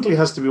if Dunkley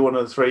has to be one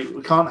of the three,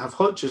 we can't have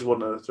Hutch as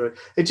one of the three.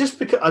 It just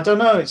because I don't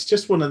know. It's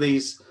just one of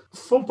these.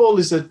 Football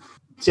is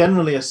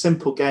generally a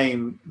simple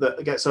game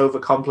that gets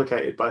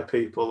overcomplicated by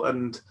people.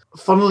 And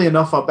funnily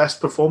enough, our best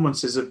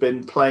performances have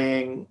been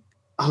playing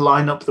a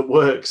lineup that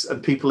works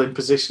and people in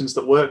positions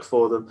that work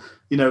for them.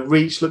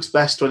 Reach looks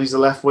best when he's a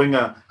left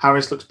winger.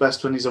 Harris looks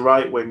best when he's a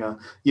right winger.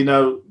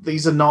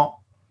 These are not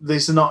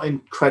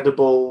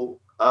incredible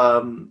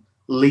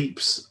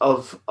leaps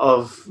of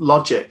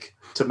logic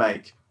to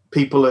make.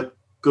 People are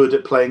good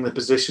at playing the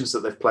positions that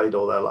they've played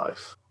all their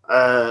life.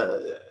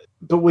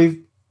 But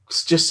we've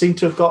just seem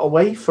to have got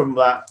away from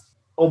that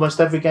almost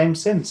every game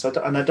since.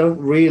 And I don't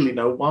really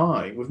know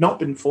why. We've not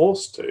been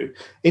forced to.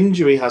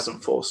 Injury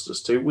hasn't forced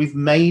us to. We've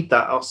made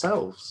that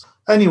ourselves.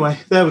 Anyway,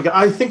 there we go.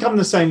 I think I'm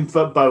the same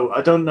boat.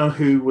 I don't know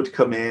who would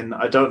come in.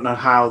 I don't know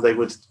how they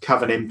would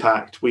have an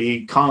impact.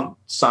 We can't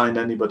sign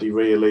anybody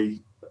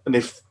really. And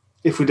if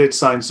we did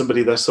sign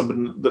somebody, there's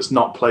somebody that's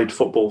not played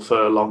football for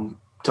a long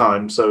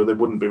time, so they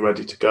wouldn't be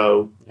ready to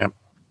go. Yep.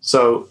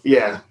 So,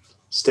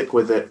 stick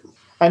with it.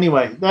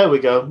 Anyway, there we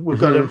go. We've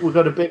got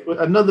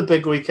another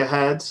big week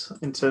ahead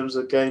in terms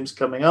of games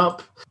coming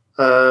up.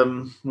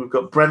 We've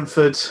got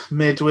Brentford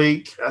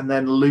midweek and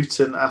then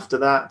Luton after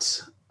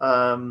that.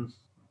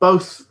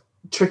 Both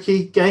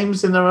tricky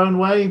games in their own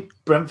way.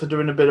 Brentford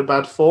are in a bit of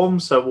bad form,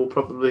 so we'll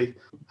probably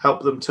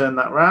help them turn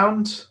that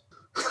round.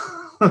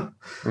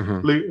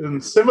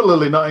 Luton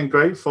similarly not in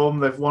great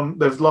form.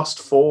 They've lost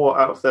 4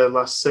 out of their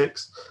last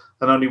 6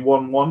 and only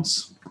won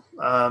once.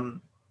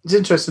 It's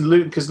interesting,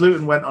 Luton, because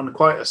Luton went on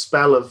quite a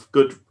spell of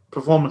good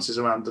performances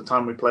around the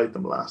time we played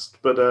them last,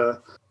 but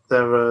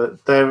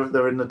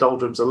they're in the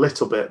doldrums a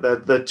little bit.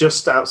 They're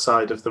just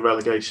outside of the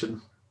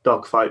relegation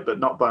dogfight, but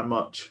not by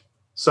much.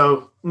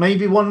 So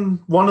maybe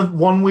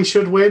one we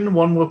should win.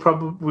 One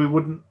we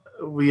would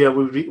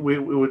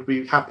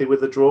be happy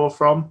with a draw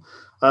from.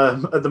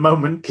 At the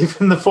moment,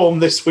 given the form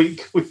this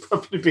week, we'd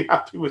probably be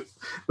happy with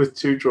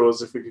 2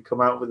 draws if we could come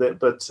out with it.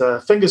 But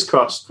fingers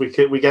crossed, we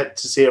get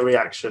to see a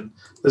reaction.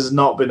 This has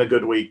not been a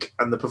good week,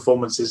 and the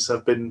performances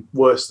have been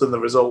worse than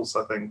the results,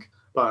 I think,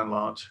 by and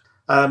large.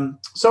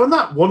 So on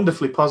that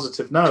wonderfully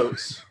positive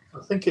note, I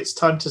think it's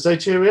time to say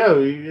cheerio.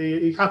 Are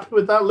you happy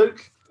with that,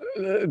 Luke?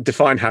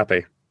 Define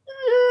happy.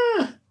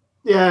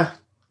 Yeah.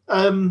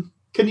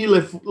 Can you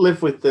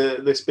live with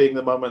this being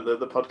the moment that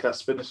the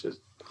podcast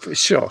finishes?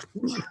 Sure.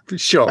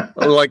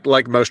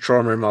 Like most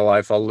trauma in my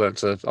life, I'll learn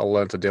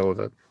to deal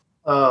with it.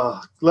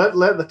 Oh, let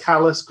the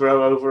callus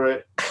grow over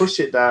it. Push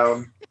it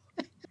down.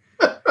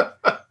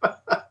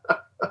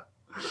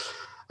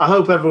 I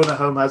hope everyone at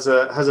home has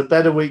a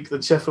better week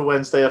than Sheffield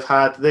Wednesday have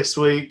had this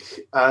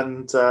week,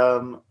 and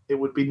it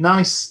would be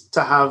nice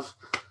to have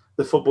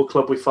the football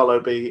club we follow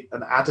be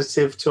an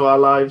additive to our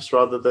lives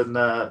rather than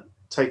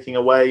taking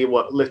away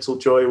what little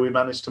joy we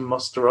managed to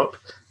muster up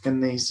in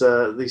these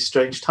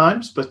strange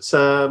times. But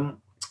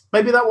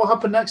maybe that will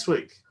happen next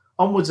week.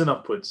 Onwards and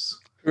upwards.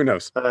 Who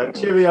knows?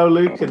 Cheerio,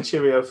 Luke, and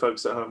cheerio,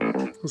 folks at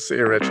home. We'll see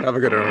you, Rich. Have a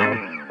good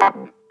one,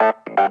 everyone.